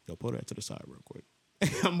 yo, pull that to the side real quick.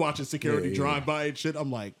 I'm watching security Yeah. drive by and shit.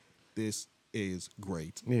 I'm like, this is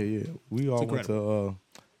great. Yeah. We all went incredible.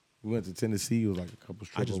 to we went to Tennessee. It was like a couple I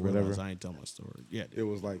strips just or whatever. realized I ain't tell my story. Yeah, It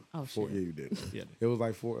was like Oh, four. shit. Yeah, you did. Yeah. It was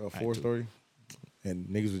like four had to. story, and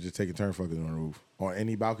niggas was just taking turn fucking on the roof on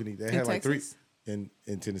any balcony. They In had like Texas? three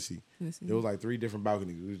in Tennessee. Tennessee. It was like 3 different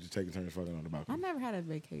balconies. We was just taking turns fucking on the I balcony. never had a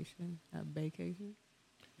vacation. A vacation?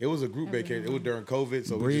 It was a group vacation. It was during COVID,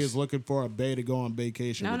 so Bree we is just. looking for a bay to go on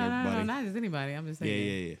vacation No, with no, no, everybody. no, not just anybody. I'm just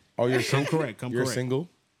saying. Yeah. Oh, you're Come single. correct. Come You're correct. single.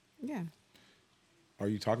 Yeah. Are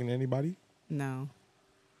you talking to anybody? No.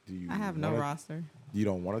 Do you? I have no wanna- roster. You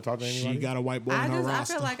don't want to talk to anybody. She got a white boy I on her just I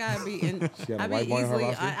roster. feel like I'd be in She got a I'd white be boy on her easily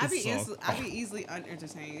roster? I'd be easily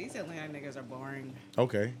unentertained. These Atlanta niggas are boring.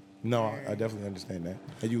 Okay. No, I definitely understand that.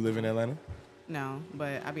 And you live in Atlanta? No,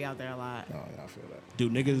 but I be out there a lot. No, yeah, I feel that. Do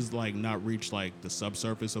niggas like not reach like the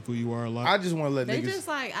subsurface of who you are a lot? I just want to let They niggas. just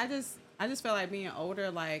like I just feel like being older,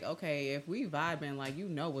 like, okay, if we vibing, like, you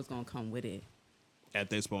know what's gonna come with it. At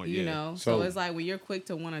this point, You yeah. know? So- So it's like when you're quick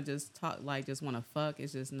to wanna just talk, like just wanna fuck,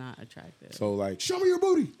 it's just not attractive. So like, Show me your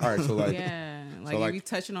booty. all right. So like, yeah. Like so, you like- be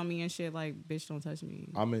touching on me and shit, like, bitch, don't touch me.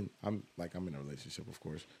 I'm in a relationship, of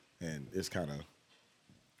course, and it's kind of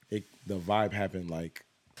the vibe happened like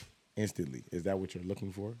instantly. Is that what you're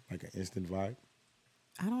looking for? Like an instant vibe?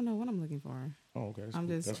 I don't know what I'm looking for. Oh, okay. That's I'm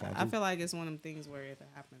cool. just That's fine I too. feel like it's one of them things where if it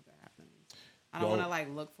happens, it happens. I don't Well- wanna like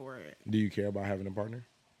look for it. Do you care about having a partner?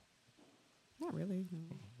 Not really.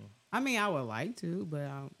 No. I mean, I would like to, but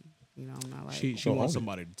I'm not like. She So wants own it.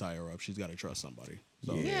 somebody to tie her up. She's got to trust somebody.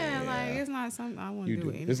 So yeah, like it's not something I want to You do. do.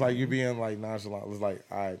 Anything. It's like you're being like nonchalant. It's like,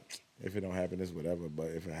 if it don't happen, it's whatever. But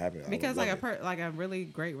if it happens, because like a really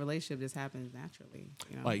great relationship just happens naturally.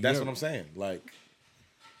 You know? like that's you're- what I'm saying. Like,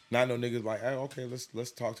 not no niggas like, hey, okay,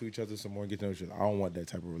 let's talk to each other some more and get to know each other. I don't want that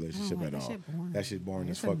type of relationship like at that all. shit boring. That shit boring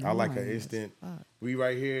as It's fuck. I like an annoying as instant. fuck. We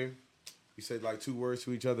right here. We said like 2 words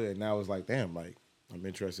to each other, and now it's like, damn, like I'm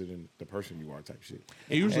interested in the person you are type shit.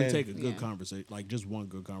 It usually And- take a good conversation, like just one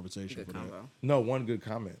good conversation Good for that. combo. No, one good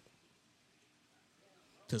comment.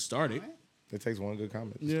 To start it. It takes one good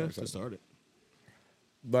comment. Yeah, start to something. start it.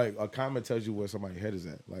 Like a comment tells you where somebody's head is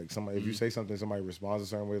at. Like somebody, if you say something, somebody responds a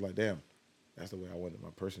certain way. Like, damn, that's the way I wanted my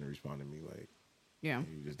person to respond to me. Like, Yeah.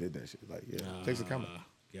 you just did that shit. Like, yeah, it takes a comment.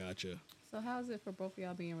 Gotcha. So how is it for both of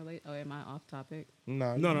y'all being related? Oh, am I off topic?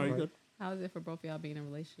 No, No, you good. How is it for both of y'all being in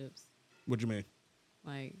relationships? What you mean?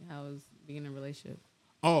 Like, how is being in a relationship?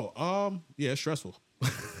 Oh, yeah, it's stressful.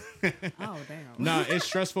 Oh, damn. Nah, it's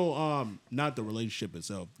stressful. Not the relationship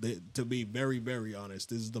itself. To be very, very honest,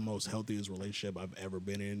 this is the most healthiest relationship I've ever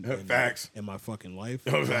been in. Facts. In my fucking life.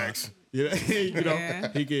 Facts. Yeah, you know,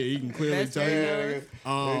 Yeah. he can clearly Best tell you. friend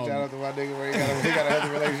ever. Shout out to my nigga where he got a healthy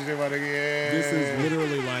relationship, my nigga. Yeah. This is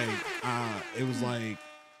literally like, it was like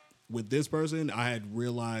with this person, I had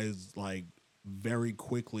realized like very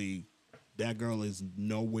quickly that girl is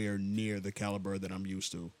nowhere near the caliber that I'm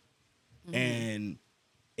used to. And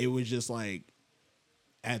it was just like,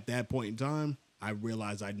 at that point in time, I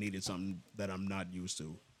realized I needed something that I'm not used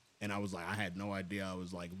to. And I was like, I had no idea I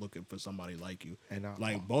was like looking for somebody like you. And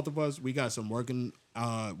like both of us, we got some working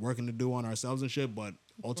to do on ourselves and shit. But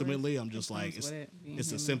ultimately, I'm just like, comes with it, being it's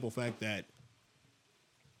a human. simple fact that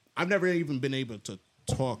I've never even been able to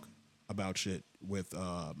talk about shit with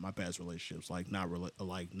my past relationships. Like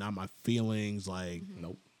not my feelings. Like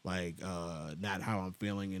Nope. Like not how I'm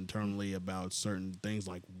feeling internally about certain things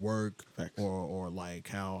like work Facts. or like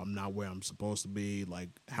how I'm not where I'm supposed to be, like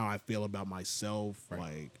how I feel about myself.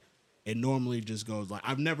 Like it normally just goes like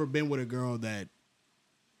I've never been with a girl that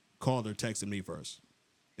called or texted me first.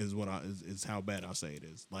 Is how bad I say it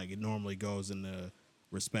is. Like it normally goes in the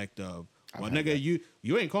respect of, well, nigga,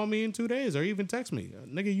 you ain't called me in 2 days or even text me.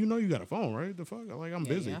 Nigga, you know you got a phone, right? The fuck? Like I'm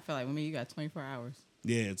busy. Yeah, I feel like with me, you got 24 hours.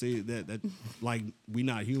 Yeah, see that like we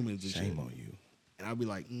not humans and Shame shit. on you. And I'll be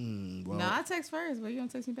like, well, No, I text first, but you don't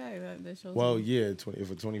text me back. That shows. Well, yeah, if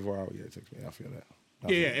a 24 hour, yeah, text me. I feel that.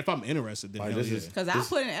 yeah, if I'm interested, then Like, hell this yeah. is- Because I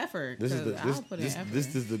put in effort. This is I'll put in effort.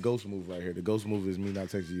 this is the ghost move right here. The ghost move is me not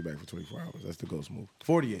texting you back for 24 hours. That's the ghost move.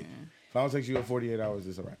 48. If I don't text you in 48 hours,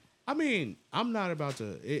 it's all right. I mean, I'm not about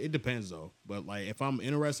to. It depends though. But like, if I'm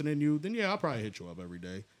interested in you, then yeah, I'll probably hit you up every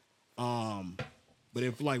day. But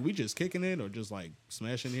if like we just kicking it or just like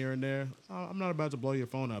smashing here and there, I'm not about to blow your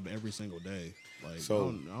phone up every single day. Like,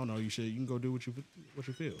 So- I don't know. You can go do what you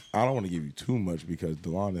feel. I don't want to give you too much because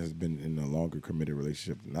Delana has been in a longer committed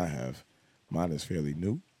relationship than I have. Mine is fairly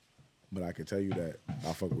new, but I can tell you that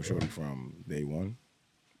I fuck with Shorty from day one.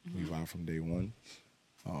 We vibe from day one.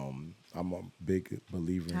 I'm a big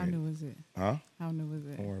believer How in. new is it? Huh? How new is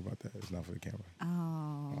it? Don't worry about that. It's not for the camera.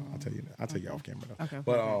 Oh. I'll tell you. I'll tell you off camera though. Okay,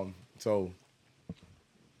 But okay. so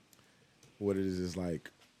what it is like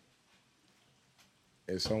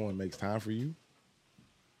if someone makes time for you.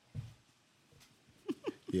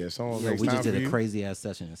 Yeah, if someone Yo, makes we time just for did a you. crazy ass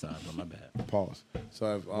session inside, but my bad. Pause.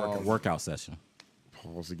 So if Workout session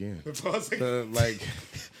pause again. Pause Like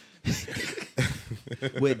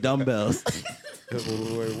with dumbbells,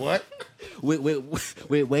 wait, what?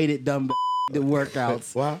 with weighted dumbbell the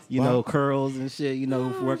workouts. What? You What? know, curls and shit. You know,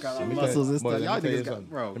 workout Let me muscles and boy, stuff. Y'all let me tell you niggas got, something.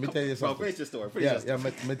 bro. Let me tell you Bro, something. finish your story. Yeah,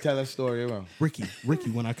 let me tell a story. Bro. Ricky,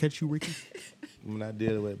 when I catch you, Ricky. I'm not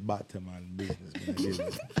dealing with Batman business. Man. I deal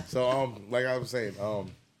with it. So like I was saying,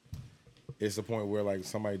 it's the point where like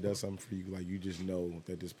somebody does something for you, like you just know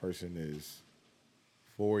that this person is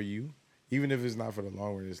for you, even if it's not for the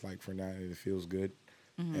long run. It's like for now, and it feels good,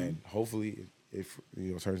 and hopefully it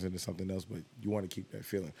turns into something else. But you want to keep that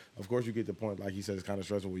feeling. Of course, you get the point, like he said, it's kind of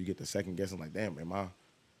stressful where you get the second guessing, like, damn,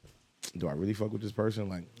 do I really fuck with this person?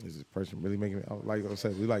 Like, is this person really making me? Like I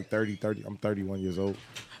said, we like 30. I'm 31 years old,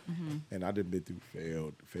 and I done been through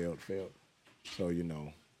failed. So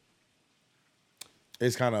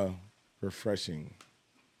it's kind of refreshing.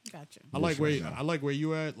 Gotcha. I like where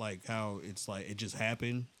you at, like how it's like it just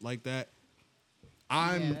happened like that.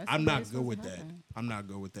 I'm that's I'm the way not it's good with supposed to that. happen. I'm not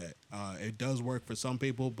good with that. It does work for some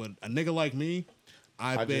people, but a nigga like me,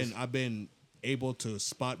 I've been able to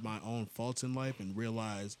spot my own faults in life and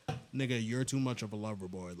realize, nigga, you're too much of a lover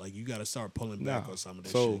boy. Like you got to start pulling back Nah, on some of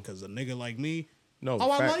this so- shit. Because a nigga like me, No,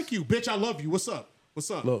 I facts. like you, bitch. I love you. What's up?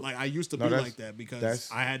 Look, Like I used to no, be that's- like that because that's-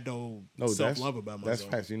 I had no No, self love about that's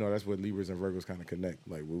myself. facts. That's what Libras and Virgos kind of connect.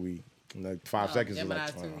 Like where we like 5 seconds is Gemini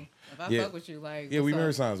like too. If I yeah. fuck with you, like yeah, we what's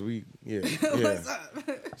mirror up? signs. Yeah. What's up?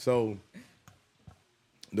 So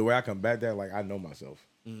the way I combat that, like I know myself.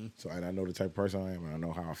 Mm-hmm. So and I know the type of person I am, and I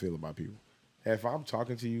know how I feel about people. If I'm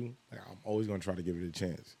talking to you, like, I'm always gonna try to give it a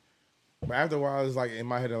chance. But after a while, it's like in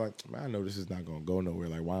my head, I'm like, man, I know this is not gonna go nowhere.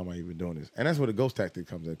 Like, why am I even doing this? And that's where the ghost tactic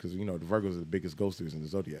comes in, because the Virgos are the biggest ghosters in the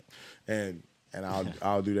zodiac, and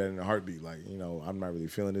I'll do that in a heartbeat. Like, I'm not really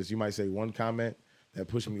feeling this. You might say one comment that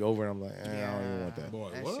pushed me over, and I'm like, I don't even want that.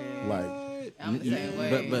 Boy, That what? shit. Like. I'm the same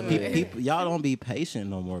way. But people, y'all don't be patient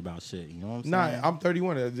no more about shit. You know what I'm saying? Nah, I'm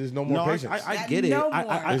 31. There's no more patience. I get it. No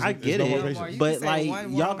I get no more it. patience. But You can like say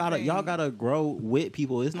one y'all wrong gotta grow with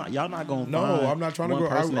people. It's not y'all not gonna No, find I'm not trying to one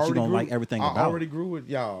grow. I person that you already gonna grew. like everything I about. already grew with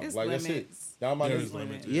y'all. It's like that's it. limits. Y'all might There's just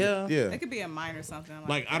limits. Yeah. yeah. It could be a minor something.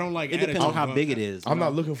 Like I don't like. It depends on attitude, how but- big it is. I'm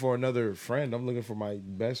not looking for another friend. I'm looking for my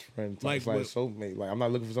best friend, Like, like what- soulmate. Like I'm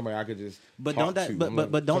not looking for somebody I could just. But talk don't that- to. but- I'm but-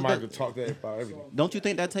 looking but don't for somebody that- to talk to about everything. Don't you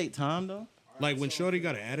think that take time though? Like when Shorty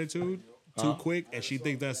got an attitude too quick, and she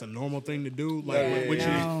thinks that's a normal thing to do. Like when she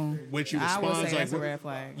I would responds say like, that's a red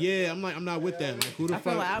flag. "Yeah, I'm not with that." Like who the I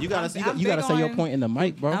feel fuck? like You gotta I'm you gotta big say your on- point in the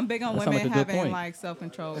mic, bro. I'm big on That sound women like a good having point. like self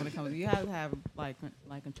control when it comes. You have to have like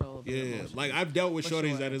control of your Yeah, emotions. like I've dealt with For shorties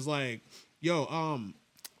sure. that is like, yo,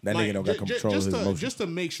 That like, nigga don't got control of his emotions. just to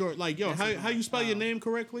make sure, like, yo, how you spell your name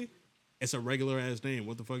correctly? It's a regular ass name.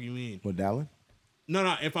 What the fuck you mean? With Dallin?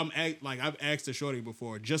 No. If I've asked a shorty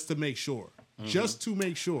before just to make sure, just to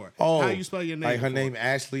make sure. Oh, how you spell your name? Like her before. name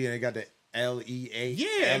Ashley, and it got the L-E-A.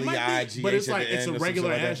 Yeah, it might L-E-I-G-H be, but it's at like the it's end a or some regular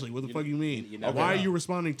shit like that. Ashley. What the fuck you mean? you never Why are know. you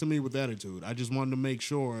responding to me with attitude? I just wanted to make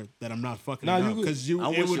sure that I'm not fucking Nah, it you up could- because I'm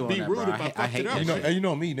it with would you on be that, rude bro. if I I hate fucked it that up. shit. And you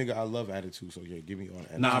know me, nigga. I love attitude. So yeah, give me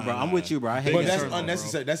on. Nah, bro, I'm with you, bro. I hate But that that's shit, bro.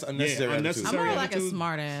 unnecessary. That's unnecessary. Yeah, attitude. I'm unnecessary. more like a attitude.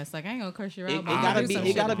 smart ass. Like I ain't gonna curse you out. It but I'll gotta do be some it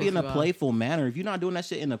shit gotta to be in piss a you off. playful manner. If you're not doing that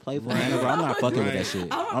shit in a playful manner, bro, I'm not fucking with that shit.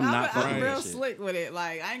 I'm not fucking I'm with real that shit. slick with it.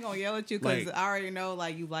 Like I ain't gonna yell at you because Like- I already know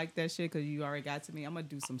like you like that shit because you already got to me. I'm gonna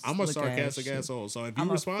do some. I'm a slick ass sarcastic shit. asshole. So if you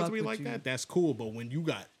I'ma respond to fuck me with like you. that, that's cool. But when you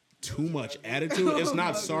got too much attitude, it's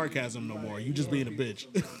not sarcasm no more. You just being a bitch.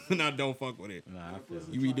 And I don't fuck with it. Nah, I feel it.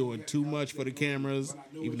 You be doing too much for the cameras,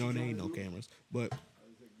 even though there ain't no cameras. But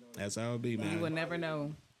that's how it be, You will man. never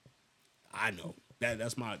know. I know.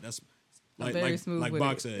 That's I'm very smooth like with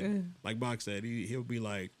Bach it. said. Like Bach said, he'll be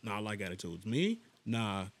like, nah, I like attitudes. Me?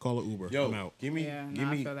 Nah, call it Uber. Yo, I'm out. give me, Yeah, give no,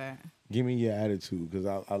 I me, feel that. give me your attitude because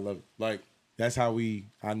I love it. Like that's how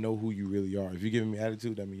I know who you really are. If you're giving me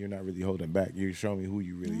attitude, that means you're not really holding back. You're showing me who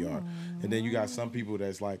you really are. And then you got some people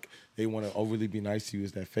that's like they want to overly be nice to you.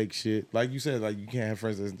 It's that fake shit. Like you said, like you can't have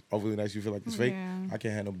friends that's overly nice. You feel like it's fake. Yeah. I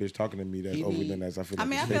can't have no bitch talking to me that's Give overly me- nice. I feel I like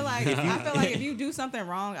mean, I it's feel fake. like if you do something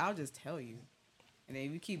wrong, I'll just tell you. And then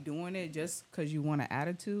if you keep doing it just because you want an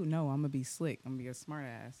attitude, no, I'm gonna be slick. I'm gonna be a smart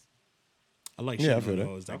ass. I like Yeah, I shit feel on that.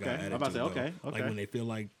 those that Okay. got I'm attitude. about to say, though. okay, Like okay. when they feel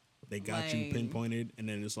like they got you Like- pinpointed, and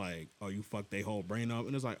then it's like, oh, you fucked their whole brain up,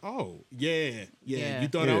 and it's like, oh, yeah. Yeah. You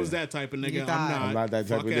thought I Yeah. was that type of nigga. You I'm thought- not. I'm not that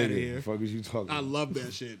type Fuck of outta nigga. here. The fuck is you talking? I about? love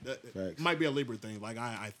that shit. That Facts. might be a Libra thing. Like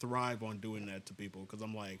I thrive on doing that to people because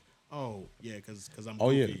I'm like, oh yeah, because I'm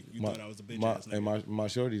Oh yeah, goofy. You thought I was a bitch my, ass nigga. and my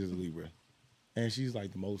shorty is a Libra, and she's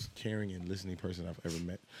like the most caring and listening person I've ever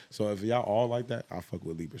met. So if y'all all like that, I fuck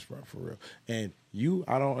with Libras, bro, for real. And you,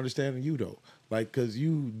 I don't understand you though, like because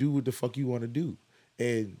you do what the fuck you want to do,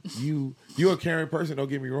 and you're a caring person. Don't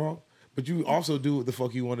get me wrong. But you also do what the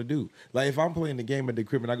fuck you want to do. Like if I'm playing the game at the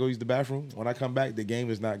crib and I go use the bathroom, when I come back, the game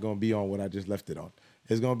is not going to be on what I just left it on.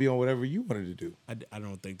 It's going to be on whatever you wanted to do. I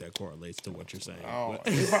don't think that correlates to what you're saying. Oh,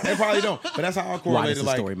 but- it probably don't. But that's how I Why correlate does it. the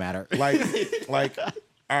Like, story matter? like,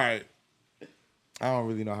 all right. I don't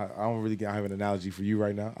really know how. I don't really have an analogy for you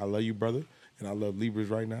right now. I love you, brother, and I love Libras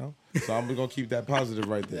right now. So I'm gonna keep that positive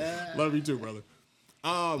right there. Love you too, brother.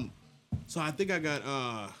 So I think I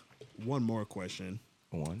got one more question.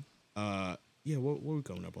 One. Yeah, what we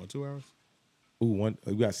coming up on? 2 hours? Ooh, one.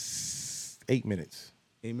 We got 8 minutes.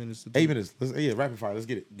 8 minutes to 8 minutes. Yeah, rapid fire. Let's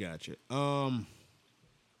get it. Gotcha.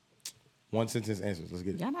 One sentence answers. Let's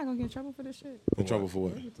get it. Y'all not gonna get in trouble for this shit. In trouble for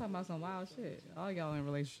what? We talking about some wild shit. All y'all in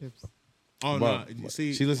relationships. Oh But no,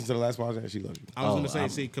 see, she listened to the last podcast and she loves you. I was Oh, gonna say, I'm-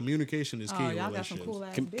 see, communication is key Oh, in y'all got some relationships. cool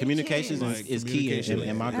ass Communications Like, is key, communication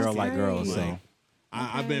and my That's girl like girls. great. So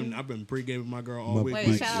I've been pre-gaming my girl all My week. bitch.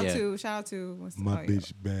 Wait, Like, shout out to what's My oh, yeah.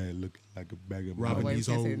 bitch bad, looking like a bag of Robin money. Wait, we these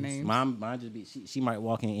can't say the hoes. names. mine just be she might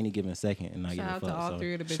walk in any given second and not give Shout a out to fuck. all So.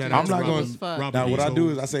 three of the bitches. Shout out I'm not Robin- going. Fuck. Robin Now, what these I do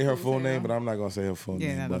is hoes. I say her full Who's name, that? but I'm not gonna say her full Yeah,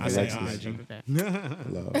 name. no, But I say Alexis, IG.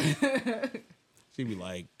 love. She be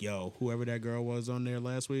like, yo, whoever that girl was on there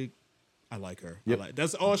last week, I like her. Yep.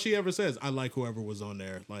 That's all she ever says. I like whoever was on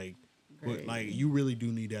there. Like, Great. like you really do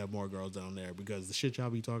need to have more girls down there because the shit y'all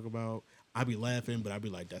be talking about, I be laughing, but I be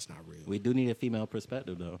like, that's not real. We do need a female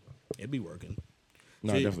perspective though. It be working.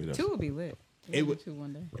 No, See, it definitely does. Two would be lit. It would- Two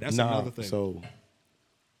one day. That's Nah, another thing. so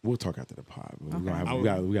We'll talk after the pod. Okay. We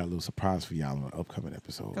got a little surprise for y'all on the upcoming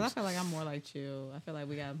episodes. Because I feel like I'm more like chill. I feel like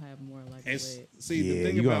we gotta have more like lit. See, yeah, the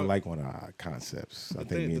thing you're about gonna like one of our concepts. I think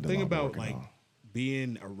me and the thing Delon about working like on.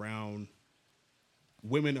 being around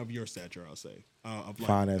women of your stature, I'll say, of like,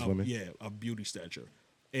 Fine ass women. yeah, of beauty stature,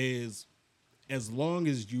 is as long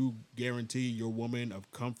as you guarantee your woman of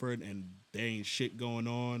comfort and there ain't shit going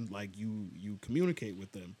on, like you communicate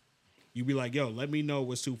with them, you be like, yo, let me know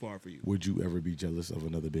what's too far for you. Would you ever be jealous of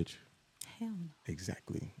another bitch? Hell no.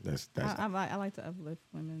 Exactly. That's I like to uplift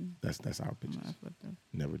women. our bitches. Uplift them.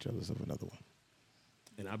 Never jealous of another one.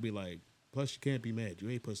 And I'd be like, plus you can't be mad. You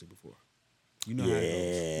ain't pussy before. You know how it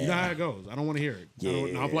goes. You know how it goes. I don't want to hear it.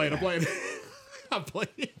 Yeah. I'm playing. I'm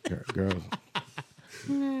playing. Girls.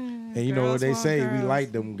 And you know what they say? We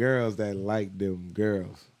like them girls that like them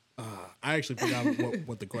girls. I actually forgot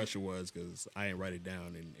what the question was because I didn't write it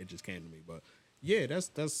down and it just came to me. But yeah, that's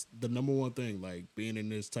the number one thing. Like being in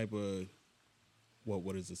this type of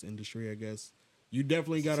what is this industry? I guess you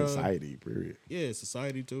definitely got Society, period. Yeah,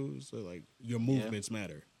 society too. So like your movements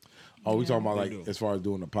matter. Oh, we talking about They like do. as far as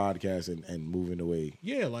doing a podcast and moving away.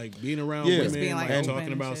 Yeah, like being around Yeah. women, Just being, like, like, open talking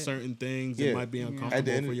and about shit. certain things Yeah. that might be uncomfortable At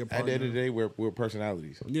the end for your of partner. the day, we're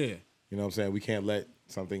personalities. Yeah. You know what I'm saying? We can't let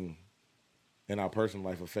something in our personal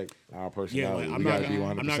life affect our Yeah, personality. like, we gotta be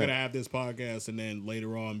 100%. I'm not gonna have this podcast and then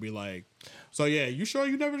later on be like, so yeah, you sure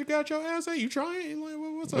you never got your ass ate? You trying? Like,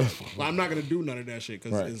 what's up? Well, I'm not gonna do none of that shit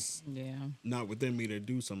because Right. it's Yeah. not within me to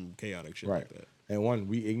do some chaotic shit Right. like that. And one,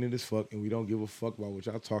 we ignorant as fuck, and we don't give a fuck about what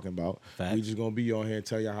y'all talking about. Facts. We just gonna be on here and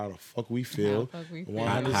tell y'all how the fuck we feel. How the fuck we feel.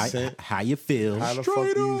 100%. How you feel? How the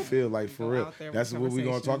fuck do you feel? Like for Go real. out there with That's what we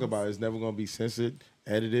gonna talk conversations. about. It's never gonna be censored,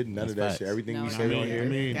 edited, none of that Facts. shit. Everything No, we no, say no, on no. here. I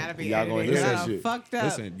mean, Gotta be y'all gonna edited. hear that Y'all shit. fucked up.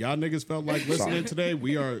 Listen, y'all niggas felt like listening today.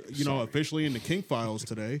 We are, officially in the Kink Files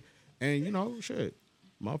today, and shit,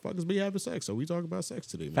 motherfuckers be having sex, so we talk about sex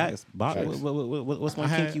today. Man. Facts. Bob, Facts. what's one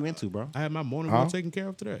I kink had- you into, bro? I had my morning Huh? one taken care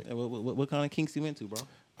of today. What kind of kinks you into, bro?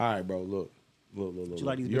 All right, bro. Look. What you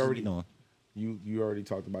like these You bitches already doing? You already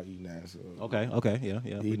talked about eating ass. Okay,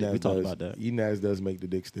 yeah. We Eating ass talked does, about that. Eating ass does make the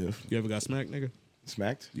dick stiff. You ever got smacked, nigga?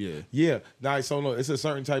 Smacked? Yeah. Yeah. Nah, so no, it's a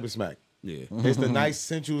certain type of smack. Yeah. It's the nice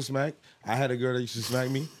sensual smack. I had a girl that used to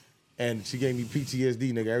smack me, and she gave me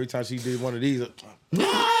PTSD, nigga. Every time she did one of these,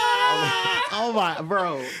 Oh my,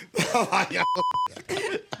 bro.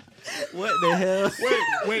 What the hell?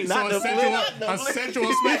 Wait, Not so the a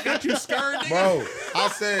sensual smack got you scared, nigga? bro. I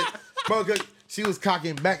said, bro, 'cause she was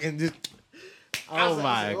cocking back and just. Oh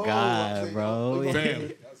my god, oh, bro.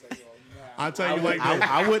 Damn. I'll tell you like this.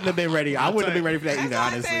 I wouldn't have been ready. I wouldn't have been ready for that either,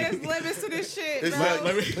 That's why I said honestly. there's limits to this shit, It's bro. like,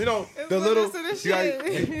 Let me- you know, It's the limits little. to this you shit.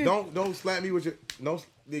 gotta- hey, don't slap me with your. No,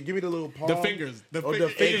 give me the little palm. The fingers. The Oh, the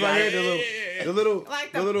fingers right here. The little.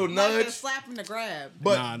 Like the little like nudge. the slap and the grab.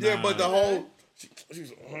 But Nah, yeah, nah. but the whole.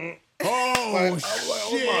 She's. Oh, oh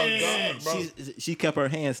my god, bro. She kept her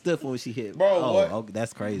hand stiff when she hit. Bro, oh, what? oh,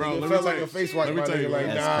 that's crazy. Bro, It let felt me like tell a face wipe. let me My tell nigga, you, like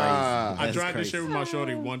that's nah. crazy. I That's tried this crazy. shit with my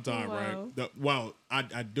shorty one time, Wow. right?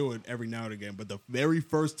 I do it every now and again, but the very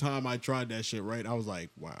first time I tried that shit, right, I was like,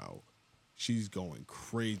 wow, she's going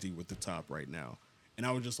crazy with the top right now. And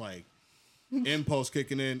I was just like, impulse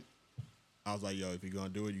kicking in. I was like, yo, if you're going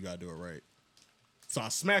to do it, you got to do it right. So I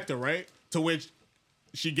smacked her, right? To which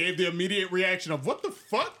she gave the immediate reaction of, what the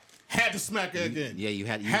fuck? Had to smack her again. Yeah, you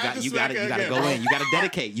Had to got smack her to again, go bro. in. You got to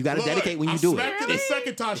dedicate. You got to Look, dedicate when I you do smacked her it. the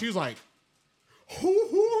second time. She was like,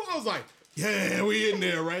 hoo. I was like, yeah, we in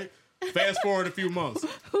there, right? Fast forward a few months.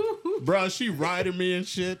 Bro, she riding me and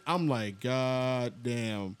shit. I'm like, God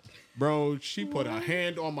damn. Bro, she put a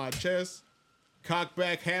hand on my chest, cocked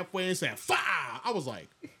back halfway and said, fire. I was like,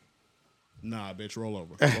 nah, bitch, roll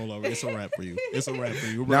over. Roll over. It's a wrap for you. It's a wrap for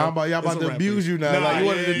you, bro. Now y'all about It's a to wrap abuse for you now. Like, you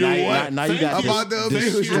wanted to do what? Now you got Thank this I'm about to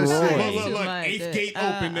abuse you. destroyed. Look, Too much. 8th gate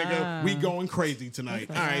open, nigga. We going crazy tonight.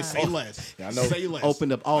 All right, say less. I know. Say less.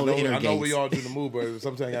 Opened up all the inner I know we gates. all do the move, but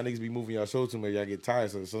sometimes y'all niggas be moving y'all shoulders too much. Y'all get tired,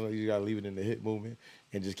 so sometimes you gotta leave it in the hip movement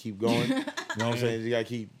and just keep going. You know what I'm saying? You gotta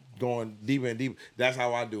keep going deeper and deeper. That's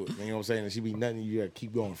how I do it. You know what I'm saying? And she be nutting, you gotta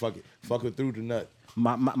keep going. Fuck it. Fuck her through the nut.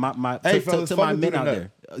 Hey, fellas, to my fucking men through out the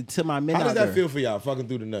there. To my men How out does there. that feel for y'all? Fucking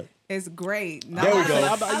through the nut. It's great. No, There we I go.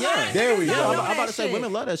 like- I Yeah. like- There we No, go. I'm that about to say shit.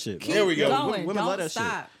 women love that shit. Keep There we go. Going. Women Don't love that shit.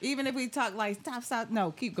 stop. Even if we talk like stop.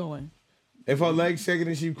 No, keep going. If her legs shaking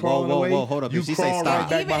and she crawling whoa, away, whoa, hold up. you If she say crawl stop. right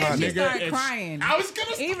back Even if behind she her. start if- crying. I was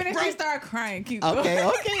gonna Even if bro. she start crying, keep going. Okay.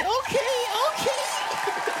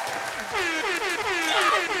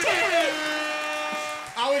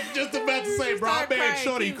 I was just about to say, bro, I Start made crying,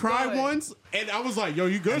 Shorty keep cry going. once. And I was like, yo,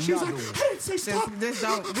 you good? She was like, hey, say stop. Just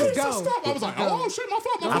go. Stop. I was like, oh, shit, my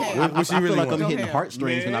fault. I feel like I'm hitting ahead.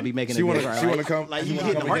 heartstrings when I be making She it. wanna Right? come. Like She you wanna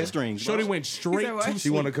hitting come heartstrings. Shorty bro. went straight to She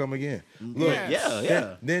sleep. want to come again. Look,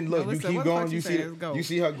 Yeah. Then look, No, listen, you what keep the going. fuck You you see, saying? Go. you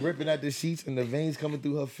see her gripping at the sheets and the veins coming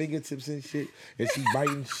through her fingertips and shit, and she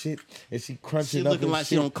biting shit and she crunching She up. looking and like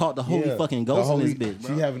she shit. done caught the holy fucking The ghost in holy- this bitch,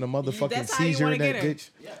 bro. She having a motherfucking That's how you seizure wanna in that get her. bitch.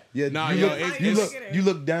 Yeah, Nah, you yo, look, it's- you it's- look, you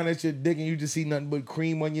look down at your dick and you just see nothing but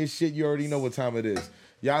cream on your shit. You already know what time it is.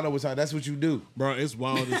 Y'all know what time. That's what you do. Bro, it's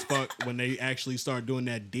wild as fuck when they actually start doing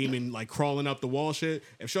that demon, like crawling up the wall shit.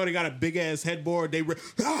 If Shorty got a big ass headboard, they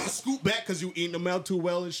scoot back because you eating them out too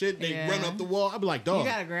well and shit. They run up the wall. I'd be like, dog,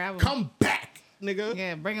 You gotta grab 'em. come back, nigga.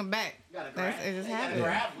 Yeah, bring him back. It just happened.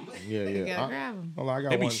 Yeah, You yeah. gotta grab him. Hold on, I got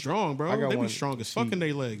They be one. strong, I bro. got They one. be strong as fucking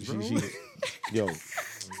they legs, bro. Yo,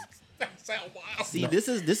 See, this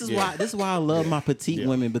is why I love my petite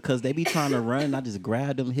women because they be trying to run. And I just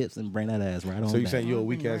grab them hips and bring that ass right on. so you back. saying you a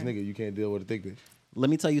weak ass nigga? You can't deal with a thick bitch? Let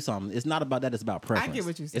me tell you something. It's not about that. It's about preference. get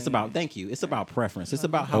what you're It's saying. about thank you. It's about preference. It's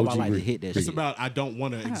about how OG I like to Rick. hit that It's shit. about I don't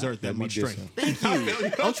want to exert that Let me much diss strength. him. Thank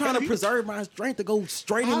you. I'm trying to preserve my strength to go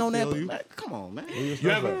straight in I on that. feel you. Like, come on, man. You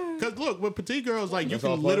ever? Because look, with petite girls, like you That's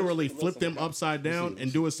all can players? literally flip them upside down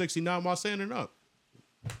and do a 69 while standing up.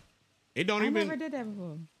 It don't I even. never did that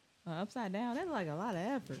before. Upside down. That's like a lot of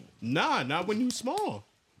effort. Nah, not when you small.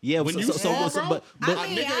 Yeah, When you small, bro, but I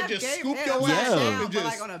mean, nigga I just gave scoop it your upside ass Yeah. up down, and but just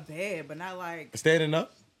like on a bed, but not like Standing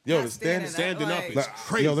up? Yo, Not the standing up like- is Like,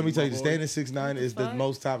 crazy. yo, let me tell you, my the boy. standing 6'9" is the Fuck.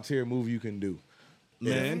 most top tier move you can do.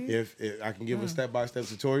 Man. If I can give a step by step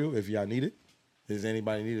tutorial, if y'all need it. Does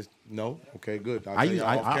anybody need it? No. Okay, good. I'll tell y'all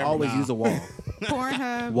off I camera. always use a wall.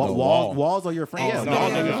 Pornhab. Walls are your friend. Yeah, no,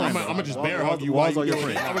 walls are your nigga, friend. I'm gonna just bear Walls- hug you. walls while are your you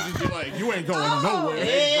friend. I would just be like, you ain't going nowhere.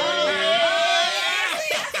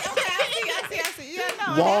 I see.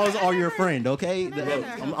 Yeah, no. Walls are your friend. Okay,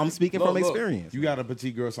 no. I'm speaking Look, from look, experience. You got a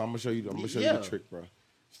petite girl, so I'm gonna show you. I'm gonna show you Yeah. the trick, bro.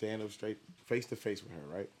 Stand up straight, face to face with her,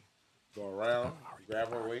 right? Go around,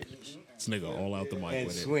 grab her waist, This nigga all out the mic and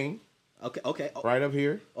with it. swing Okay. right up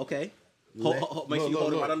here. Okay. Let- Make sure look, you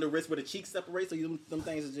hold it look. right under the wrist where the cheeks separate, so them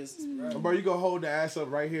things are just. Bro, you gonna hold the ass up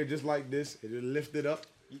right here, just like this, and then lift it up.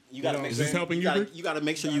 You gotta know make what sure I'm saying? helping you you, gotta, Rick? you gotta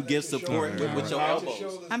make sure you give support with your elbows.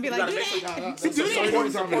 I'm be You like, gotta do make sure that. you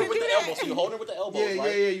support that. with the elbows. So you're holding it with the elbows, Yeah,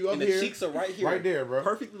 right? yeah. You up and here, the cheeks are right here, right there, bro.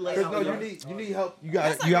 Perfectly laid Cause out. no, you need help. You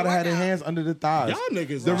got like you gotta a have the workout. hands under the thighs. Y'all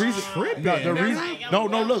niggas The are reason, tripping. no, the reason, no,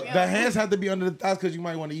 look, Yeah. the hands have to be under the thighs because you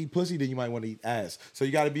might want to eat pussy, then you might want to eat ass. So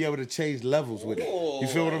you got to be able to change levels with it. You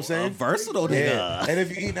feel what I'm saying? Versatile nigga. Yeah. And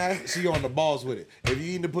if you eat ass, she on the balls with it. If you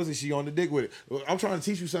eating the pussy, she on the dick with it. I'm trying to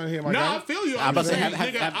teach you something here, my Nah, guy. I feel you. I'm I'm about just to saying,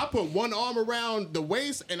 say, nigga, I put one arm around the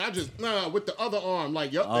waist and I just with the other arm,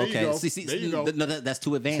 like, yup, there you Okay, go. see, There you go. no, that's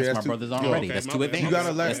too advanced, See, that's my too- brothers yo, already. okay, That's my too bad. advanced. You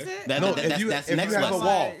gotta let. That's if next you have a lesson.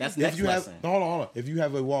 wall, That's if next you have, lesson. no, hold on. If you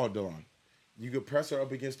have a wall, Dylan, you could press her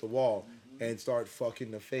up against the wall and start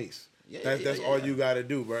fucking the face. That's all you gotta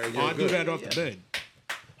do, bro. and Oh, you're I do good. that off the bed.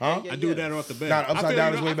 Huh? I do that off the bed. Nah, I upside feel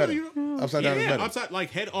down you, is way I better. feel you. Upside down is Yeah, better. upside, like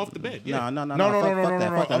head off the bed. Yeah. No. No.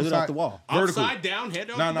 Fuck that. Do it off the wall. Vertical. Upside down, head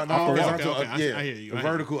off No, the no, bed. Oh, okay, horizontal. okay. Yeah, I hear you.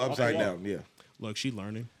 vertical upside down. Yeah. Look, she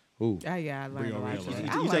learning. Ooh. Yeah, I learned a lot realize. today. You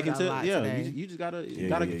I You learned taking a to lot yeah. today. You just gotta Yeah,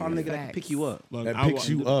 find a yeah. nigga that can pick you up. Look, That I picks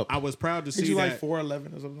wa- you up. I was proud to Is see you like that.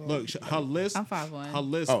 4'11" or something? Look, her list. I'm 5'1". Her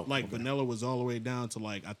list, Oh, like okay. vanilla, was all the way down to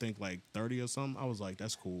like I think like 30 or something. I was like,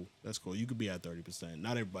 that's cool. That's cool. You could be at 30%.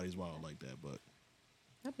 Not everybody's wild like that, but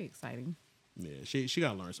That'd be exciting. yeah, she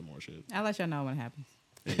gotta learn some more shit. I'll let y'all know when it happens.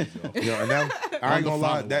 Yo, and now, I ain't gonna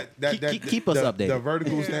lie. Keep us updated. The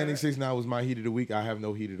vertical standing 6'9" was my heat of the week. I have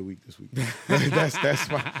no heat of the week this week. that's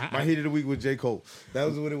my heat of the week with J. Cole. That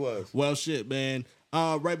was what it was. Well, shit, man.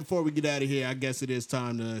 Right before we get out of here, I guess it is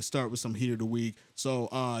time to start with some heat of the week. So,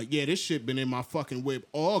 yeah, this shit been in my fucking whip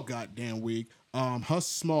all goddamn week. Her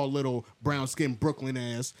small little brown skinned Brooklyn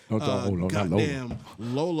ass. hold on, not goddamn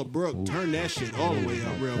Lola Brooke. Turn that shit all the way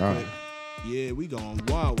up real quick. Yeah, we going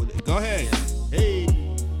wild with it. Go ahead. Hey.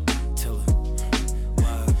 Tell her,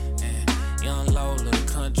 wild, and young Lola,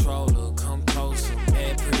 controller, come closer,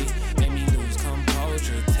 bad pretty, make me lose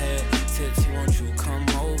composure. Tad tips, won't you come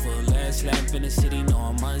over? Last lap in the city, no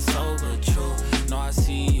I'm unsober. True, no I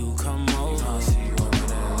see you, come over. No, I see you over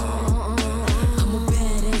there. I'm a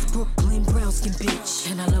badass Brooklyn brown skin bitch,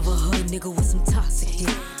 and I love a hood nigga with some toxic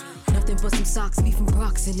dick. Nothing but some socks, beef and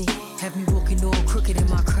Brox in it. Have me walking all crooked in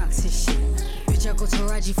my Crocs and shit. Bitch, I go to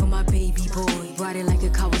Raji for my baby boy. Riding like a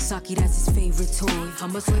Kawasaki, that's his favorite toy.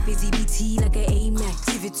 I'ma swipe his EBT like an Amex.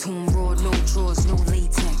 Give it to him raw, no drawers, no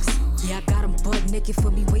latex. Yeah, I got him butt naked for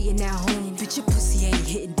me waiting at home. Bitch, your pussy ain't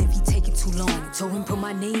hitting if he taking too long. Told him put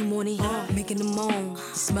my name on it, making him moan. The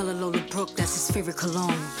smell of Lola Brooke, that's his favorite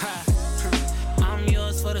cologne.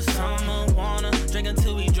 yours for the summer. Wanna drink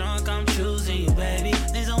until we drunk, I'm choosing you, baby.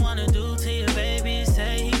 Things I wanna do to you, baby.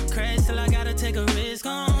 Say he crazy till I gotta take a risk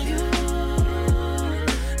on you.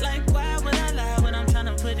 Like, why would I lie when I'm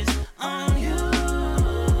tryna put this on you,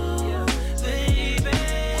 baby?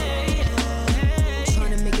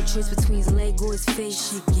 Tryna make a choice between his leg or his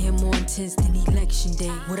face. Shit getting more intense than election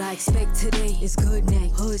day. What I expect today is good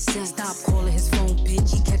night, hood sex. Stop calling his phone,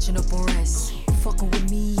 bitch, he catching up on rest. Fucking with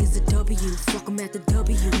me is a W, fuck him at the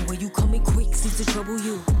W. When you coming quick, seems to trouble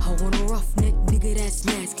you. I want a rough neck nigga that's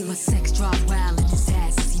masculine. Sex drive wild and his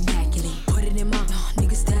ass is immaculate. Put it in my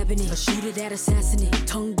nigga stabbing it. A shooter that assassinate,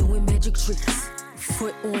 tongue doing magic tricks.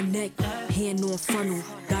 Foot on neck, hand on funnel.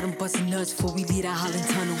 Got him busting nuts before we leave that Holland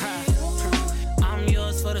tunnel. I'm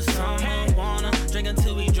yours for the summer. Wanna drink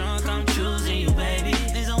until we drunk, I'm choosing you, baby.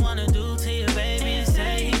 Things I wanna do to you, baby.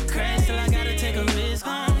 Say he crazy till I gotta take a risk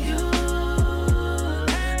on you.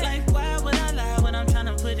 Like, why would I lie when I'm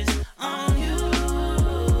tryna put this on you,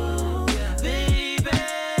 baby?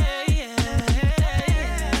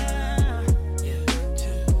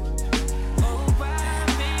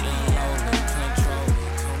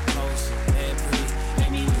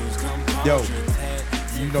 Yo,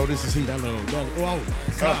 you know this is heat. Oh,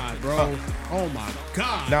 God, bro. Oh, my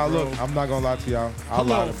God, Now, bro. look, I'm not going to lie to y'all. Her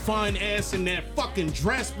little fine ass in that fucking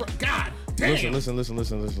dress, bro. God damn. Listen. That's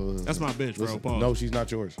my bitch, bro. Pause. No, she's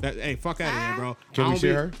not yours. Hey, fuck out of here, bro. Can we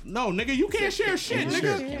share her? No, nigga, you can't share shit,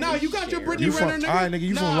 nigga. No, you got your Brittany You from, Renner, nigga. all right, nigga,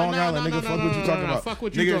 you from Long Island, nigga. Fuck what you talking about. Fuck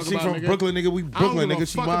what you nigga, talking she about, from nigga. Brooklyn, nigga. We I don't Brooklyn, give a nigga.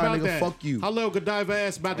 She fuck mine, about nigga. that. Fuck you. Her little Godiva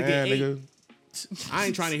ass about to get ate. Nigga. I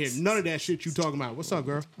ain't trying to hear none of that shit you talking about. What's up,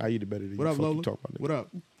 girl? I eat it better than What you. up, Fuck Lola? you talk about, nigga. What up?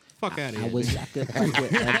 Fuck out of here. I wish I could fuck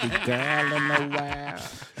with every girl in the world.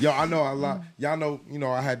 Yo, I know a lot. Y'all know,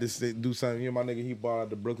 I had to do something. You know, my nigga, he bought out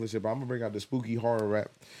the Brooklyn shit, but I'm gonna bring out the spooky horror rap.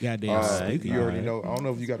 Goddamn. You already know. I don't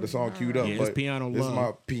know if you got the song queued up, Yeah, but it's Piano this Love. is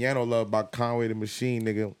my Piano Love by Conway the Machine,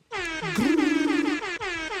 nigga.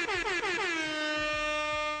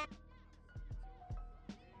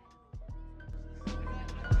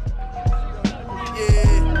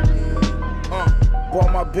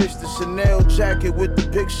 Bought my bitch the Chanel jacket with the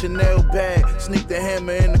big Chanel bag. Sneak the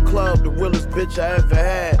hammer in the club, the realest bitch I ever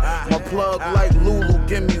had. My plug like Lulu,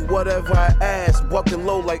 give me whatever I ask. Bucket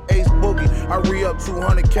low like Ace Boogie, I re-up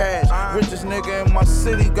 200 cash. Richest nigga in my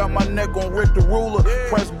city, got my neck on Rick the Ruler.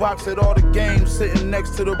 Press box at all the games, sitting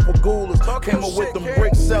next to the Pagulas. Came up with them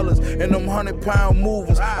brick sellers and them 100-pound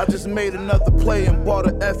movers. I just made another play and bought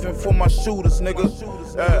a effing for my shooters, nigga.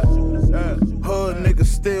 Hood niggas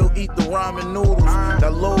still eat the ramen noodles.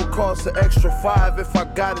 That load costs an extra $5 if I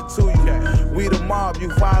got it to you. We the mob,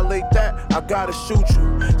 you violate that, I gotta shoot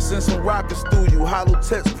you. Send some rockets through you, hollow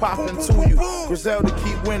tips popping to you. Griselda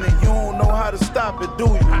keep winning, you don't know how to stop it, do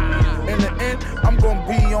you? In the end, I'm gonna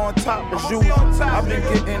be on top as usual. I've been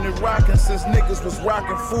getting it rocking since niggas was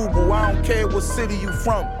rocking FUBU. I don't care what city you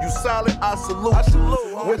from, you solid, I salute you.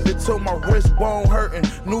 Whipped it till my wrist bone hurting.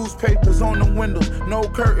 Newspapers on the windows, no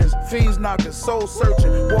curtains. Fiends knocking, soul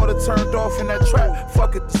searching. Water turned off in that trap.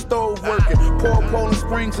 Fuck it, the stove working. Pour Poland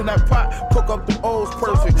Springs in that pot. Cook up the O's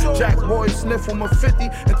perfect. Jack boy sniff on my 50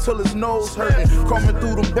 until his nose hurting. Coming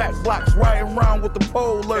through the back blocks, riding around with the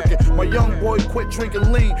pole lurking. My young boy quit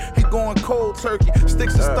drinking lean. He going cold turkey.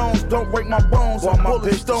 Sticks and stones don't break my bones. My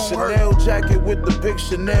bullets don't hurt. Chanel jacket with the big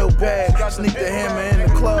Chanel bag. Sneak the hammer in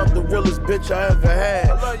the club, the realest bitch I ever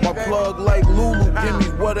had. My plug like Lulu, give me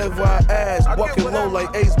whatever I ask. Bucket low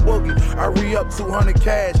like Ace Boogie, I re-up 200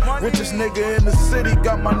 cash. Richest nigga in the city,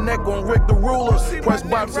 got my neck on Rick the Ruler. Press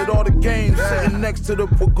box at all the games, sitting next to the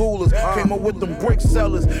Pagulas. Came up with them brick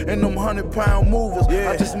sellers and them 100-pound movers.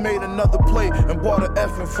 I just made another play and bought an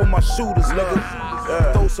effing for my shooters,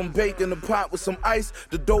 nigga. Throw some bacon in the pot with some ice.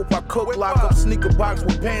 The dope I cook, lock up sneaker box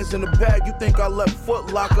with bands in the bag. You think I left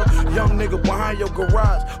Foot Locker? Young nigga behind your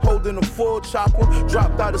garage, holding a full chopper.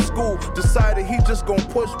 Dropped out of school, decided he just gon'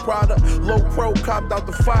 push product. Low pro, copped out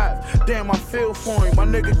the 5. Damn, I feel for him. My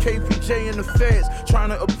nigga KPJ in the feds, trying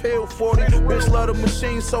to appeal 40. Bitch love the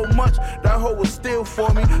machine so much, that hoe was still for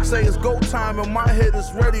me. Say it's go time and my head is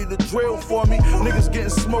ready to drill for me. Niggas getting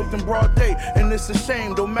smoked in broad day, and it's a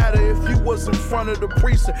shame. Don't matter if you was in front of the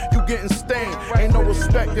precinct, you getting stained. Ain't no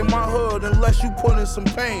respect in my hood unless you put in some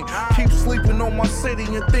pain. Keep sleeping on my city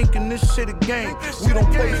and thinking this shit a game. We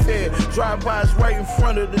don't play fair, drive-bys right in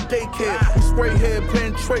front of the daycare. We spray head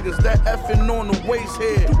pen triggers, that effing on the waist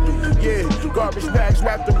head. Yeah, garbage bags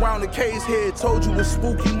wrapped around the case head. Told you it's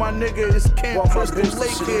spooky, my nigga, it's Camp Crystal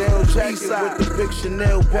Lake Chanel jacket with the big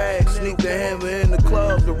Chanel bag. Sneak the hammer in the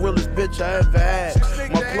club, the realest bitch I ever had.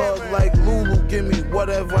 My plug like Lulu, give me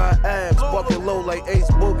whatever I ask. Bucket low like Ace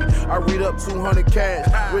Boogie, I read up 200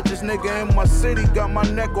 cash. Richest nigga in my city, got my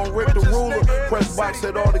neck on Rick the Ruler. Press box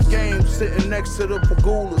at all the games, sitting next to the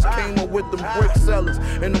Pagulas. Came up with them brick sellers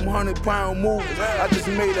and them 100-pound movers. I just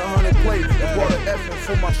made 100 plays and bought an effort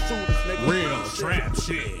for my shooters, nigga. Real trap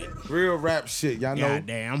shit. Real rap shit. Y'all know.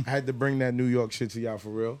 Goddamn. I had to bring that New York shit to y'all for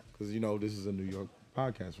real. Because, you know, this is a New York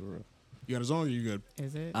podcast for real. You got a song or you good?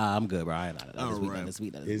 Is it? I'm good, bro. I ain't All right.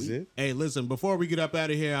 Is it? Hey, listen, before we get up out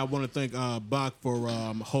of here, I want to thank Bach for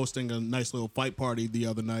hosting a nice little fight party the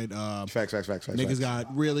other night. Facts. Niggas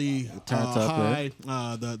got really Turned up, high.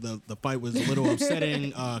 The fight was a little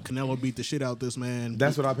upsetting. Canelo beat the shit out this man.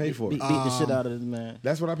 That's what I paid for. Beat the shit out of this man.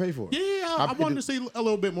 That's what I paid for. Yeah, I wanted to see a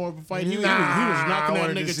little bit more of a fight. He was knocking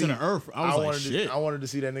that nigga to the earth. I was like, shit. I wanted to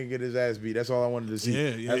see that nigga get his ass beat. That's all I wanted to see.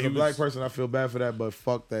 Yeah, As a black person, I feel bad for that, but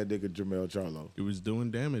fuck that nigga Jermell Charlo. It was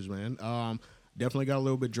doing damage, man. Definitely got a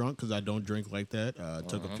little bit drunk because I don't drink like that.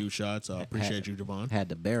 Took a few shots. Appreciate you, Javon. Had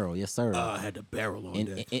the barrel, yes sir. Had the barrel on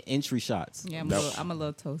that. Entry shots. Yeah, I'm a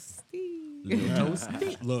little toasty.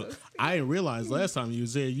 Look, I didn't realize last time you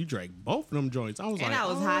was there, you drank both of them joints. I was And like, I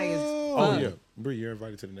was high as fuck. Oh, yeah. Bree, you're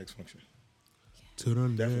invited to the next function.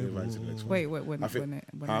 Definitely invited to the next Wait, function.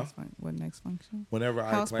 what next function? Whenever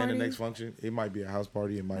I House plan party? the next function, it might be a house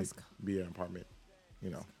party. It might be an apartment,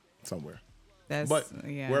 you know, somewhere. But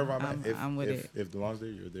wherever I'm at, I'm with it. If DeLon's there,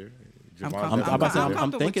 you're there. I'm I'm comfortable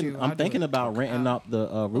with thinking. you. I'm I'll do thinking it. about renting up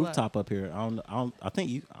the rooftop up here. I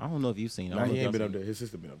don't know if you've seen it. Nah, I don't he know ain't if been y'all up there. seen His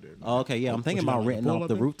sister been up there. it. Oh, okay, yeah. I'm thinking you got about like a renting pool up up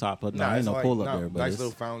the there? rooftop, but there ain't no like, pool up there. But nice it's-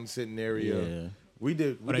 little fountain sitting area. Yeah. We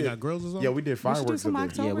did. they got grills or something? Yeah, we did should do fireworks some up there.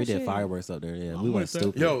 October Yeah, we did shit. fireworks up there. Yeah, I we went like that.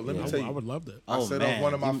 stupid. Yo, let me Yeah. tell you. I would love that. I set off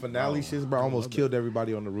one of my finale shits, bro. I almost killed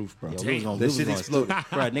everybody on the roof, bro. Yeah, we was gonna, That shit exploded.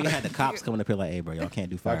 bro, nigga had the cops coming up here like, hey, bro, y'all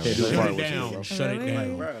can't do fireworks. can't do Shut it fireworks, down. bro. Shut it Really?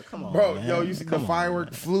 down. Bro, come on, Bro, man. yo, you see the Come on, firework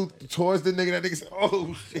man. flew towards the nigga. That nigga said,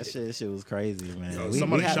 "Oh That shit!" shit was crazy, man.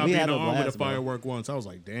 Somebody shot me in the a arm with a blast, bro. firework once. I was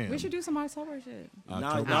like, damn. We should do some October shit. No,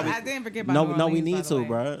 I didn't forget about New no, we Orleans, need by the to, way.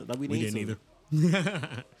 bro. Like, we We need didn't to.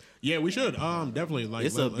 either. Yeah, we should. Definitely. Like,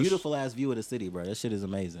 It's a let's- beautiful ass view of the city, bro. That shit is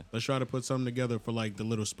amazing. Let's try to put something together for like the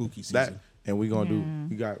little spooky season. That and we gonna do.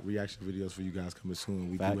 We got reaction videos for you guys coming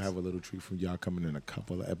soon. We do Facts. have a little treat from y'all coming in a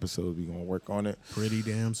couple of episodes. We gonna work on it. Pretty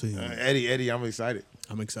damn soon. Eddie, I'm excited.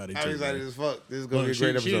 I'm excited too. I'm excited man. as fuck. This is gonna Look, be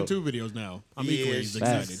a great she in episode. 2 videos now. I'm Yeah, equally as she's-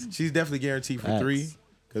 excited. She's definitely guaranteed for Facts. 3.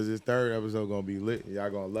 Because this 3rd episode gonna be lit. Y'all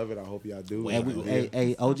gonna love it. I hope y'all do.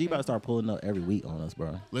 Hey, OG about to start pulling up every week on us,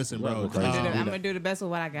 bro. Listen, bro. I'm gonna do the best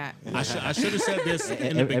with what I got. I should have said this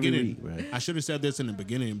in the Every beginning. week, right? I should have said this in the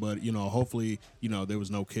beginning, but you know, hopefully, you know, there was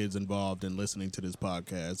no kids involved in listening to this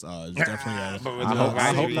podcast. It's definitely. I hope not.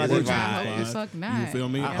 I hope the fuck not. You feel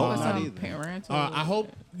me? I I hope hope not some either. parental. I hope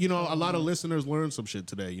you know a lot of listeners learned some shit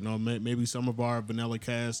today. You know, maybe some of our vanilla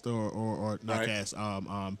cast or not Right. cast,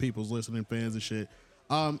 people's listening fans and shit.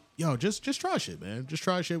 Yo, just try shit, man. Just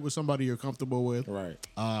try shit with somebody you're comfortable with. Right.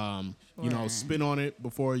 You know, spin on it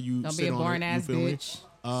before you Don't sit be a on boring it. ass You feel me? bitch.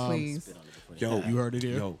 Please. Yo, You heard it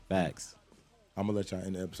here. Yo, Facts. I'm gonna let y'all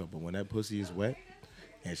end the episode, but when that pussy is wet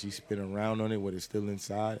and she's spinning around on it when it's still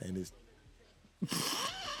inside and it's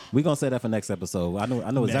We gonna say that for next episode. I know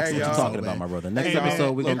exactly what Hey, you're y'all, talking man. about, my brother. Next Hey, man.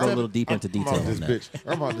 episode, we're gonna go a Until- little deep into I'm detail out this on that. bitch.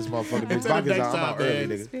 I'm out this motherfucker. Bitch, Until Bach the is next out. I'm time, out early,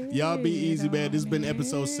 man. nigga. Y'all be easy, man. This has been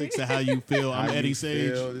episode 6 of How You Feel. I'm How Eddie you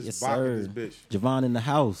Sage. feel? This Yes, Bach sir. and this bitch. Javon in the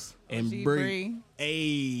house. And G Bree. Bree.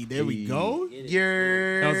 Hey, there we go.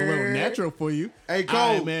 Yeah. That was a little natural for you. Hey, Cole.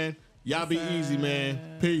 All right, man. Y'all be easy,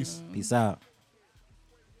 man. Peace. Peace out.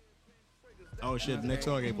 Oh, shit. The next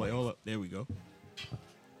song I ain't play. Hold up. There we go.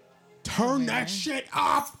 Turn that shit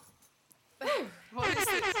off.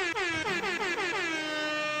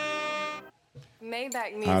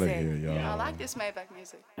 Maybach music. Outta here, y'all. I like this Maybach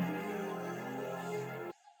music.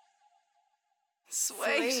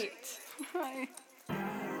 Sweet.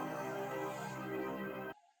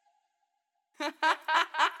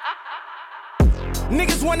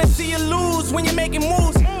 Niggas wanna see you lose when you're making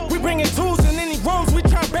moves. We bringing tools in any rooms, we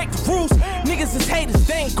try to break the rules. Niggas is haters,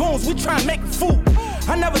 they ain't goons, we try to make a fool.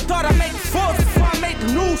 I never thought I'd make the fourth before I made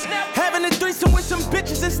the news. Having a threesome with some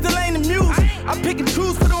bitches, it still ain't amused. I pick and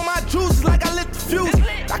choose, put on my juices like I lit the fuse.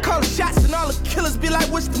 I call the shots and all the killers be like,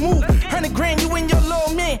 what's the move? 100 grand, you and your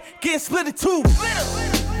little man, getting split in two.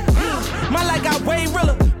 My life got way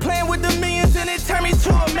realer. Playing with the millions and it turned me to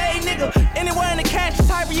a made nigga. Anywhere in the cash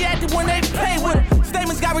type reacted when they play with it.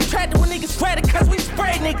 Statements got retracted when niggas spread it cause we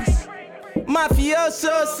spray niggas.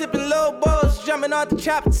 Mafioso, sipping low balls, jumping off the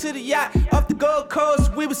chopper to the yacht. Off the Gold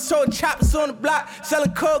Coast, we was sold choppers on the block,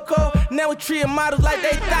 selling cocoa. Now we treating models like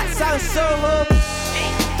they thought, selling Soho.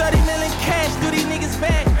 30 million cash, do these niggas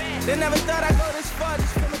back. They never thought I'd go this far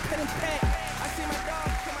just from a pen and pad.